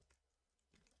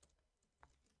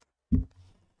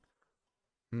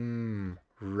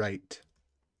 Right.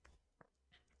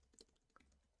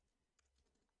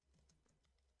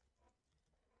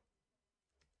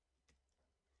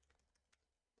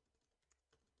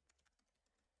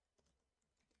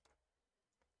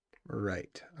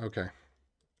 Right. Okay.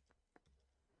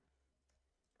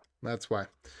 That's why.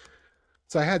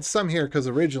 So I had some here because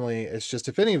originally it's just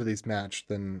if any of these match,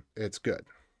 then it's good.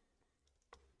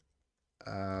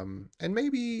 And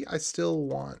maybe I still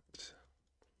want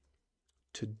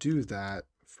to do that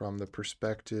from the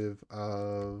perspective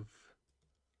of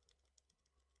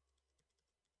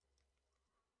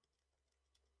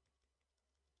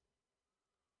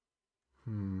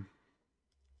I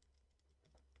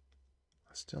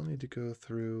still need to go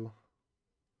through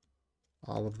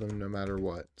all of them no matter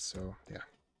what. So yeah.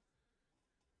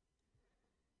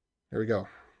 There we go.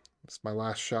 It's my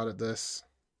last shot at this.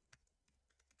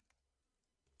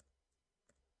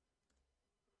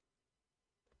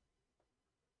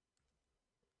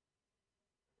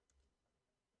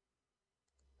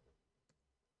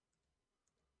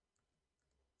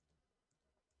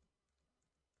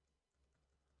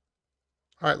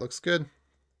 All right, looks good.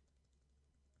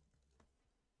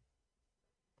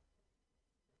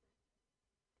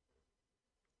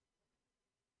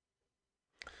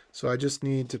 So I just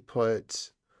need to put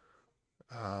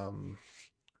Otter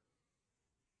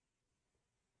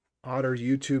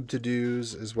YouTube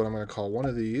to-dos is what I'm going to call one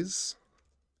of these.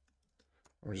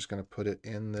 I'm just going to put it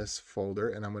in this folder,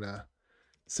 and I'm going to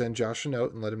send Josh a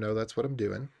note and let him know that's what I'm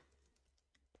doing.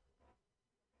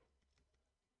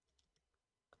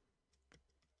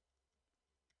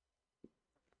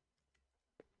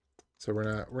 So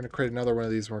we're gonna create another one of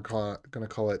these. We're gonna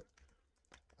call it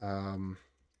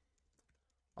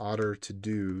Otter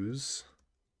to-dos.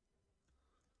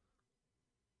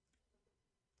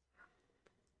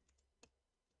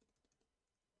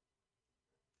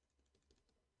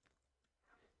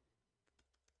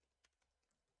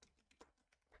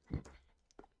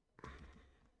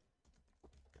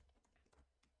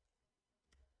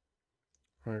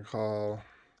 We're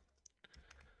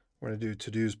gonna do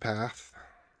to-dos path.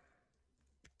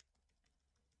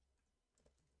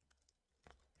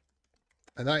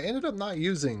 And I ended up not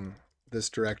using this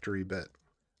directory bit.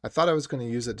 I thought I was going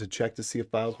to use it to check to see if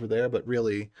files were there, but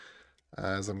really,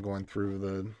 as I'm going through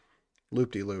the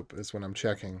loop-de-loop is when I'm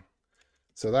checking.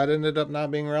 So that ended up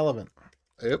not being relevant.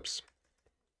 Oops.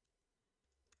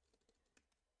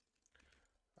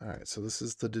 All right, so this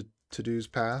is the to-dos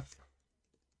path.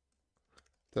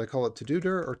 Did I call it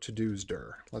to-do-der or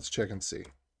to-dos-der? Let's check and see.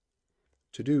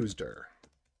 To-dos-der.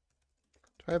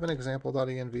 Do I have an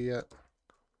example.env yet?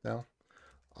 No?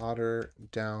 Otter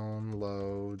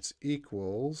downloads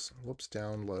equals,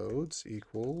 downloads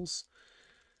equals,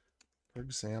 for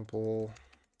example,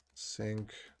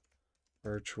 sync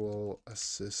virtual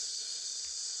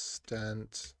assistant.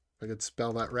 If I could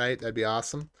spell that right, that'd be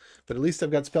awesome. But at least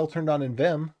I've got spell turned on in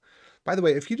Vim. By the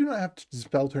way, if you do not have to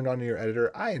spell turned on in your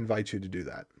editor, I invite you to do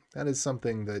that. That is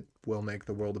something that will make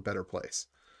the world a better place.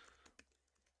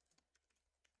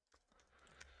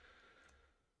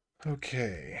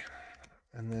 Okay.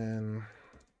 And then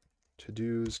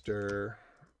to-dos dir.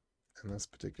 In this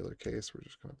particular case, we're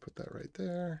just going to put that right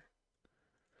there.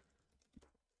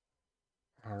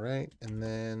 All right. And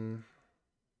then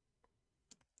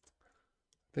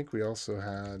I think we also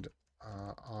had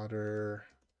Otter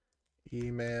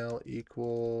email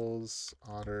equals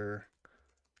Otter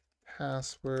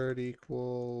password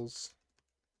equals.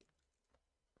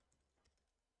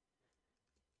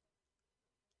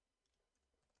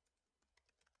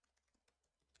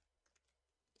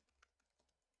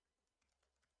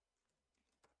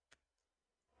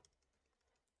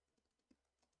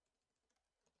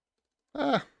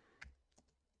 Ah.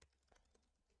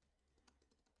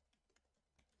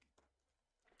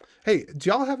 Hey, do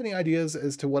y'all have any ideas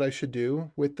as to what I should do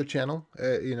with the channel?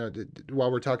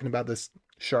 While we're talking about this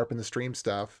Sharpen the Stream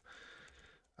stuff,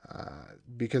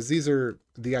 because these are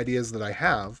the ideas that I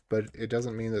have, but it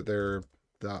doesn't mean that they're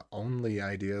the only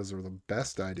ideas or the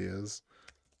best ideas.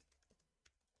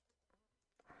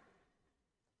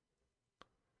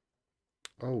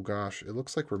 Oh gosh, it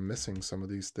looks like we're missing some of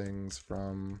these things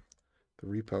from the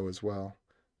repo as well.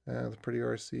 The pretty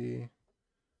RC,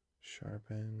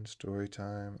 Sharpen, story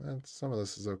time. And some of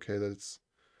this is okay that it's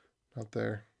not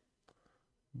there.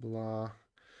 Blah.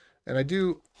 And I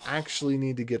do actually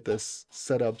need to get this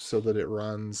set up so that it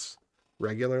runs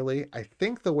regularly. I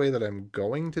think the way that I'm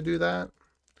going to do that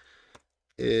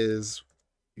is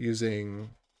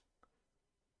using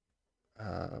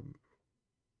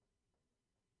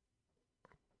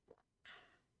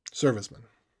Serviceman.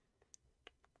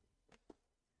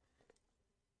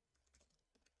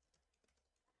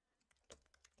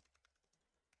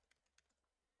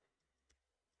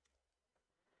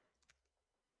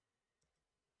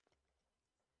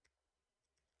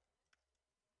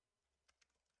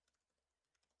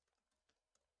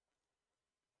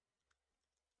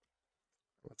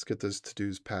 Let's get this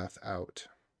to-dos path out.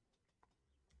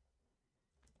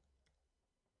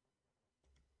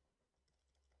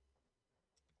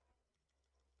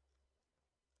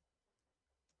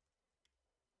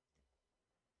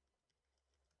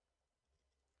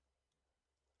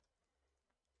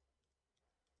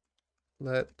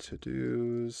 Let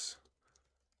to-dos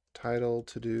title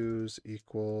to-dos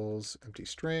equals empty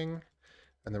string.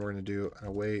 And then we're going to do an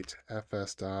await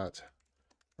fs dot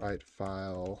write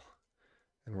file.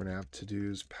 And we're going to have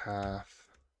to-dos path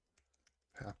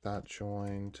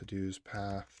path.join to-dos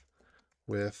path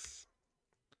with,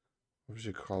 what would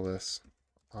you call this?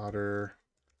 Otter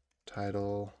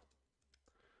title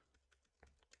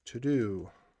to do.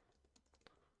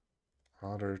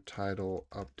 Otter title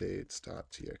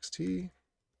updates.txt.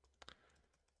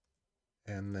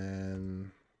 And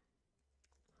then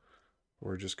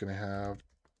we're just going to have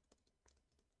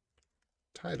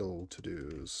title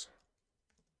to-dos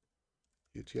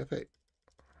UTF-8.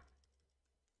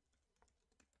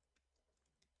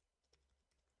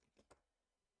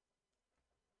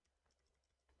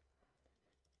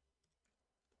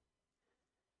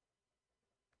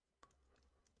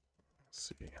 Let's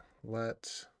see,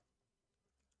 let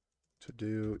to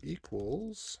do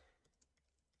equals,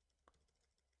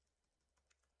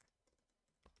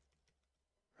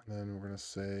 and then we're going to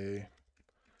say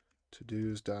to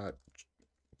do's dot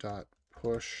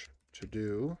push to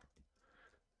do,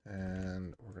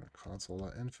 and we're going to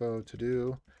console.info to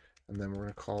do, and then we're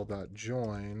going to call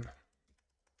 .join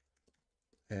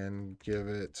and give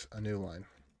it a new line.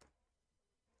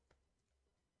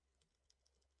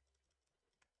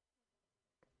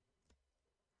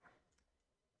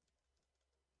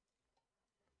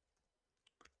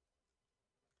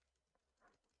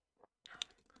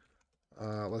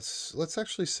 Let's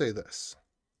actually say this.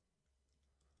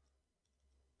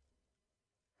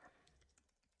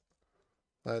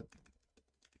 Let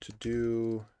to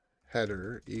do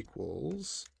header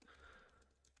equals,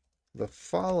 the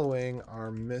following are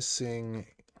missing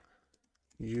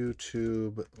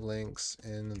YouTube links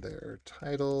in their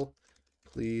title.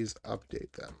 Please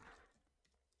update them.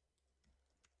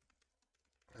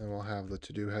 And we'll have the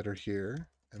to-do header here,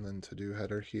 and then to-do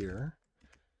header here.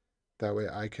 That way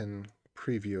I can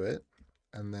preview it.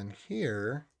 And then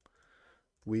here,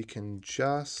 we can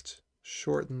just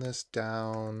shorten this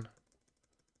down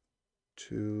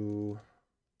to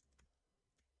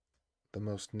the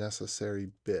most necessary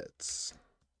bits.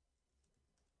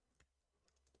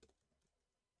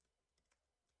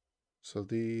 So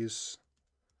these,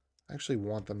 I actually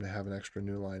want them to have an extra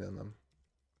new line in them.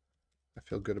 I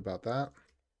feel good about that.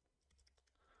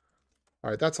 All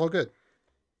right, that's all good.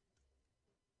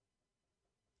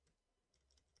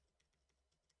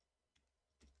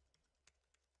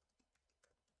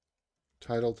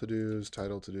 Title to-dos,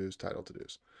 title to-dos, title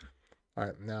to-dos. All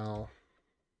right, now,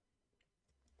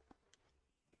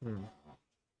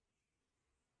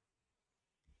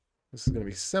 this is going to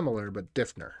be similar, but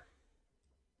different.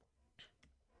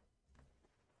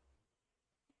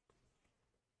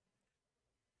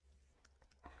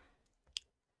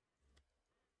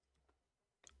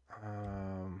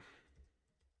 I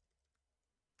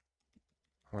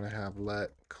want to have let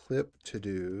clip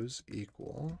to-dos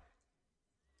equal.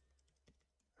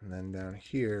 And then down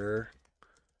here,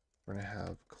 we're going to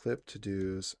have clip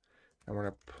to-dos, and we're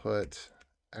going to put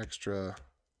extra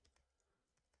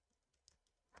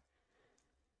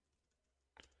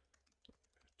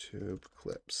tube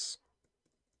clips.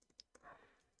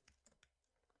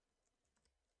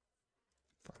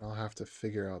 I'll have to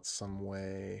figure out some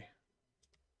way.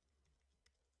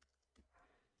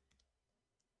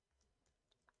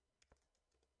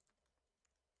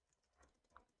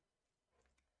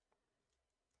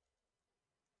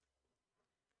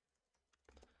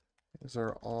 These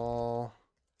are all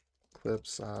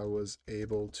clips I was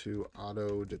able to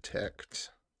auto detect.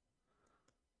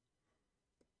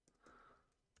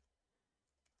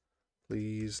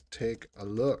 Please take a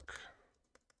look.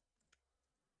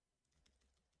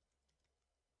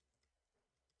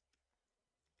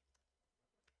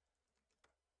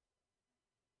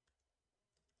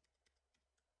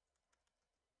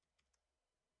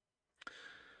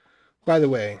 By the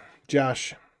way,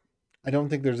 Josh, I don't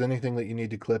think there's anything that you need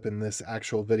to clip in this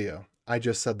actual video. I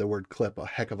just said the word clip a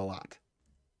heck of a lot.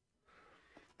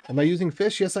 Am I using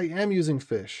fish? Yes, I am using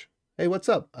fish. Hey, what's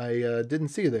up? I didn't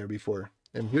see you there before.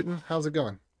 And Newton, how's it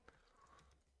going?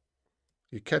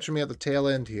 You're catching me at the tail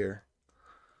end here.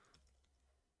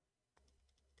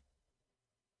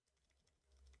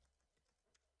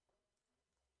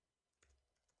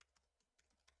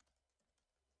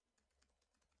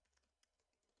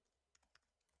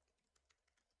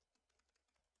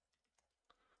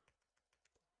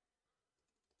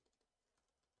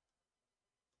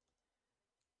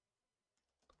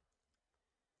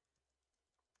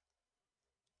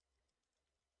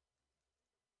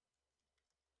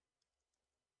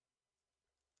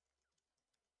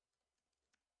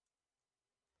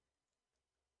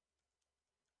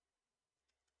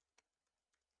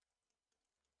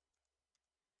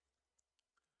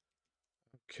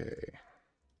 Okay.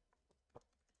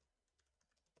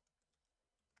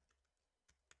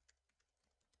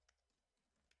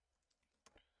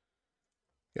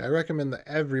 Yeah, I recommend that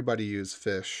everybody use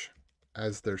fish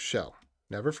as their shell.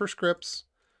 Never for scripts,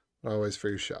 but always for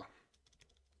your shell.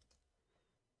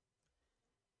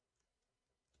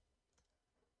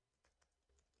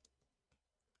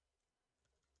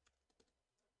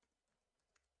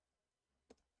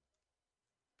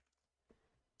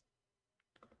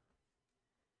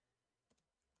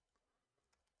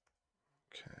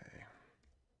 Okay.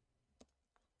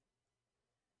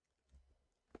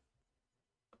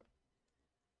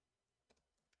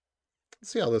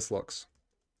 Let's see how this looks.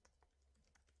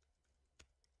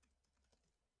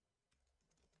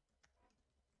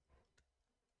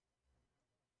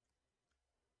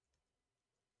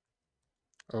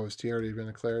 Oh, has T already been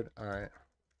declared? All right.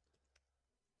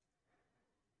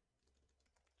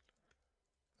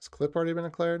 Has clip already been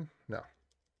declared? No.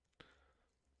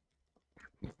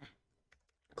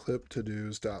 Clip to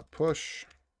do's dot push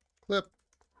clip.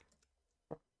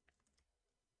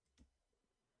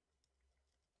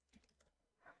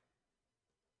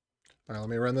 All right, let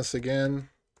me run this again.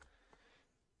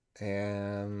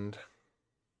 And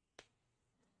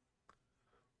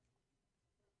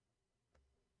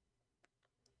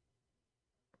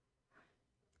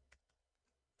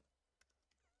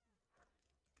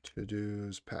to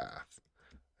do's path.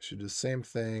 I should do the same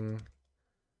thing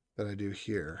that I do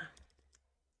here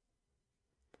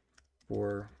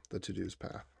for the to do's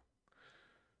path.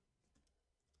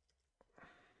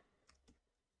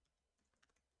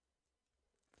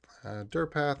 Dir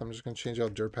path, I'm just going to change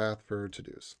out dir path for to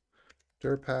do's.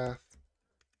 Dir path,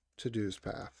 to do's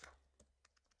path.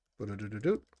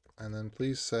 And then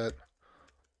please set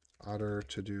Otter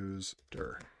to do's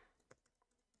dir.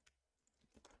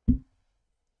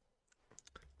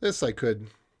 This I could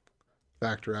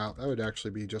factor out. That would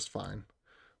actually be just fine,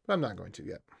 but I'm not going to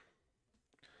yet.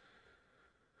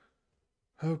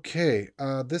 Okay,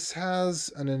 this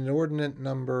has an inordinate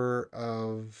number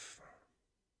of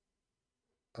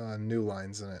new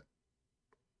lines in it.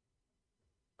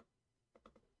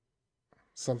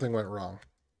 Something went wrong.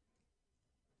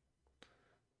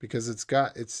 Because it's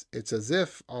as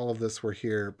if all of this were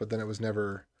here, but then it was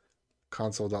never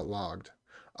console.logged.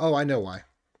 Oh, I know why.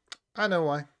 I know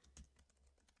why.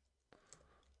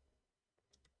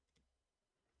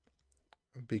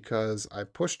 Because I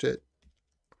pushed it,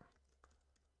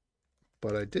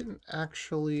 but I didn't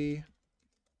actually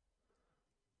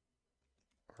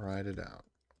write it out.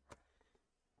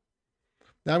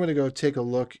 Now I'm going to go take a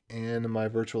look in my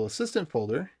virtual assistant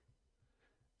folder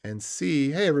and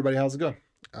see, hey everybody, how's it going?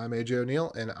 I'm AJ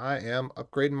O'Neill and I am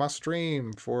upgrading my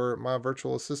stream for my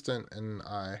virtual assistant and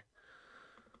I.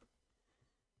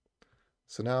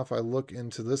 So now if I look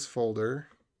into this folder,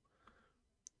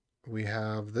 we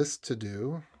have this to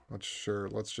do.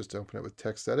 Let's just open it with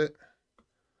text edit.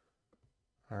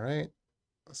 All right.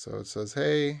 So it says,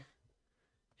 hey,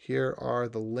 here are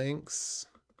the links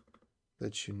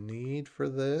that you need for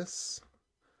this.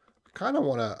 I kind of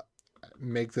want to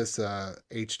make this a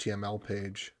HTML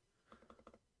page.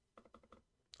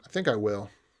 I think I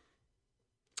will.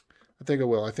 I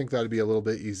think that'd be a little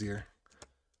bit easier.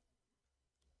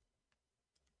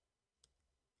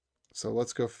 So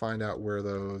let's go find out where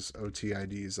those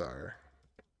OTIDs are.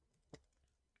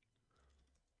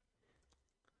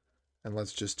 And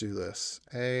let's just do this.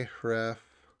 A ref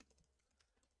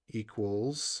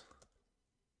equals,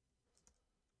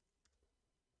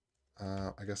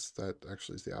 I guess that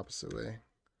actually is the opposite way.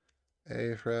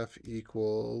 A ref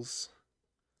equals,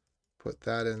 put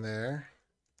that in there,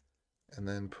 and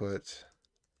then put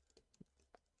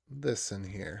this in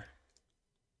here.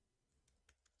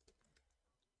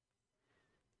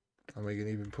 And we can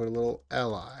even put a little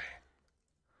li,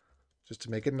 just to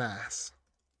make it nice.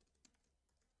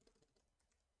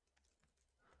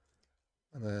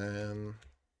 And then,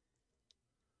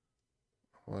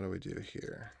 what do we do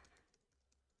here?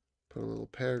 Put a little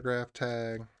paragraph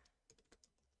tag.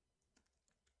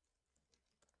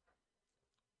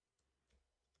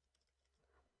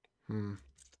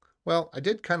 Well, I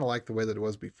did kind of like the way that it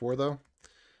was before, though.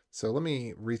 So let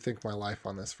me rethink my life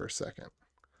on this for a second.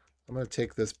 I'm going to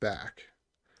take this back,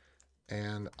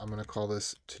 and I'm going to call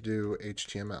this to-do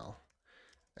HTML.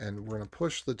 And we're going to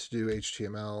push the to-do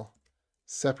HTML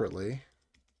separately,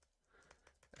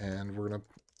 and we're going to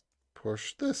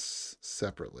push this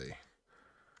separately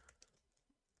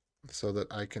so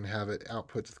that I can have it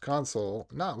output to the console,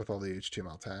 not with all the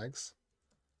HTML tags.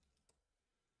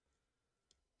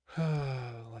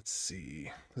 Let's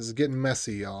see. This is getting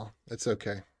messy, y'all. It's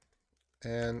okay.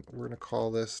 And we're going to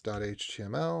call this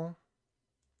 .html.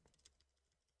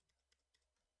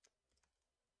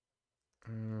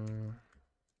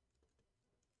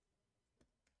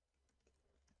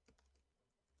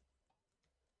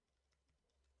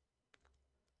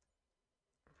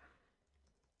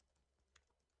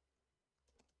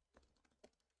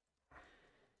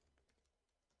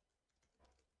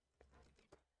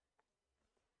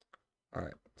 All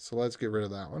right, so let's get rid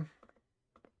of that one.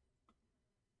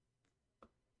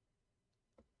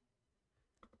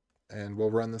 And we'll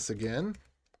run this again.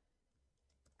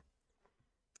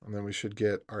 And then we should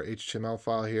get our HTML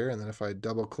file here. And then if I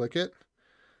double click it,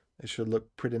 it should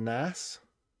look pretty nice.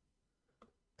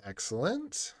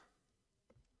 Excellent.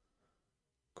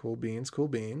 Cool beans, cool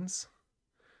beans.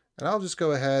 And I'll just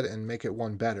go ahead and make it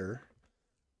one better.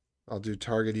 I'll do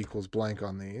target equals blank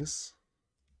on these.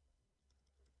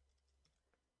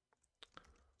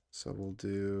 So we'll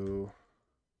do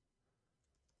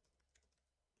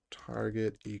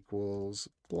target equals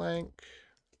blank.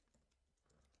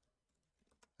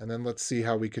 And then let's see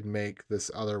how we could make this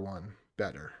other one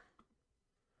better.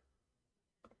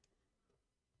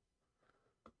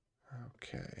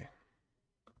 Okay.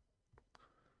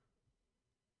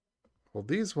 Well,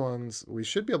 these ones, we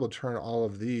should be able to turn all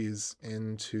of these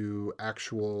into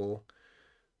actual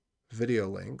video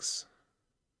links.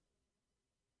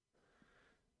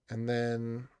 And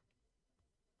then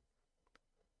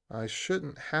I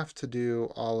shouldn't have to do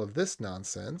all of this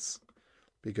nonsense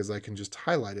because I can just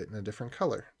highlight it in a different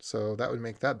color. So that would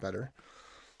make that better.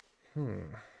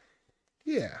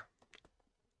 Yeah.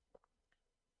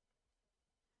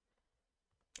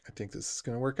 I think this is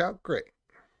going to work out great.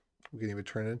 We can even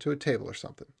turn it into a table or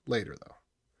something later, though.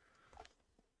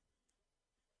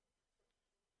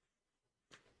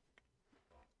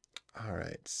 All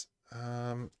right.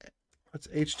 What's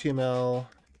HTML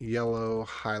yellow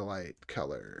highlight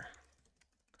color?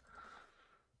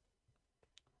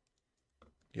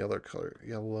 Yellow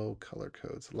color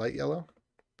codes. Light yellow?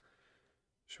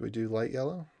 Should we do light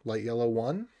yellow? Light yellow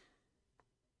 1?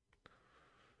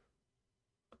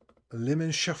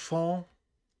 Lemon chiffon?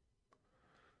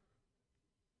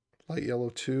 Light yellow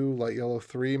 2, light yellow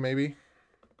 3, maybe?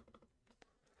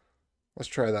 Let's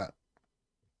try that.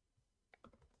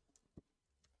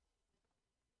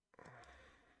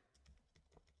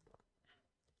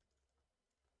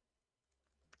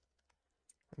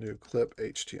 Do clip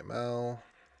HTML.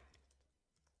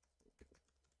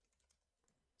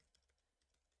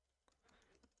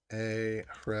 A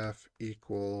ref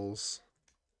equals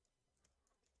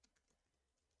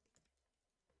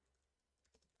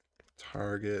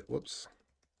target, whoops,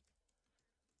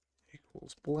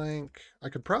 equals blank. I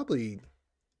could probably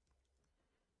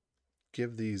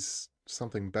give these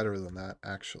something better than that,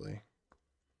 actually.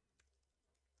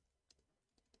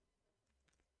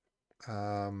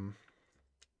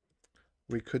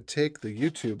 We could take the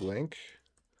YouTube link.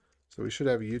 So we should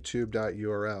have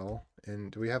youtube.url. And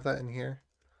do we have that in here?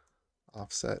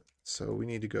 Offset. So we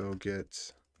need to go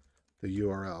get the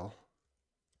URL.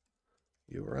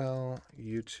 URL,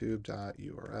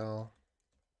 youtube.url.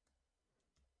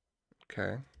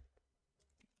 Okay.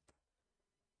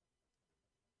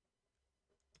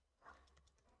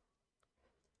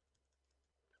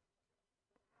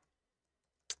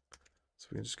 So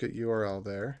we can just get URL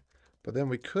there. But then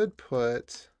we could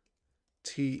put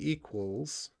t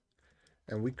equals,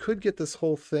 and we could get this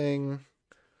whole thing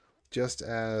just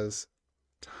as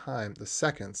time, the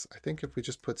seconds. I think if we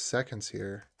just put seconds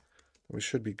here, we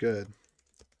should be good.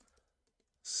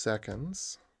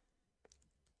 Seconds.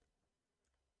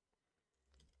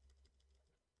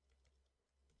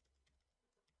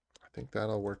 I think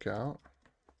that'll work out.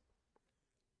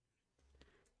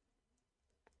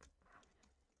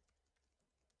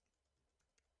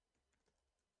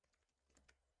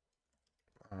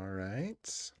 All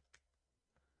right.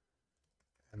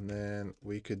 And then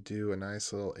we could do a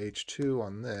nice little H2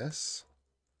 on this.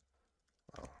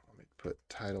 Well, let me put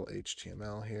title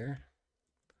HTML here,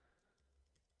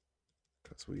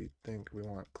 because we think we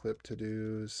want clip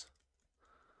to-dos.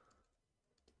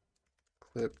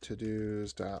 Clip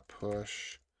to-dos dot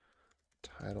push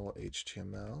title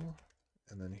HTML.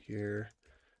 And then here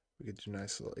we could do a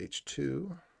nice little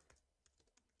H2.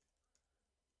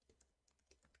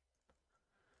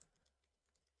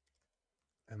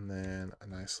 And then a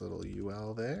nice little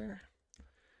UL there.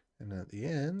 And at the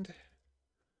end,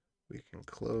 we can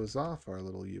close off our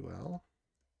little UL.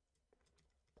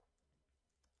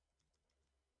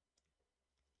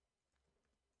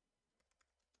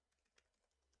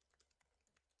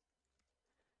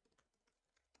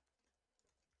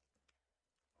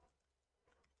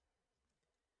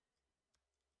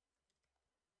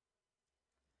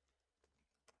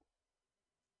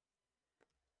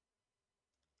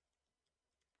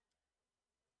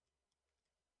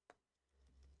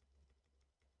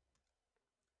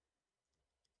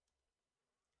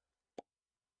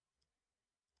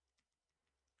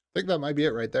 I think that might be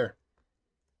it right there.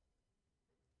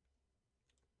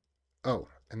 Oh,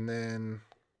 and then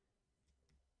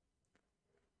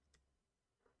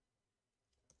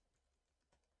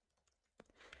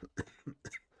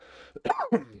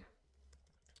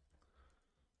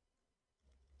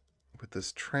with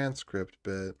this transcript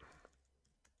bit,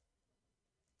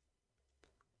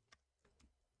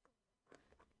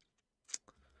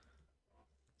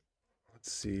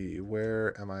 let's see,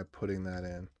 where am I putting that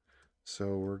in?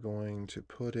 So we're going to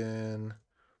put in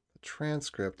the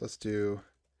transcript. Let's do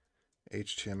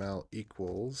HTML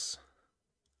equals.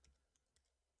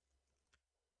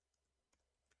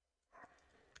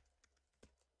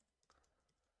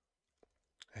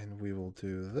 And we will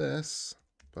do this,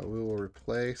 but we will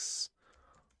replace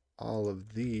all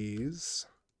of these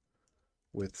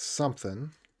with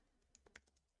something.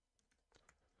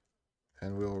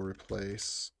 And we'll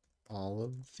replace all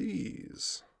of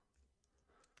these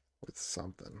with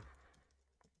something.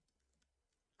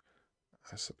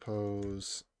 I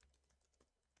suppose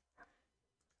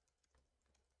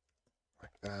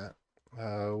like that.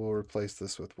 We'll replace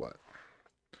this with what?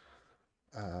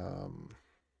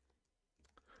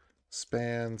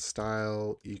 Span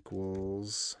style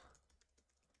equals,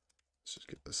 let's just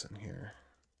get this in here.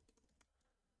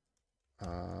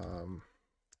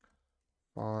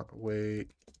 Font weight,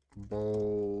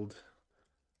 bold,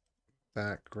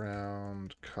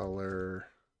 background color,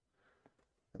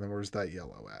 and then where's that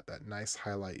yellow at? That nice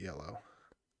highlight yellow.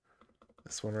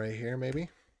 This one right here, maybe?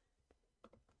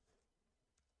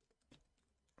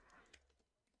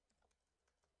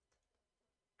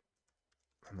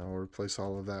 And then we'll replace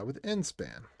all of that with end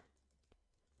span.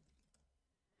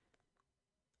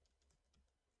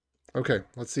 Okay,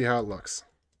 let's see how it looks.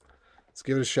 Let's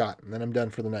give it a shot, and then I'm done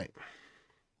for the night.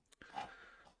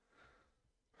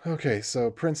 Okay, so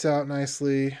prints out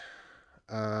nicely.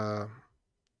 Oh,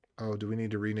 do we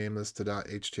need to rename this to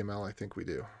 .html? I think we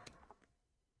do.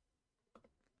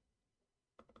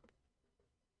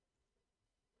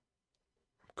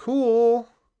 Cool.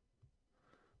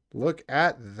 Look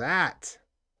at that.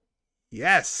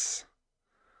 Yes.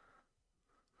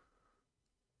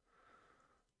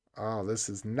 Oh, this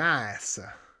is nice.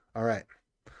 All right.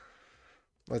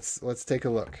 Let's take a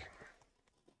look.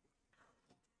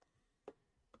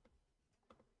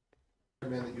 I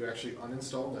recommend that you actually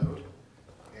uninstall Node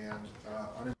and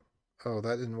oh,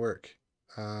 that didn't work.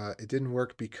 It didn't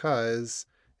work because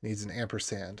it needs an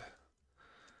ampersand,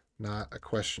 not a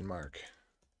question mark.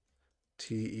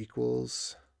 T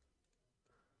equals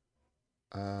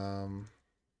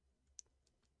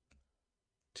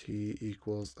T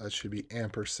equals, that should be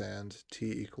ampersand,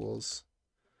 T equals.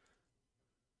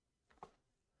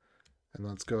 And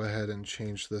let's go ahead and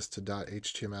change this to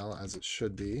 .html as it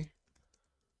should be.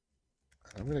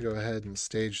 I'm going to go ahead and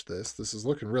stage this. This is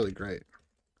looking really great.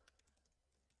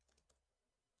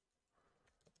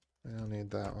 I don't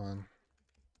need that one.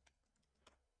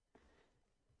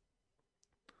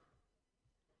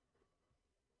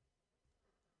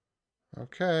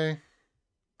 Okay.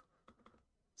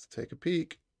 Let's take a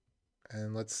peek.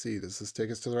 And let's see, does this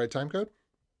take us to the right time code?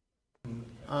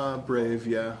 Brave,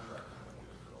 yeah.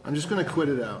 I'm just going to quit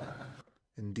it out.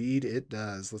 Indeed it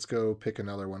does. Let's go pick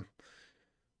another one.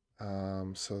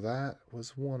 So that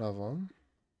was one of them.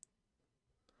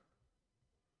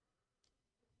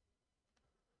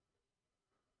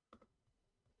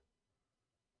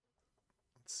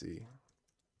 Let's see.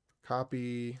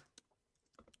 Copy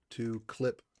to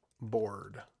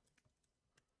clipboard.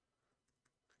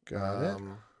 Got it.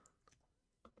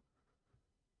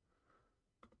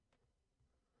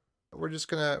 We're just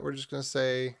gonna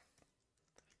say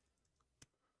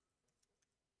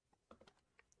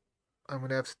I'm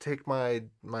gonna have to take my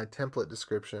template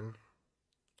description.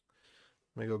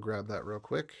 Let me go grab that real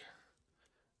quick.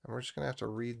 And we're just gonna have to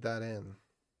read that in.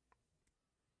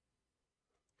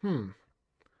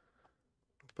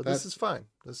 But this is fine.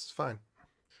 This is fine.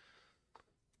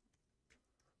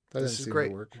 This is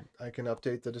great. Work. I can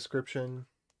update the description,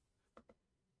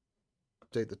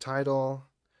 update the title.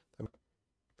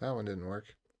 That one didn't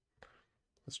work.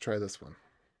 Let's try this one.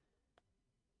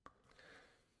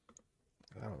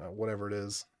 I don't know, whatever it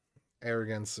is.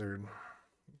 Arrogance or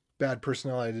bad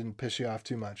personality didn't piss you off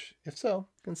too much. If so,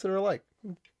 consider a like.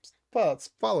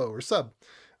 Follow or sub.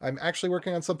 I'm actually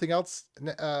working on something else,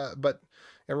 but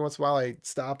every once in a while I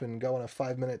stop and go on a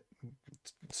 5-minute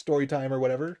story time or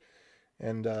whatever.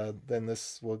 And then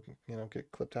this will,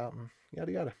 get clipped out and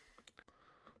yada yada.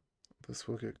 This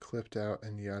will get clipped out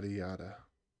and yada yada.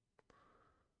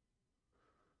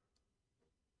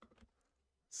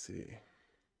 Let's see.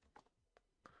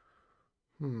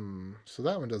 So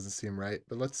that one doesn't seem right,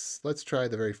 but let's try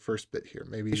the very first bit here.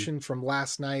 Maybe from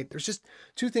last night. There's just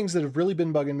two things that have really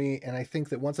been bugging me, and I think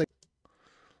that once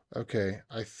okay,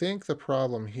 I think the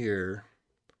problem here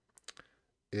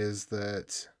is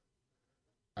that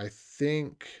I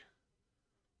think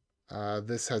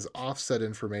this has offset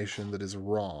information that is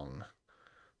wrong.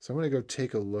 So I'm going to go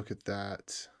take a look at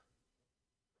that.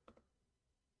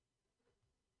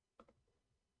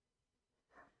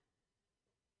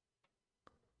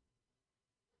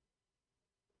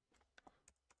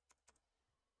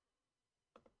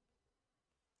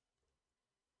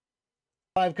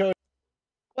 Live code.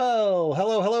 Oh,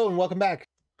 hello, and welcome back.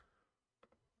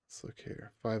 Let's look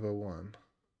here. 501.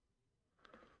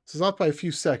 This is off by a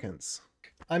few seconds.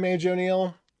 I'm AJ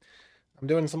O'Neill. I'm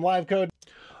doing some live code.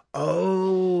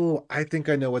 Oh, I think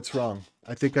I know what's wrong.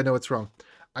 I think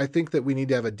that we need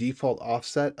to have a default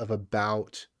offset of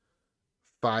about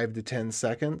 5 to 10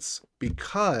 seconds,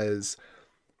 because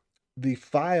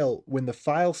when the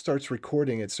file starts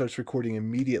recording, it starts recording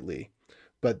immediately.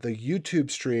 But the YouTube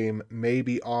stream may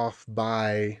be off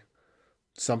by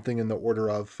something in the order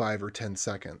of 5 or 10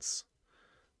 seconds.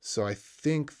 So I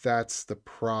think that's the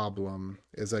problem,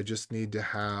 is I just need to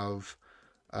have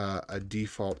a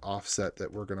default offset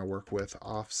that we're going to work with.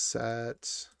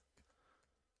 Offset.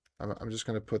 I'm just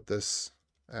going to put this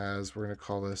as, we're going to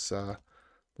call this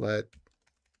let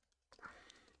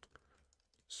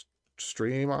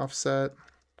stream offset.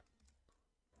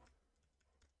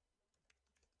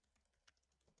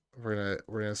 We're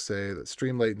gonna say that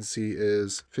stream latency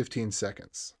is 15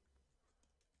 seconds.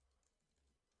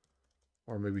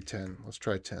 Or maybe 10. Let's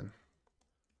try 10.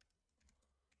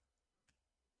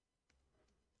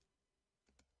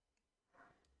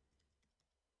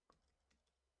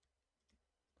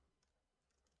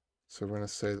 So we're going to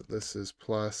say that this is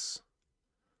plus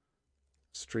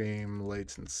stream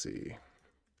latency.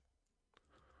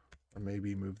 Or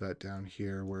maybe move that down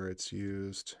here where it's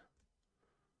used.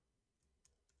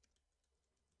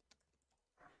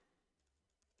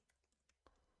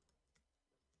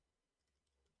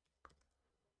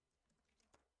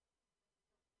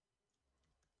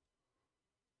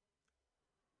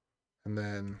 And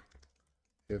then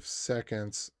if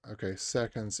seconds, okay,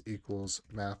 seconds equals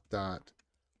math dot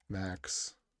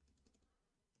max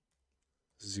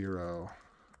 0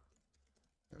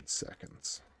 and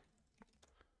seconds,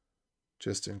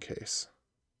 just in case.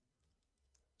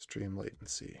 Stream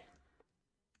latency.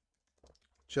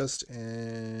 Just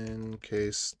in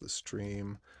case the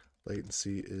stream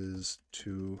latency is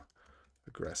too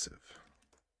aggressive.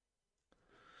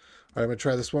 All right, I'm going to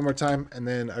try this one more time, and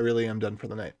then I really am done for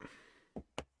the night.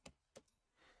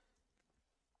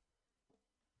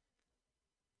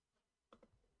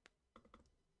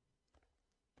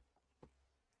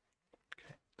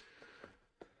 Okay.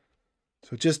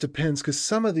 So it just depends, because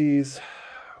some of these,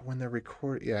 when they're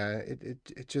recorded, yeah,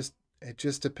 it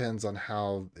just depends on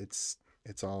how it's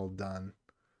all done.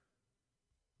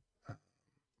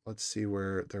 Let's see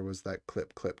where there was that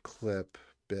clip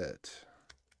bit.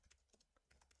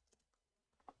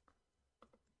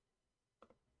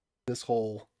 This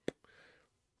whole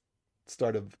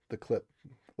start of the clip.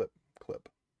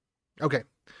 Okay,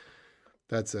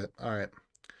 that's it. All right.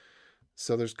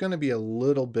 So there's going to be a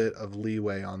little bit of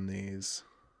leeway on these.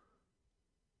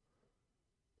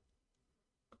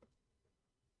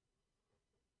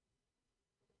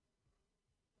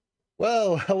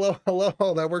 Well, hello.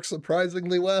 That works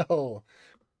surprisingly well.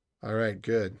 All right,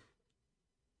 good.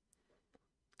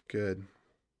 Good.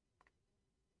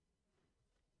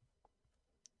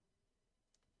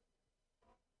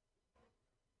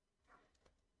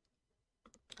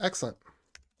 Excellent.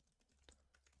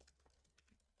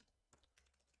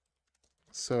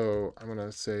 So I'm going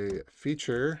to say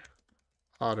feature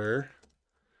Otter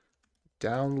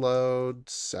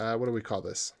downloads. What do we call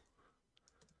this?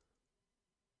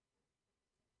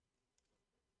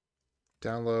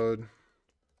 Download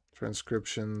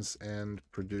transcriptions and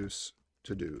produce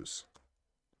to-dos.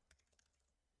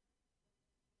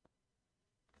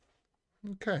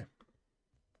 Okay.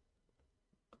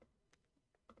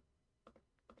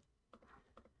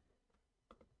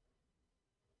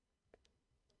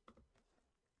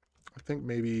 I think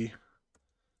maybe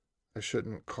I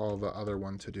shouldn't call the other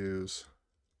one to-dos.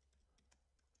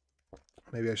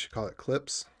 Maybe I should call it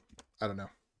clips. I don't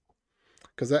know.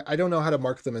 Because I don't know how to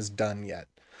mark them as done yet.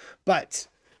 But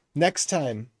next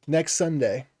time, next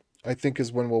Sunday, I think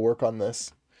is when we'll work on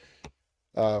this.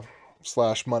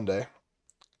 / Monday.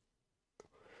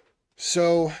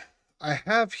 So I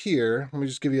have here, let me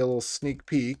just give you a little sneak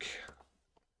peek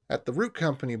at the Root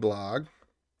Company blog.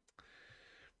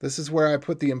 This is where I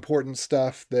put the important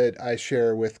stuff that I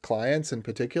share with clients in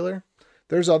particular.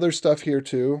 There's other stuff here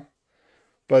too,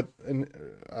 but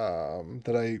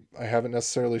that I haven't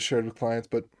necessarily shared with clients,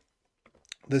 but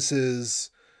this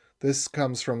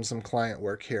comes from some client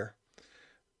work here.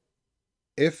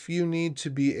 if you need to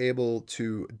be able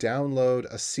to download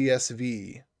a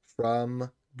CSV from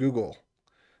Google,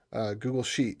 Google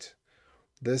Sheet,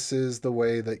 this is the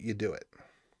way that you do it.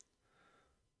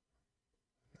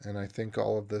 And I think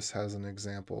all of this has an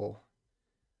example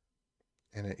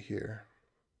in it here.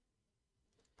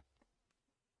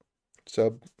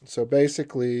 So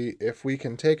basically, if we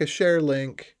can take a share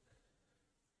link,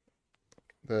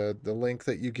 the link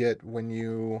that you get when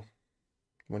you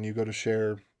go to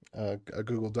share a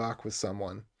Google Doc with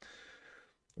someone,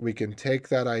 we can take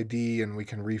that ID and we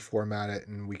can reformat it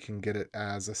and we can get it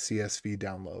as a CSV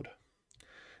download.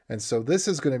 And so this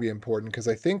is going to be important because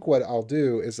I think what I'll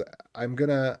do is I'm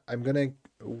gonna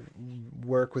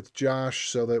work with Josh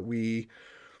so that we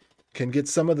can get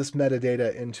some of this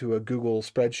metadata into a Google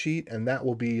spreadsheet, and that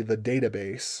will be the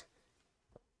database.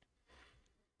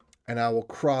 And I will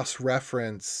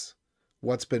cross-reference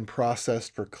what's been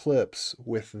processed for clips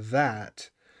with that.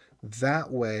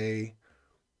 That way,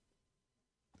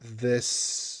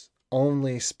 this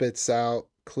only spits out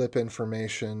clip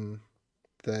information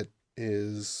that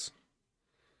is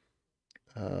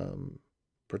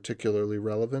particularly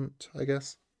relevant, I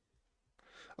guess.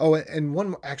 Oh,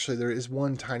 and actually, there is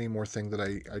one tiny more thing that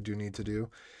I do need to do,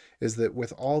 is that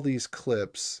with all these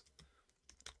clips,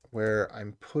 where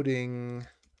I'm putting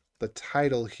the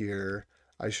title here,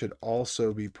 I should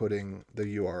also be putting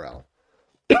the URL.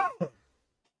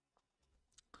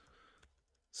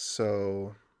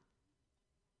 So,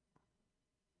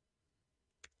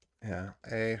 yeah,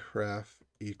 aref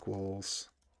equals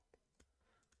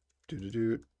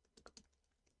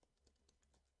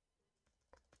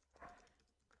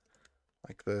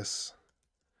like this,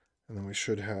 and then we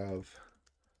should have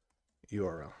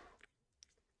URL,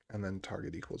 and then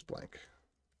target equals blank.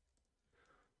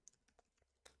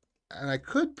 And I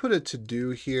could put a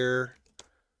to-do here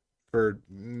for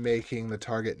making the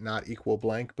target not equal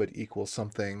blank, but equal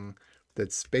something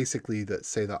that's basically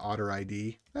say the Otter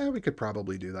ID. We could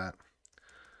probably do that.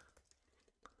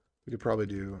 We could probably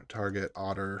do target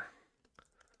Otter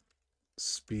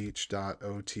speech.otid.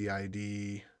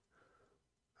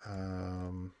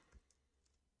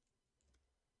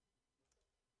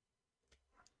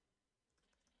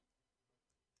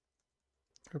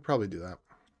 We'll probably do that.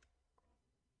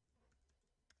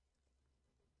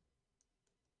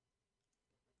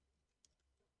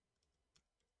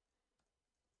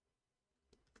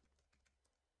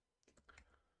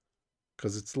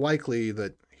 Because it's likely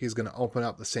that he's going to open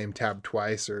up the same tab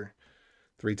twice or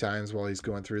 3 times while he's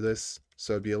going through this.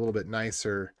 So it'd be a little bit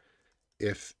nicer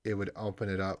if it would open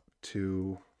it up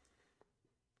to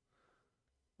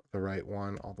the right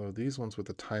one. Although these ones with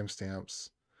the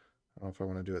timestamps, I don't know if I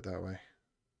want to do it that way.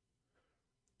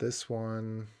 This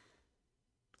one,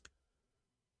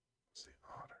 let's see,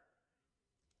 Otter.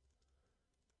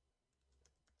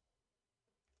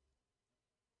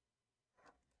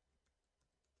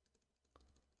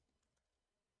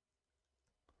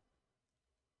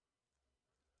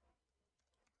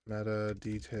 Meta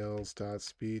details dot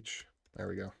speech. There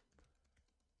we go.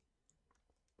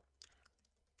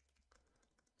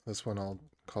 This one I'll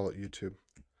call it YouTube.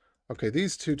 Okay,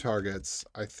 these 2 targets,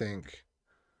 I think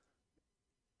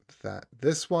that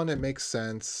this one, it makes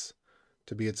sense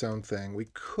to be its own thing. We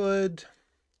could,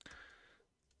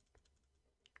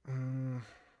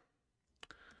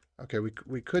 okay,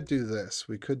 we could do this.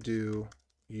 We could do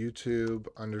YouTube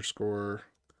underscore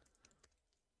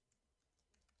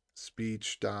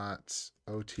speech dot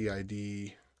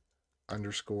otid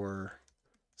underscore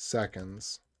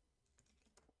seconds.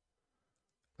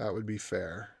 That would be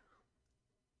fair.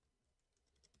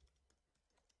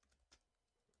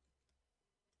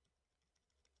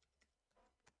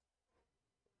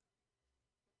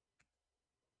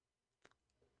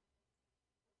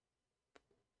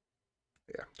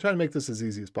 Yeah, trying to make this as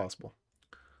easy as possible.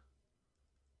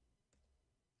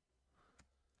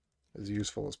 As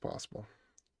useful as possible.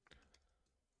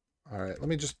 All right, let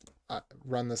me just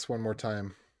run this one more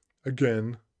time.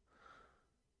 Again.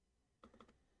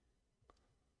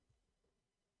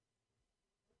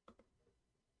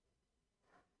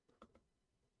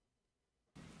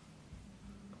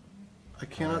 I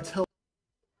cannot tell.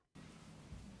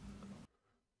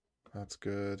 That's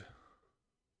good.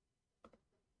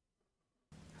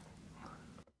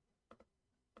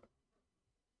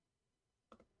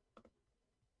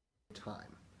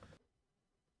 Time.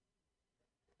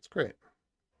 It's great.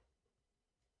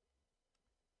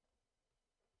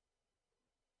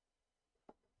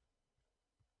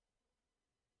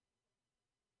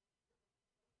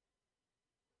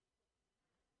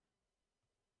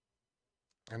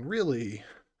 And really,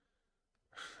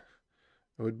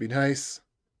 it would be nice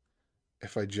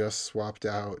if I just swapped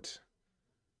out,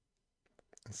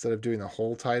 instead of doing the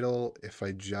whole title, if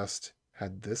I just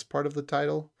had this part of the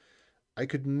title, I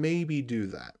could maybe do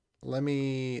that. Let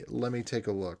me take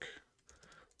a look,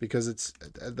 because it's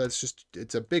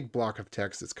a big block of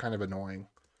text. It's kind of annoying.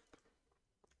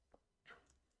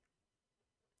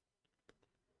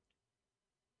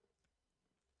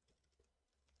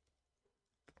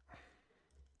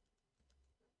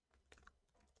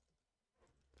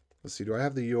 Let's see, do I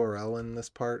have the URL in this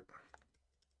part?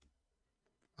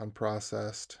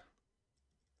 Unprocessed.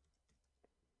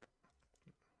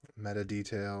 Meta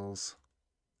details.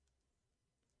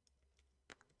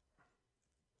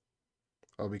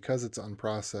 Oh, because it's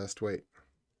unprocessed, wait.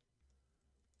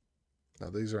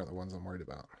 No, these aren't the ones I'm worried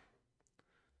about.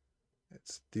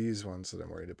 It's these ones that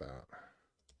I'm worried about.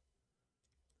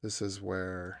 This is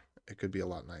where it could be a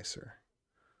lot nicer.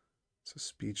 So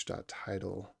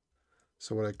speech.title.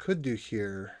 So what I could do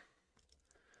here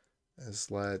is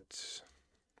let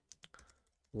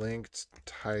linked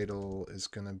title is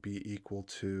going to be equal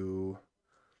to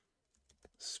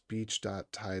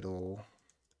speech.title.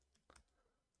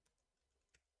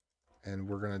 And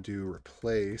we're going to do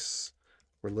replace.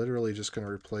 We're literally just going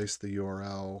to replace the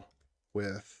URL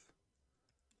with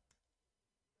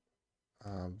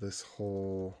this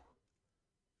whole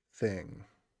thing.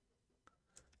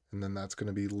 And then that's going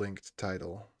to be linked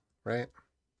title, right?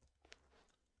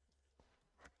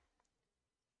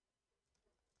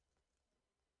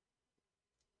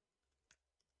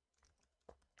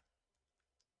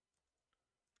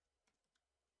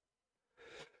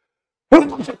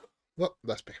 Well,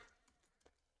 that's me.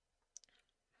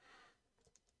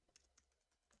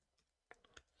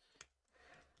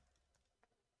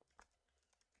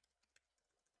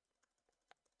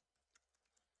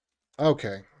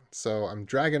 Okay, so I'm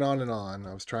dragging on and on.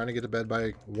 I was trying to get to bed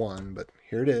by 1, but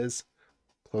here it is,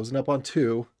 closing up on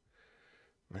 2.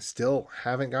 I still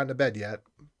haven't gotten to bed yet,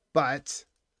 but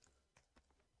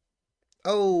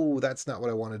oh, that's not what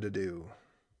I wanted to do.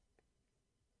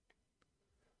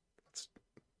 Let's...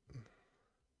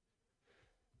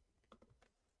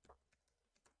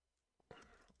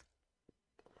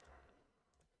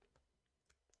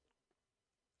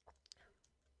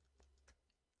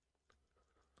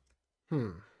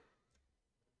 I'm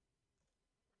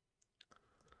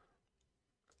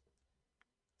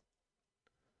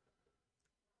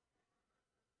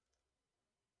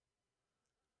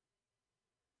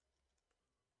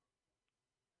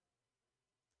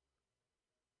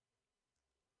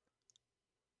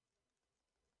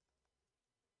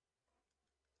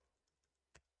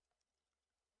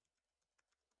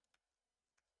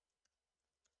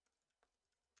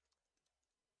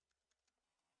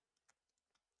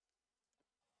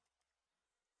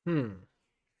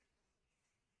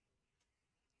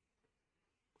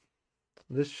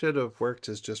This should have worked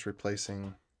as just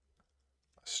replacing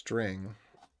a string.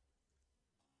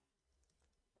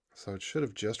 So it should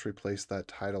have just replaced that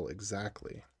title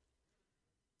exactly.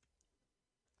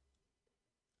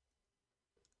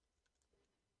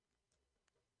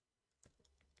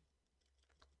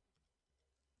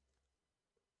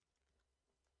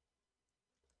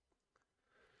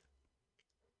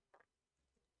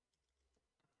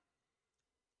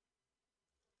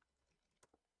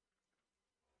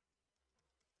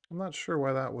 I'm not sure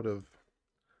why that would have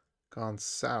gone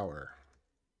sour.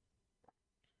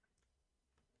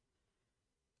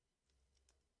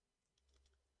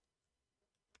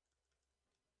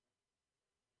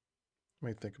 Let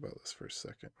me think about this for a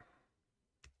second.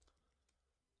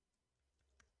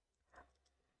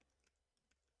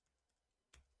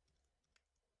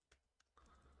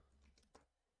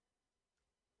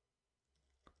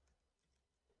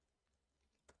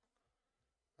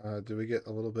 Did we get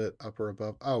a little bit up or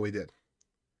above? Oh, we did.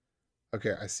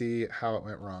 Okay, I see how it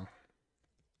went wrong.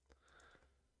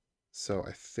 So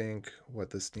I think what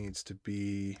this needs to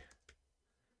be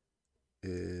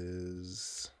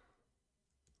is,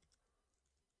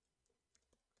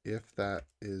 if that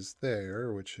is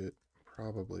there, which it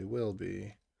probably will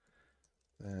be,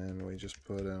 then we just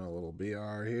put in a little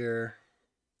BR here,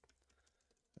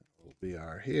 a little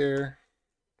BR here,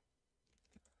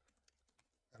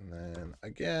 and then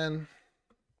again,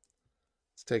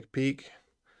 let's take a peek,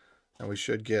 and we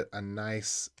should get a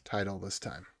nice title this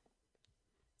time.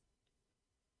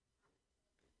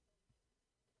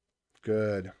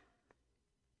 Good.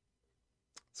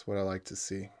 That's what I like to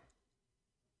see.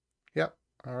 Yep.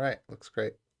 All right. Looks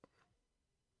great.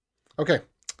 Okay.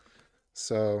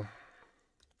 So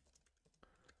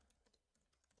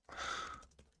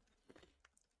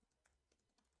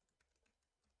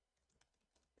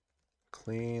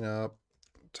clean up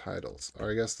titles.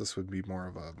 Or I guess this would be more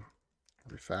of a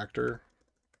refactor.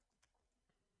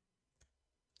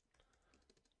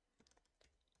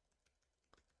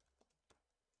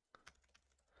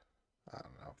 I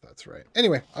don't know if that's right.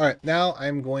 Anyway, all right, now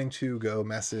I'm going to go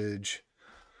message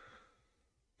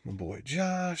my boy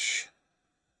Josh.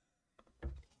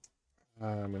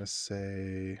 I'm going to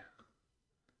say,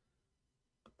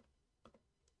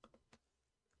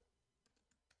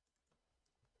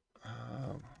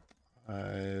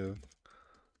 I've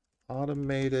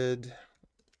automated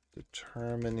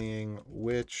determining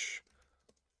which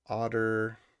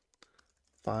Otter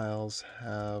files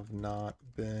have not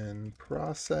been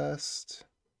processed.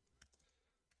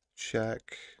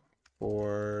 Check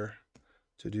for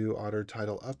to do Otter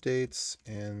title updates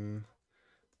in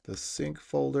the sync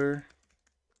folder.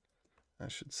 I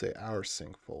should say our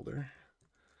sync folder.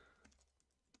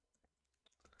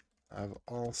 I've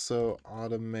also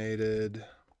automated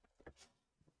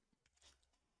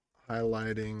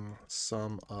highlighting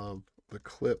some of the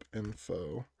clip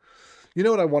info. You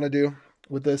know what I want to do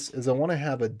with this is I want to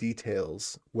have a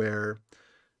details where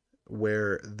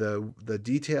the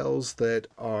details that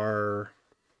are,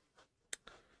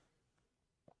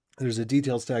 there's a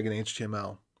details tag in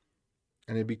HTML,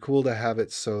 and it'd be cool to have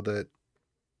it so that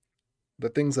the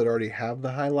things that already have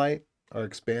the highlight are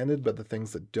expanded, but the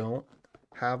things that don't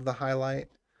have the highlight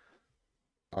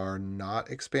are not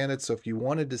expanded. So if you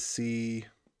wanted to see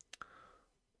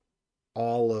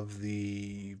all of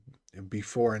the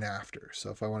before and after, so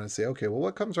if I want to say, okay, well,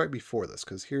 what comes right before this?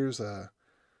 Because here's a,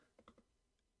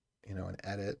 you know, an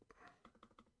edit.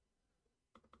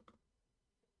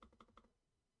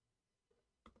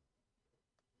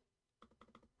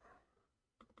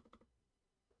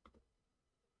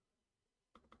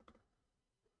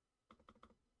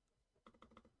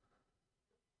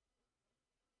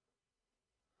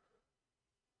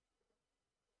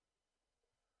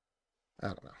 I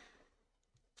don't know.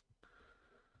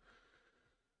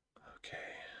 Okay.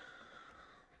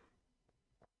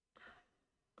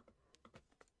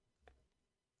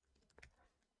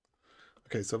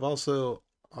 Okay, so I've also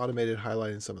automated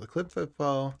highlighting some of the clip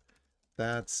info.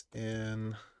 That's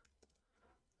in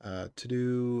to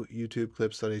do YouTube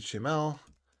clips.html.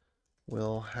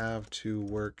 We'll have to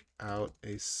work out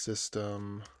a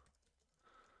system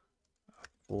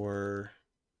for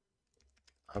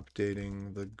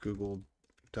updating the Google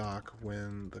Doc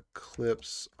when the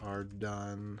clips are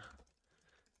done,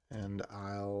 and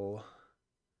I'll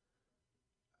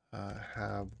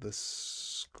have the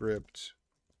script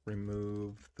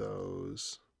remove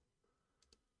those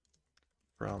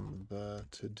from the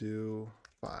to-do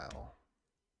file.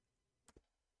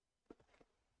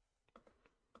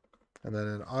 And then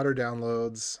in Otter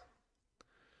downloads,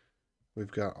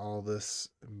 we've got all this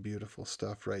beautiful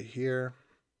stuff right here.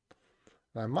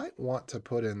 And I might want to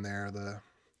put in there the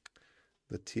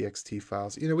txt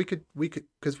files. You know, we could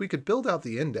because we could build out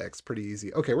the index pretty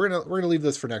easy. Okay, we're gonna leave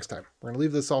this for next time. We're gonna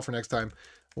leave this all for next time.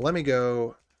 Let me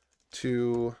go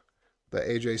to the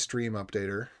AJ stream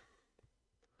updater,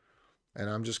 and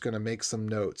I'm just gonna make some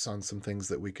notes on some things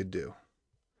that we could do.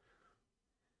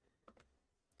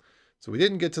 So we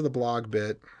didn't get to the blog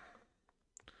bit.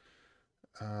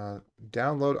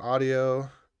 Download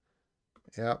audio.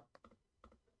 Yep.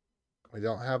 We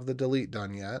don't have the delete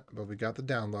done yet, but we got the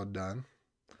download done.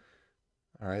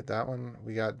 All right, that one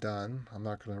we got done. I'm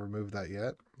not going to remove that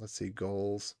yet. Let's see,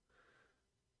 goals.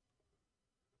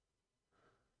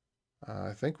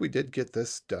 I think we did get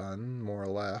this done, more or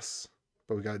less,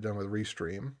 but we got it done with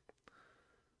Restream.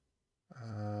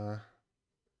 And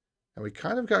we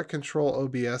kind of got Control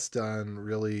OBS done,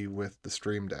 really, with the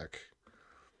Stream Deck.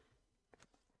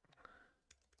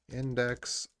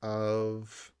 Index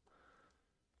of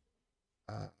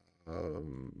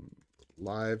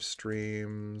live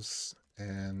streams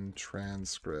and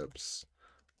transcripts,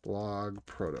 blog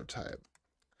prototype.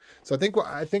 So I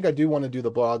think I do want to do the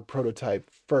blog prototype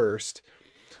first,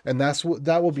 and that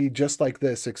will be just like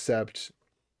this, except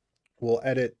we'll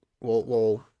edit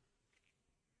we'll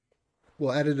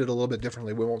edit it a little bit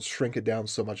differently. We won't shrink it down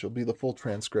so much. It'll be the full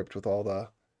transcript with all the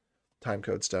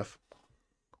timecode stuff.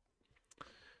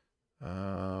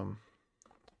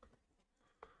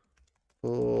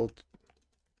 Full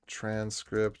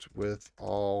transcript with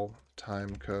all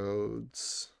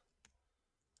timecodes.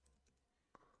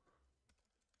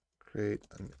 Create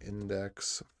an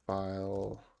index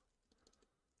file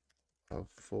of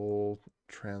full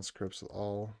transcripts with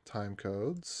all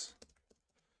timecodes.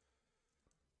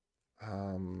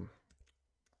 Do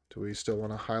we still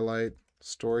want to highlight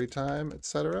story time,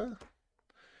 etc.?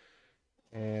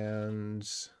 And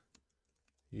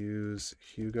use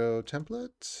Hugo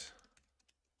template.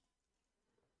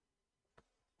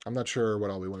 I'm not sure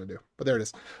what all we want to do, but there it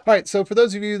is. All right. So for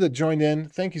those of you that joined in,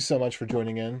 thank you so much for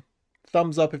joining in.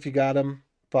 Thumbs up if you got them.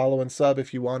 Follow and sub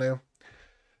if you want to.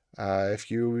 If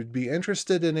you would be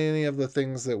interested in any of the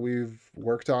things that we've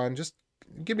worked on, just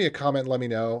give me a comment and let me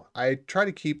know. I try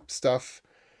to keep stuff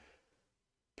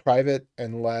private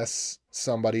unless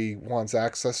somebody wants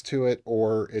access to it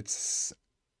or it's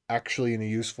actually in a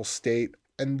useful state.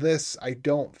 And this, I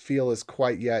don't feel is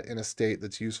quite yet in a state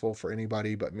that's useful for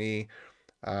anybody but me.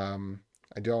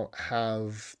 I don't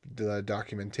have the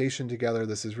documentation together.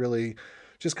 This is really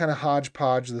just kind of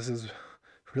hodgepodge. This is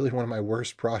really one of my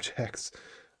worst projects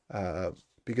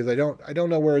because I don't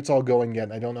know where it's all going yet.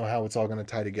 And I don't know how it's all going to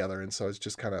tie together, and so it's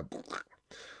just kind of.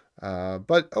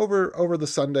 But over the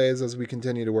Sundays as we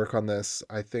continue to work on this,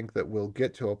 I think that we'll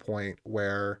get to a point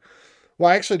where. Well,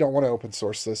 I actually don't want to open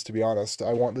source this, to be honest.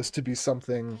 I want this to be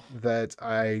something that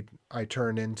I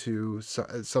turn into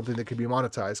something that could be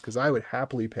monetized, because I would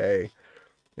happily pay,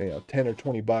 10 or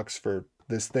 $20 for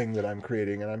this thing that I'm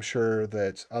creating, and I'm sure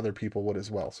that other people would as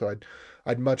well. So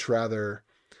I'd much rather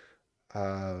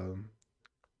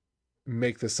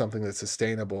make this something that's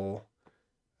sustainable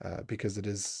because it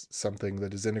is something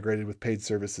that is integrated with paid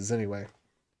services anyway.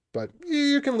 But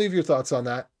you can leave your thoughts on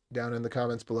that down in the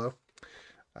comments below.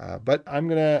 But I'm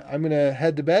gonna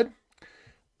head to bed.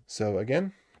 So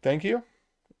again, thank you,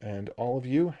 and all of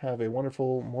you have a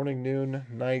wonderful morning, noon,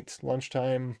 night,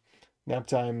 lunchtime, nap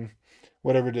time,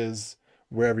 whatever it is,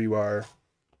 wherever you are.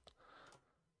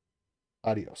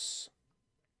 Adios.